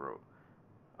kicked in the throat.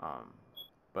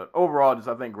 But overall,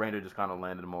 I think Granger just kind of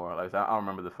landed more. Like I don't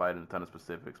remember the fight in a ton of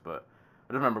specifics, but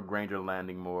I just remember Granger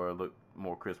landing more, looked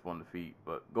more crisp on the feet.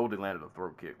 But Goldie landed a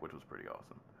throat kick, which was pretty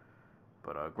awesome.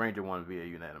 But Granger won via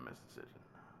unanimous decision.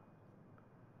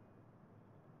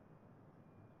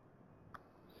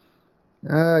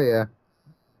 Yeah.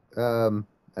 All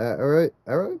right.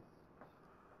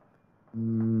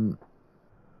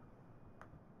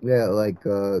 Yeah, like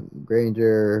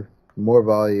Granger, more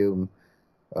volume.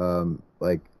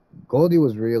 Like Goldie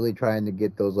was really trying to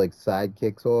get those like side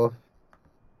kicks off,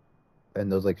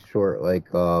 and those like short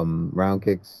like round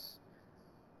kicks,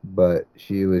 but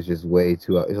she was just way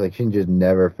too. It's like she just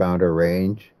never found her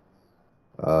range.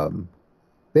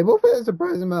 They both had a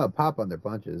surprising amount of pop on their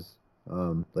punches.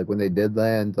 Like when they did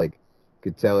land, like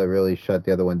could tell it really shut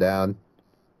the other one down.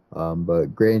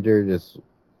 But Granger just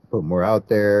put more out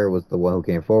there, was the one who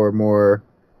came forward more,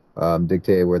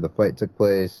 dictated where the fight took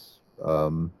place,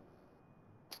 and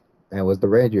was the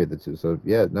rangier of the two. So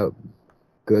yeah, no,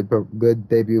 good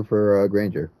debut for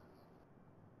Granger.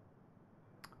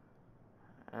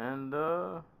 And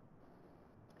that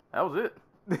was it.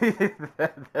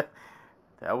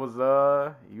 that was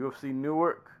UFC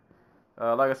Newark.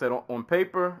 Like I said, on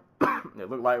paper, it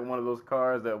looked like one of those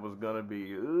cards that was gonna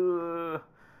be,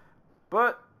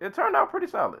 but it turned out pretty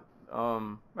solid.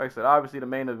 Like I said, obviously the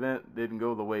main event didn't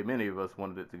go the way many of us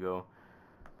wanted it to go,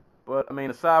 but I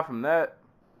mean, aside from that,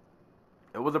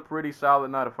 it was a pretty solid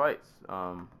night of fights.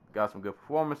 Got some good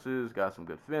performances, got some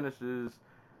good finishes.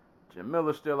 Jim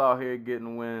Miller's still out here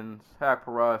getting wins.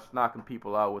 Haqparast knocking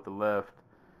people out with the left.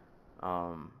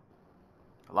 A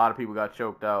lot of people got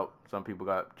choked out. Some people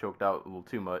got choked out a little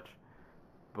too much.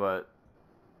 But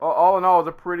all in all, it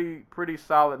was a pretty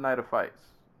solid night of fights.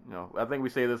 You know, I think we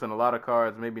say this in a lot of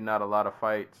cards. Maybe not a lot of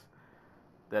fights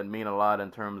that mean a lot in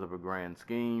terms of a grand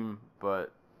scheme,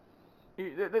 but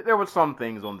there were some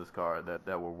things on this card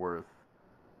that were worth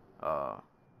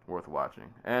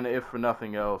watching. And if for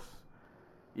nothing else,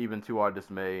 even to our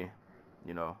dismay,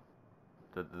 you know,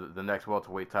 the next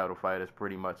welterweight title fight is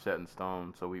pretty much set in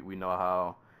stone. So we know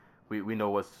how we know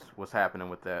what's happening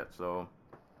with that. So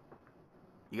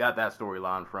you got that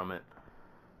storyline from it.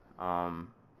 But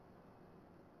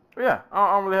yeah,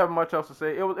 I don't really have much else to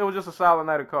say. It was just a solid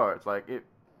night of cards. Like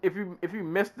if you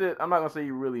missed it, I'm not gonna say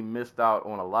you really missed out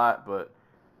on a lot, but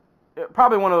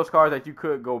probably one of those cards that you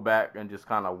could go back and just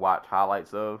kind of watch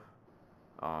highlights of.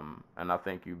 And I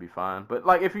think you'd be fine. But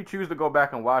like, if you choose to go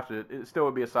back and watch it, it still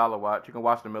would be a solid watch. You can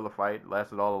watch the Miller fight; it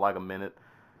lasted all of like a minute.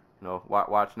 You know,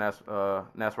 watch Nasrat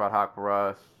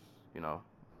Haqparast. You know,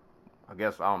 I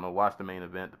guess I don't know. Watch the main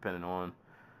event, depending on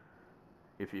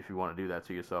if you want to do that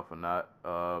to yourself or not.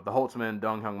 The Holtzman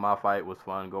Dong Hyung Ma fight was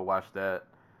fun. Go watch that.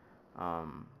 The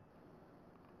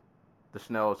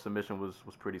Schnell submission was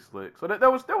pretty slick. So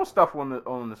there was stuff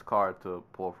on this card to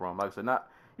pull from. Like I said,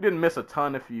 you didn't miss a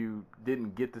ton if you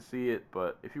didn't get to see it,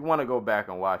 but if you want to go back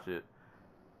and watch it,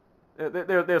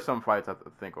 there's some fights I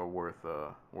think are worth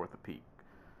a peek.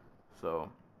 So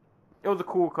it was a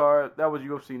cool card. That was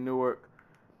UFC Newark.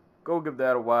 Go give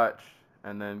that a watch,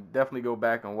 and then definitely go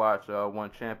back and watch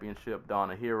One Championship Dawn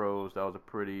of Heroes. That was a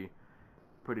pretty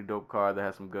dope card that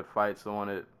had some good fights on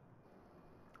it.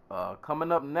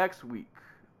 Coming up next week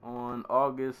on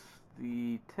August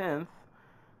the 10th.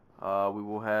 We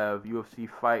will have UFC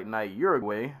Fight Night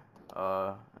Uruguay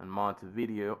in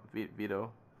Montevideo, if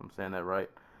I'm saying that right.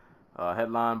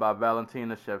 Headlined by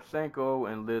Valentina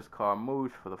Shevchenko and Liz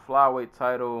Carmouche for the flyweight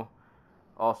title.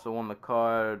 Also on the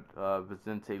card,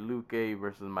 Vicente Luque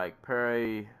versus Mike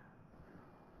Perry.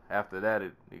 After that,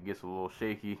 it gets a little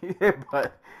shaky.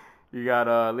 But you got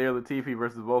Lear Latifi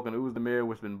versus Volkan Oezdemir,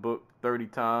 which has been booked 30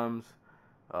 times.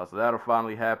 So that'll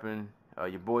finally happen.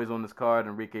 Your boys on this card,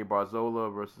 Enrique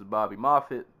Barzola versus Bobby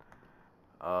Moffitt.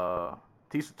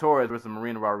 Tisa Torres versus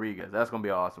Marina Rodriguez. That's gonna be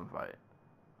an awesome fight.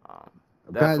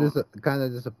 Kind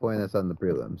of disappointed that's on the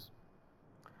prelims.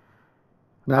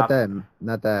 Not that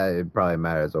it probably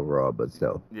matters overall, but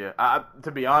still. Yeah,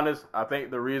 to be honest, I think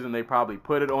the reason they probably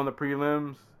put it on the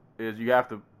prelims is you have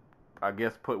to, I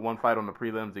guess, put one fight on the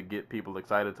prelims to get people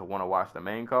excited to want to watch the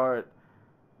main card.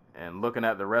 And looking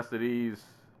at the rest of these,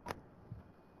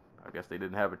 I guess they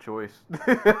didn't have a choice.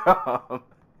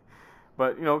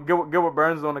 But, you know, Gilbert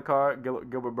Burns is on the card.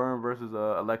 Gilbert Burns versus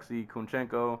Alexei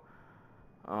Kunchenko.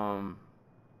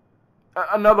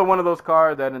 Another one of those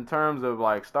cards that in terms of,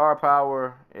 like, star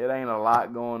power, it ain't a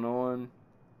lot going on.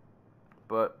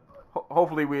 But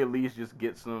hopefully we at least just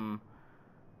get some,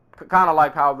 kind of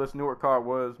like how this Newark card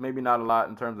was. Maybe not a lot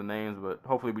in terms of names, but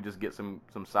hopefully we just get some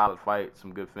solid fights,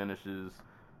 some good finishes,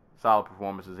 solid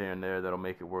performances here and there that'll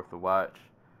make it worth the watch.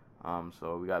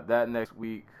 So we got that next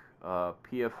week.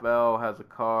 PFL has a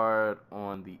card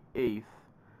on the 8th,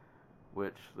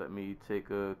 which, let me take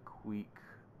a quick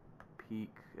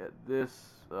peek at this.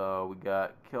 We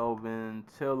got Kelvin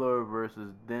Tiller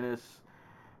versus Dennis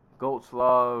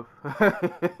Goldslav.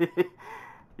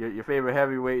 your favorite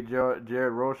heavyweight, Jared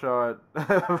Rochard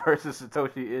versus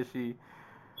Satoshi Ishii.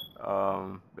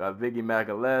 Got Viggy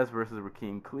Magalhaes versus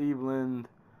Rakeem Cleveland.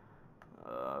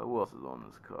 Who else is on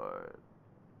this card?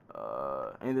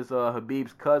 And this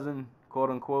Habib's cousin, quote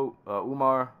unquote,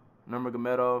 Umar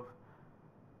Nurmagomedov.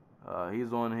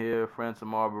 He's on here.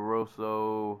 Francimar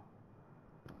Barroso,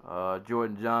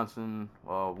 Jordan Johnson,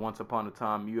 once upon a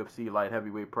time UFC light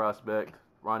heavyweight prospect.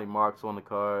 Ronnie Marks on the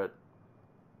card.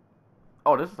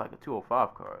 Oh, this is like a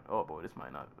 205 card. Oh boy, this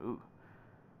might not. Ooh.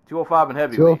 205 and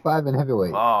heavyweight. 205 and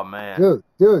heavyweight. Oh man. Dude,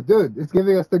 it's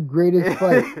giving us the greatest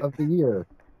fight of the year.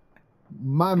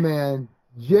 My man,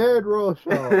 Jared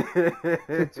Roshaw,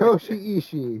 Satoshi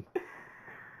Ishii.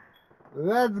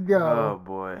 Let's go. Oh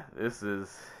boy, this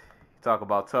is, talk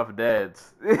about tough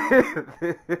dads.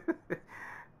 This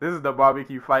is the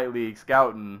Barbecue Fight League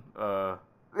scouting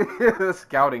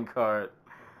scouting card.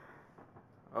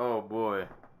 Oh boy,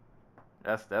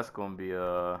 that's gonna be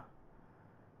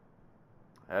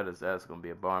that's gonna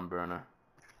be a barn burner.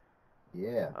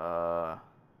 Yeah.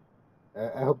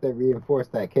 I hope they reinforce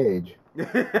that cage.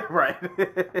 Right.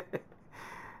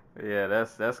 Yeah,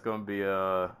 that's gonna be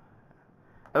an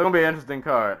interesting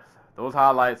card. Those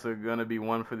highlights are gonna be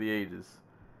one for the ages.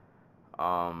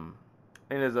 And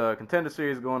there's a contender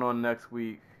series going on next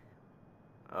week.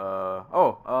 My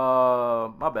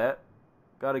bad.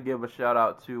 Gotta give a shout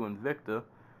out to Invicta.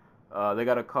 They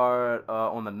got a card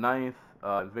on the 9th.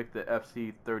 Invicta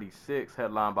FC 36,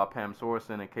 headlined by Pam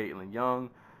Sorensen and Caitlin Young.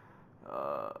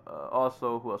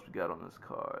 Also, who else we got on this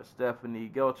card? Stephanie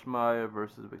Gelchmeyer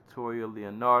versus Victoria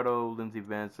Leonardo. Lindsay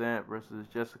Van Zandt versus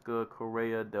Jessica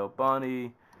Correa Del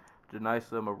Boni.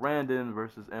 Janisa Mirandin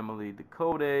versus Emily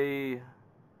Ducote.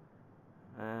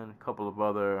 And a couple of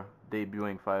other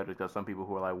debuting fighters. Got some people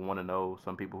who are like 1-0,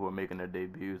 some people who are making their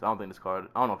debuts. I don't think this card,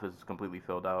 I don't know if it's completely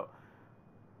filled out.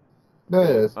 No, it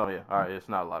is. Oh, yeah. All right. It's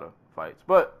not a lot of fights.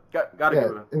 But, gotta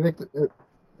give it.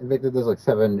 Invicta does like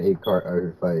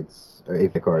 7-8 fights, or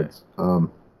 8 cards. Yeah.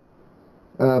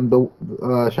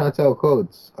 Chantel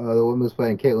Coates, the woman who's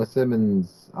playing Caitlin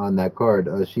Simmons on that card,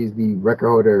 she's the record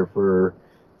holder for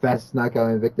fastest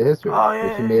knockout in Invicta history,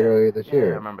 which she made earlier this year.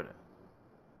 Yeah, I remember that.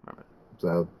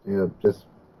 So, just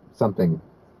something.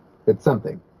 It's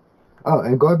something. Oh,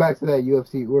 and going back to that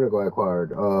UFC Uruguay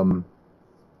card,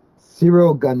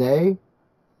 Cyril Gane,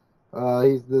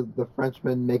 he's the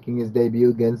Frenchman making his debut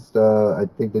against, I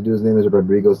think the dude's name is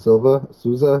Rodrigo Souza.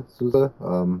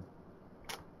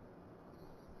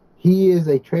 He is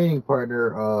a training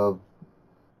partner of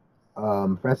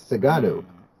Francis Ngannou,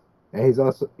 and he's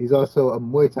also a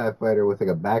Muay Thai fighter with like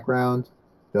a background,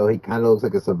 though he kind of looks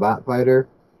like a savant fighter,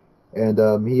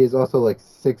 and he is also like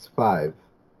 6'5"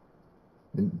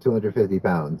 and 250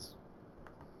 pounds.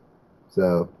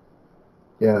 So.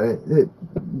 Yeah, it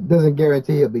doesn't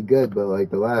guarantee he'll be good, but like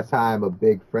the last time a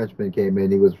big Frenchman came in,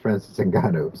 he was Francis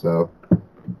Ngannou. So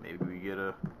maybe we get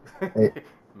a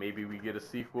maybe we get a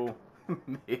sequel.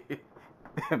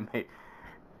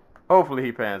 Hopefully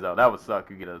he pans out. That would suck.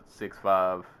 You get a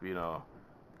 6'5",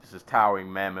 just this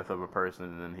towering mammoth of a person,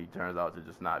 and then he turns out to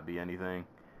just not be anything.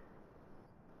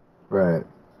 Right.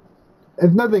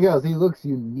 If nothing else, he looks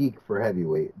unique for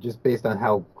heavyweight, just based on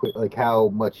how quick, like how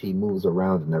much he moves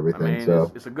around and everything. I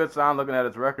mean, it's a good sign looking at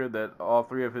his record that all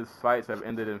 3 of his fights have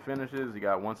ended in finishes. He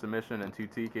got 1 submission and 2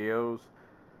 TKOs.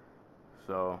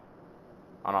 So,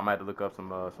 I don't know, I might have to look up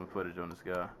some footage on this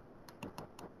guy.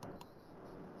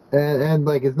 And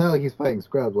like it's not like he's fighting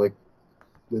scrubs. Like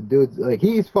the dude's like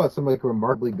he's fought some like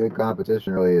remarkably good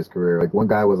competition early in his career. Like one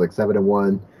guy was like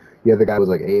 7-1, the other guy was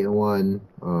like 8-1.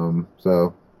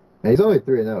 So and he's only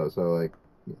 3-0. So like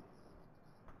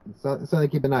it's something to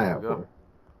keep an eye There we out go. for.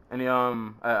 Any I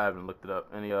haven't looked it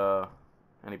up.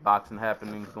 Any boxing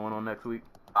happenings going on next week?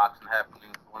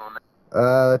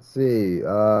 Let's see.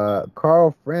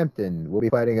 Carl Frampton will be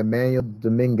fighting Emmanuel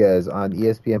Dominguez on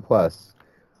ESPN Plus.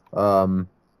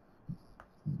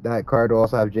 That card will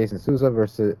also have Jason Sosa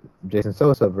versus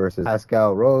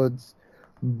Pascal Rhodes.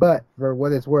 But for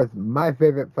what it's worth, my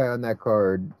favorite fight on that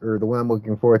card, or the one I'm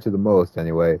looking forward to the most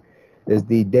anyway, is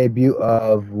the debut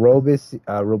of Robeisy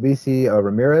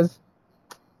Ramirez.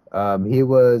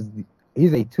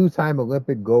 He's a two-time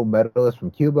Olympic gold medalist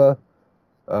from Cuba.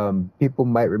 People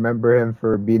might remember him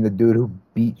for being the dude who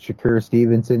beat Shakur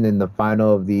Stevenson in the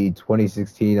final of the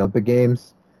 2016 Olympic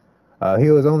Games.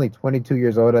 He was only 22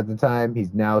 years old at the time.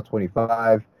 He's now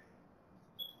 25.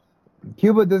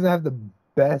 Cuba doesn't have the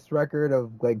best record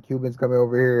of like Cubans coming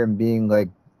over here and being like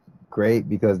great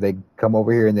because they come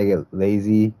over here and they get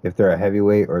lazy if they're a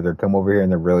heavyweight, or they come over here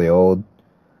and they're really old.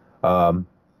 But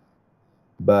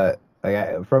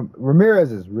from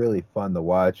Ramirez is really fun to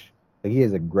watch. Like he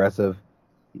is aggressive.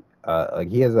 Like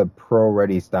he has a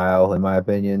pro-ready style, in my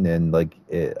opinion, and like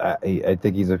I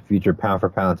think he's a future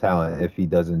pound-for-pound talent if he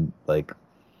doesn't like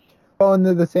fall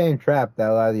into the same trap that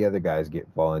a lot of the other guys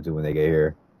fall into when they get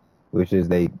here, which is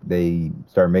they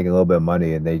start making a little bit of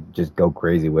money and they just go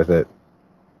crazy with it.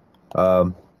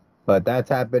 But that's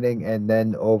happening, and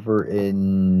then over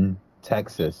in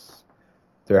Texas,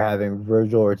 they're having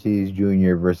Virgil Ortiz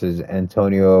Jr. versus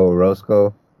Antonio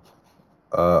Orozco.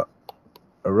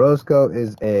 Orozco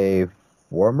is a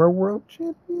former world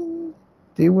champion.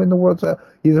 Did he win the world title?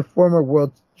 He's a former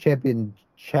world champion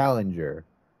challenger.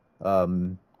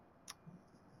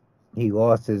 He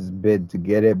lost his bid to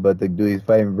get it, but the dude he's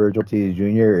fighting, Virgil Ortiz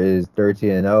Jr., is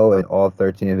 13-0, and all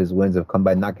 13 of his wins have come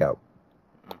by knockout.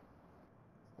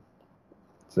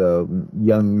 So,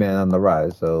 young man on the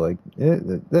rise. So, like,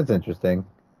 that's interesting.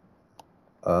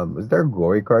 Is there a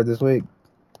glory card this week?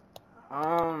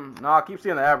 No, I keep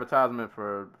seeing the advertisement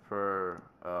for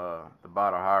the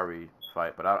Badr Hari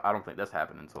fight, but I don't think that's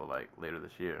happening until like later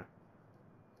this year.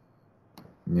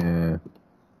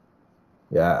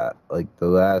 Yeah, like the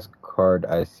last card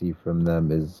I see from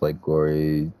them is like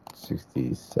Glory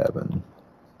 67.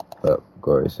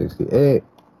 Glory 68.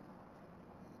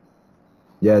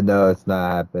 Yeah, no, it's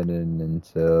not happening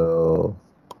until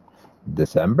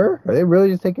December? Are they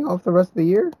really just taking off the rest of the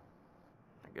year?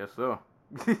 I guess so.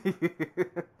 I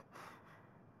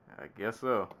guess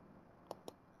so.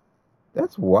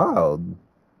 That's wild.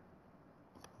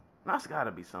 That's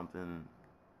gotta be something.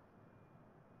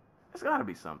 There's gotta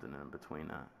be something in between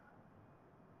that.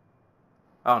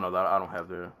 I don't know. I don't have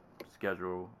their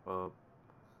schedule.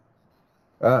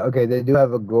 Okay, they do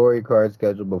have a Glory card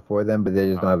scheduled before them, but they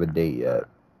just don't have a date yet.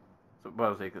 So, but I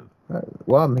was saying,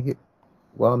 While I'm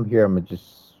here, I'm gonna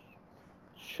just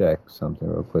check something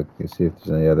real quick to see if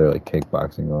there's any other like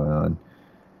kickboxing going on.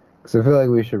 Because I feel like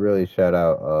we should really shout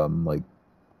out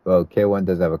K1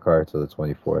 does have a card till the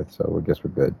 24th, so I guess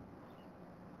we're good.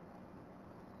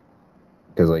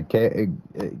 Because like you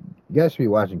guys should be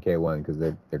watching K1 because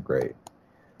they're great.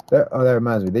 That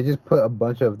reminds me, they just put a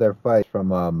bunch of their fights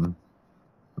from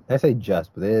I say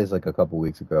just, but it is like a couple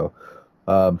weeks ago.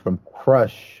 From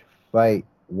Crush Fight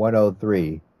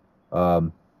 103.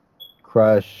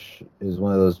 Crush is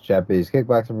one of those Japanese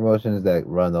kickboxing promotions that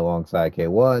run alongside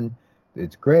K1.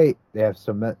 It's great. They have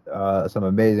some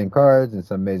amazing cards and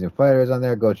some amazing fighters on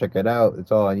there. Go check it out.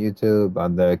 It's all on YouTube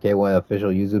on the K1 official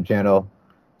YouTube channel.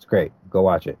 It's great. Go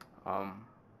watch it.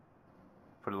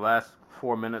 For the last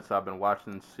 4 minutes, I've been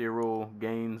watching Cyril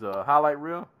Gaines' highlight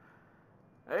reel.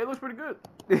 Hey, it looks pretty good.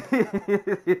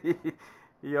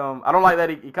 I don't like that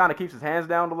he kind of keeps his hands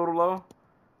down a little low.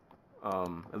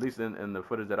 At least in the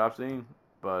footage that I've seen.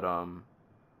 But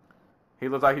he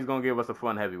looks like he's gonna give us a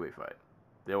fun heavyweight fight.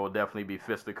 There will definitely be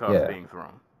fisticuffs being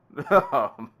thrown.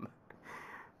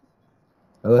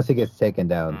 Unless he gets taken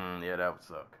down. Yeah, that would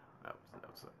suck. That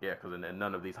would suck. Yeah, because in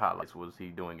none of these highlights was he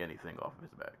doing anything off of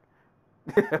his back.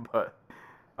 But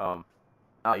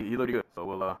he looked good.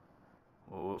 So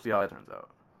we'll see how that turns out.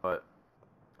 But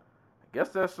I guess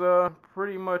that's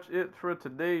pretty much it for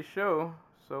today's show.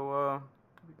 So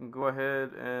we can go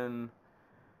ahead and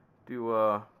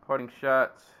do parting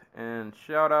shots and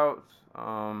shout outs.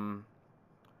 I'm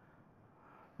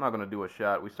not gonna do a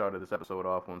shot. We started this episode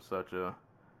off on such a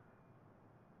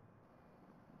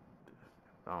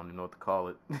I don't even know what to call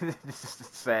it.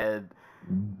 Just sad.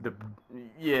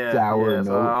 Sour So I note.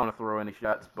 don't want to throw any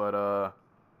shots, but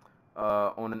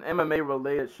On an MMA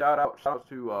related shout out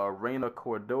to Reina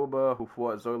Cordoba, who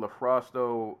fought Zoila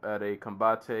Frosto at a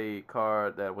Combate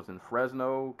card that was in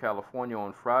Fresno, California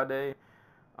on Friday.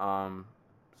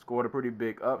 Scored a pretty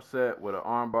big upset with an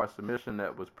armbar submission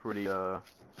that was pretty dope.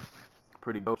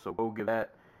 So go give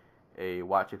that a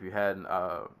watch if you hadn't.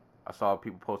 I saw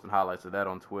people posting highlights of that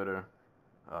on Twitter.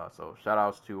 So shout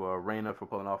outs to Reina for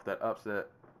pulling off that upset,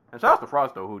 and shout outs to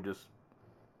Frosto, who just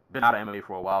been out of MMA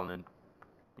for a while and then,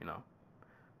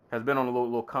 has been on a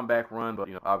little comeback run, but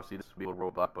obviously this will be a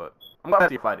roadblock. But I'm glad to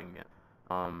see you fighting again.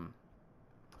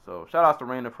 So shout outs to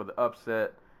Reina for the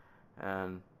upset,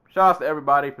 and shout outs to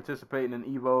everybody participating in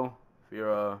Evo. If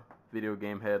you're a video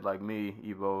game head like me,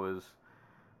 Evo is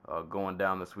going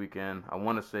down this weekend. I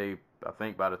want to say, I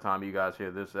think by the time you guys hear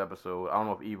this episode, I don't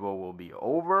know if Evo will be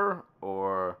over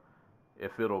or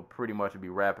if it'll pretty much be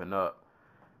wrapping up.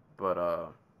 But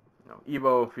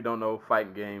Evo, if you don't know,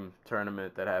 fighting game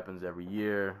tournament that happens every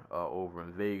year over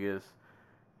in Vegas.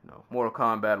 Mortal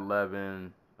Kombat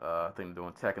 11. I think they're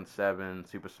doing Tekken 7,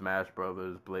 Super Smash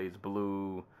Brothers, Blaze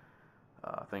Blue.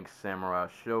 I think Samurai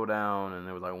Showdown, and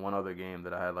there was like one other game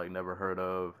that I had like never heard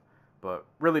of. But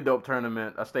really dope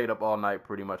tournament. I stayed up all night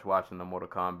pretty much watching the Mortal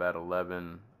Kombat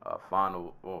 11 the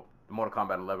Mortal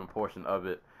Kombat 11 portion of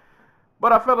it.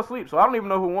 But I fell asleep, so I don't even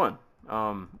know who won.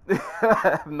 I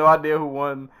have no idea who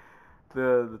won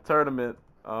the tournament.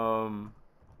 Try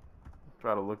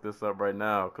to look this up right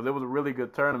now because it was a really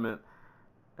good tournament,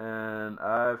 and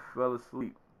I fell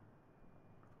asleep.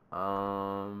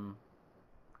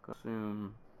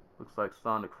 Consume looks like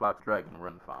Sonic Fox Dragon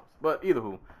Run Farms. But either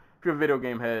who, if you're a video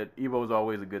game head, Evo is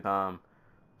always a good time.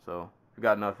 So if you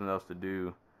got nothing else to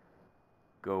do,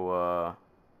 go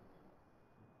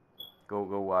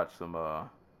watch some Evo.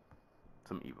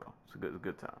 It's a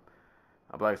good time.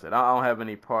 But like I said, I don't have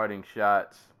any parting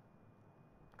shots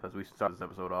because we started this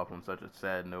episode off on such a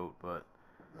sad note. But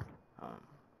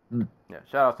yeah,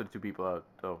 shout outs to the two people out.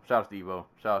 So shout outs to Evo,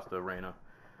 shout outs to Reina.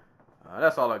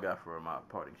 That's all I got for my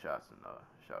parting shots and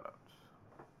shout outs.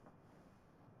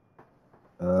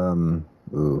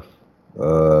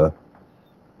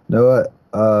 Know what?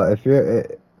 If you're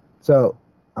so,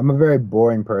 I'm a very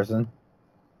boring person.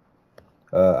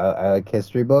 I like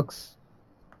history books,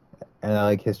 and I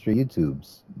like history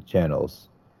YouTube's channels.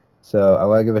 So I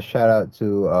want to give a shout out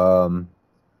to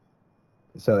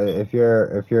So if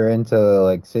you're into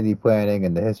like city planning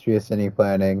and the history of city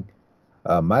planning,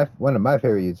 one of my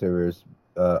favorite YouTubers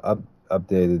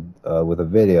updated with a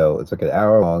video. It's like an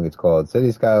hour long. It's called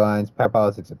City Skylines, Power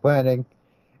Politics and Planning,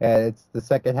 and it's the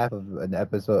second half of an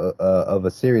episode of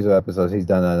a series of episodes he's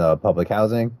done on public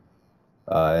housing.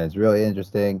 And it's really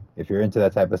interesting if you're into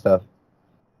that type of stuff.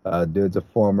 Dude's a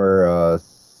former, I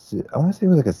want to say he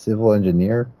was like a civil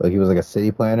engineer. Like he was like a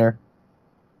city planner.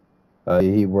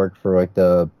 He worked for like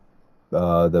the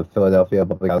Philadelphia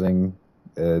Public Housing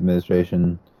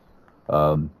Administration.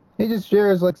 He just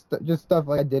shares like just stuff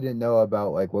like I didn't know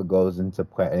about, like what goes into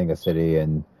planning a city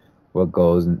and what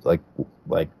goes in, like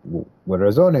what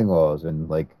are zoning laws and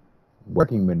like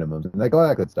working minimums and like all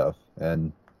that good stuff.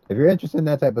 And if you're interested in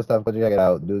that type of stuff, go check it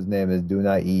out. Dude's name is Do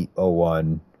Not Eat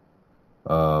 01.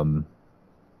 Do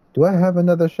I have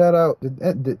another shout out?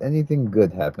 Did anything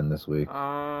good happen this week?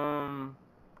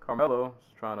 Carmelo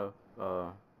is trying to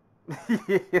I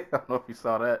don't know if you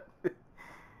saw that. He's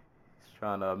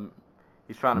trying to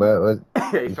he's trying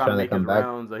to make his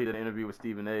rounds. He did an interview with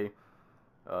Stephen A.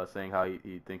 Saying how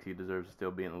he thinks he deserves to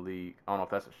still be in the league. I don't know if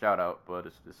that's a shout out, but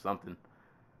it's something.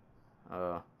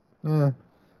 Yeah.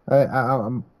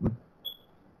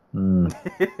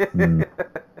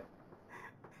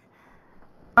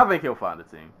 I think he'll find a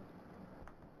team.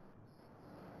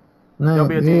 There'll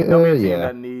be a team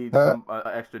that needs some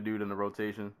extra dude in the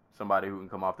rotation, somebody who can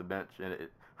come off the bench. And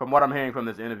from what I'm hearing from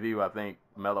this interview, I think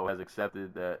Melo has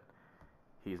accepted that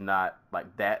he's not like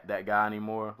that guy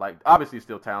anymore. Like obviously he's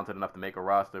still talented enough to make a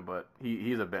roster, but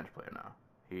he's a bench player now.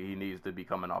 He needs to be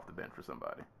coming off the bench for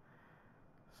somebody.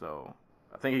 So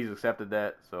I think he's accepted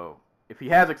that. So if he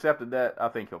has accepted that, I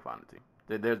think he'll find a team.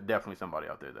 There's definitely somebody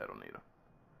out there that'll need him.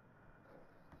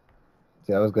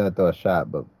 See, I was gonna throw a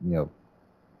shot, but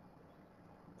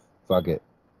fuck it.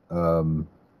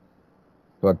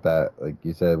 Fuck that. Like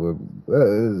you said,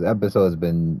 this episode has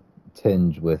been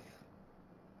tinged with.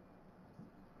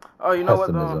 Oh, you know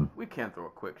pessimism. What? We can throw a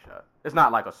quick shot. It's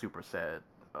not like a super sad.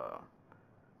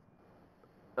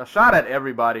 A shot at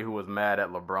everybody who was mad at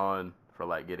LeBron for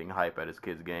like getting hype at his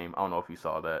kid's game. I don't know if you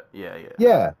saw that. Yeah.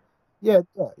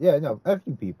 No, F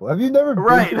you people. Have you never been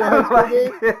to a high school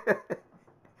game?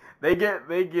 They get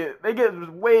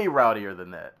way rowdier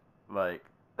than that. Like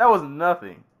that was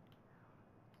nothing.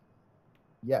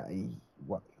 Yeah,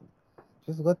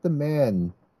 just let the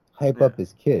man hype Yeah. up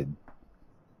his kid.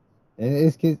 And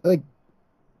his kid,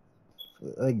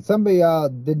 some of y'all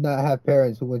did not have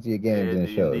parents who went to your games and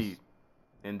it shows.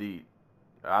 Indeed.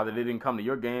 Either they didn't come to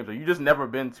your games or you just never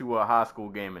been to a high school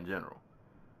game in general.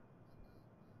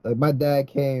 Like my dad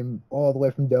came all the way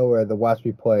from Delaware to watch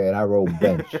me play, and I rode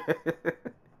bench.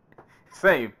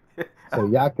 Same. So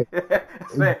y'all could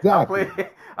Same. exactly.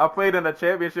 I played in a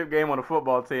championship game on a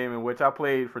football team in which I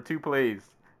played for 2 plays.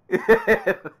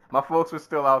 My folks were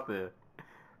still out there.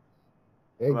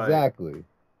 Like, Exactly.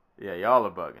 yeah, y'all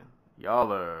are bugging.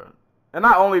 Y'all are. And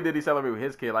not only did he celebrate with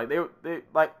his kid, like they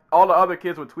like all the other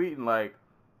kids were tweeting like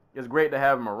it's great to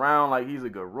have him around. Like he's a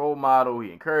good role model.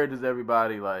 He encourages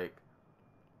everybody. Like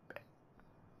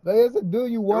It's a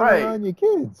dude you want right. around your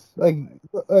kids.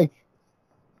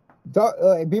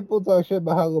 People talk shit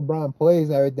about how LeBron plays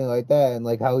and everything like that, and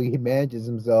like how he manages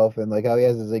himself and like how he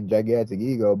has this like gigantic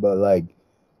ego, but like,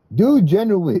 dude,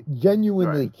 genuinely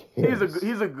Right. cares.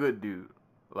 He's a good dude.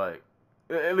 Like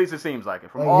at least it seems like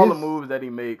it. From Like all the his moves that he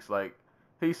makes, like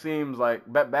he seems like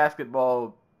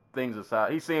basketball things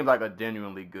aside, he seems like a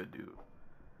genuinely good dude.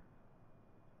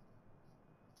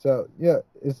 So yeah,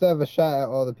 instead of a shot at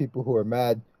all the people who are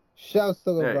mad, shouts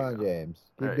to There you LeBron go. James.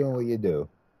 There Keep you doing go. what you do.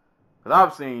 Cause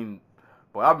I've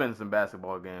been to some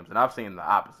basketball games and I've seen the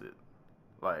opposite.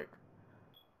 Like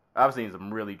I've seen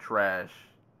some really trash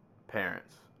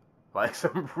parents, like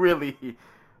some really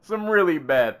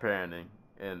bad parenting,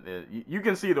 and you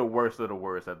can see the worst of the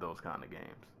worst at those kind of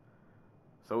games.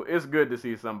 So it's good to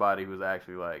see somebody who's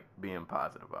actually like being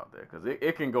positive out there, because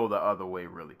it can go the other way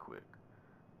really quick.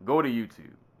 Go to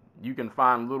YouTube. You can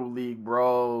find little league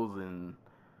brawls, and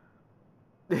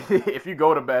if you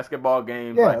go to basketball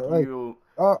games, Yeah, like you,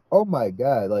 oh my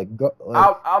God,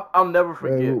 I'll never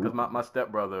forget uh, because my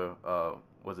stepbrother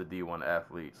was a D1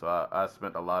 athlete, so I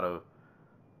spent a lot of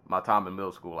my time in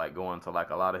middle school like going to like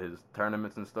a lot of his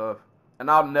tournaments and stuff, and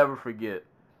I'll never forget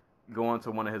going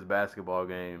to one of his basketball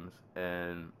games,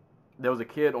 and there was a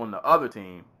kid on the other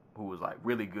team who was like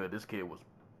really good. This kid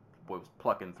was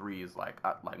plucking threes like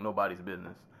nobody's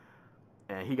business,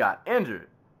 and he got injured,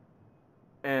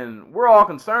 and we're all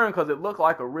concerned because it looked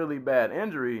like a really bad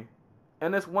injury.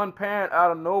 And this one parent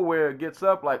out of nowhere gets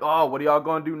up like, "Oh, what are y'all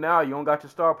gonna do now? You don't got your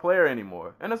star player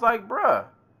anymore." And it's like, bruh,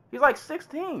 he's like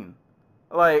 16.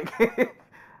 Like,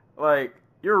 like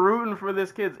you're rooting for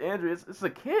this kid's injury. It's a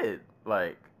kid.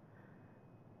 Like,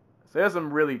 so there's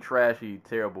some really trashy,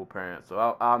 terrible parents.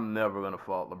 So I'm never gonna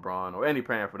fault LeBron or any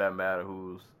parent for that matter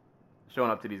who's showing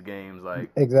up to these games like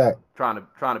exact. trying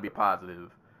to be a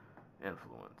positive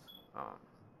influence.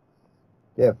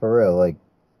 Yeah, for real. Like,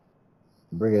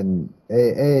 bringing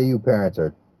AAU parents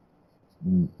are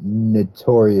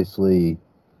notoriously.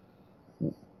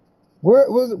 Where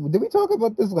was it? Did we talk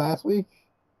about this last week,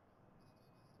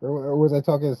 or was I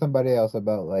talking to somebody else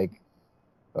about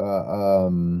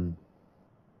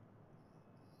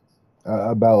uh,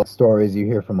 about stories you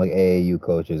hear from like AAU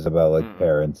coaches about like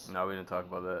parents? No, we didn't talk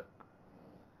about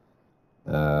that.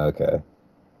 Okay.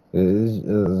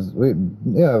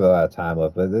 We have a lot of time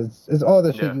left, but it's all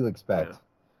the shit you expect. Yeah.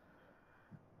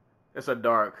 It's a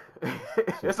dark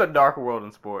it's a dark world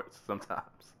in sports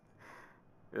sometimes.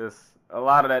 It's a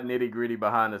lot of that nitty gritty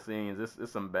behind the scenes.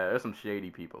 It's some bad. There's some shady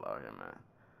people out here, man.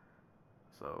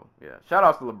 So yeah, shout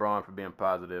outs to LeBron for being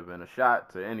positive, and a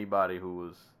shot to anybody who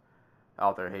was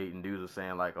out there hating. Dudes are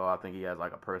saying like, oh, I think he has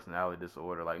like a personality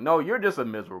disorder. Like, no, you're just a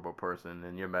miserable person,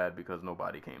 and you're mad because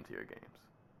nobody came to your games,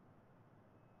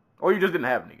 or you just didn't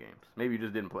have any games. Maybe you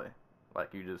just didn't play.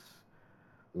 Like you just,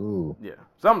 Ooh, yeah,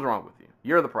 something's wrong with you.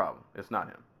 You're the problem. It's not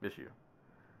him. It's you.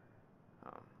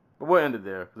 But we'll end it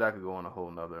there because I could go on a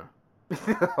whole nother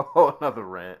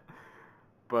rant.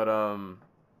 But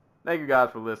thank you guys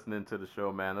for listening to the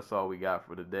show, man. That's all we got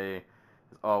for today.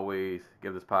 As always,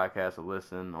 give this podcast a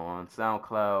listen on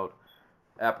SoundCloud,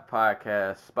 Apple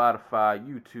Podcasts, Spotify,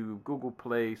 YouTube, Google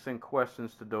Play. Send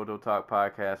questions to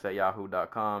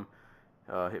dodotalkpodcast@yahoo.com.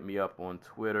 Hit me up on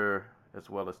Twitter as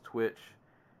well as Twitch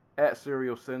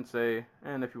 @Serial Sensei.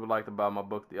 And if you would like to buy my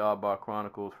book, The Oddball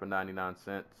Chronicles, for 99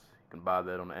 cents, you can buy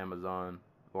that on Amazon,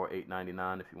 or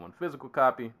 $8.99 if you want a physical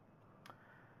copy.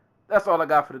 That's all I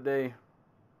got for today.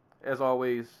 As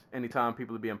always, anytime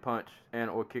people are being punched and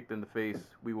or kicked in the face,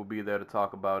 we will be there to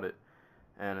talk about it.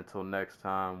 And until next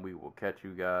time, we will catch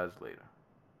you guys later.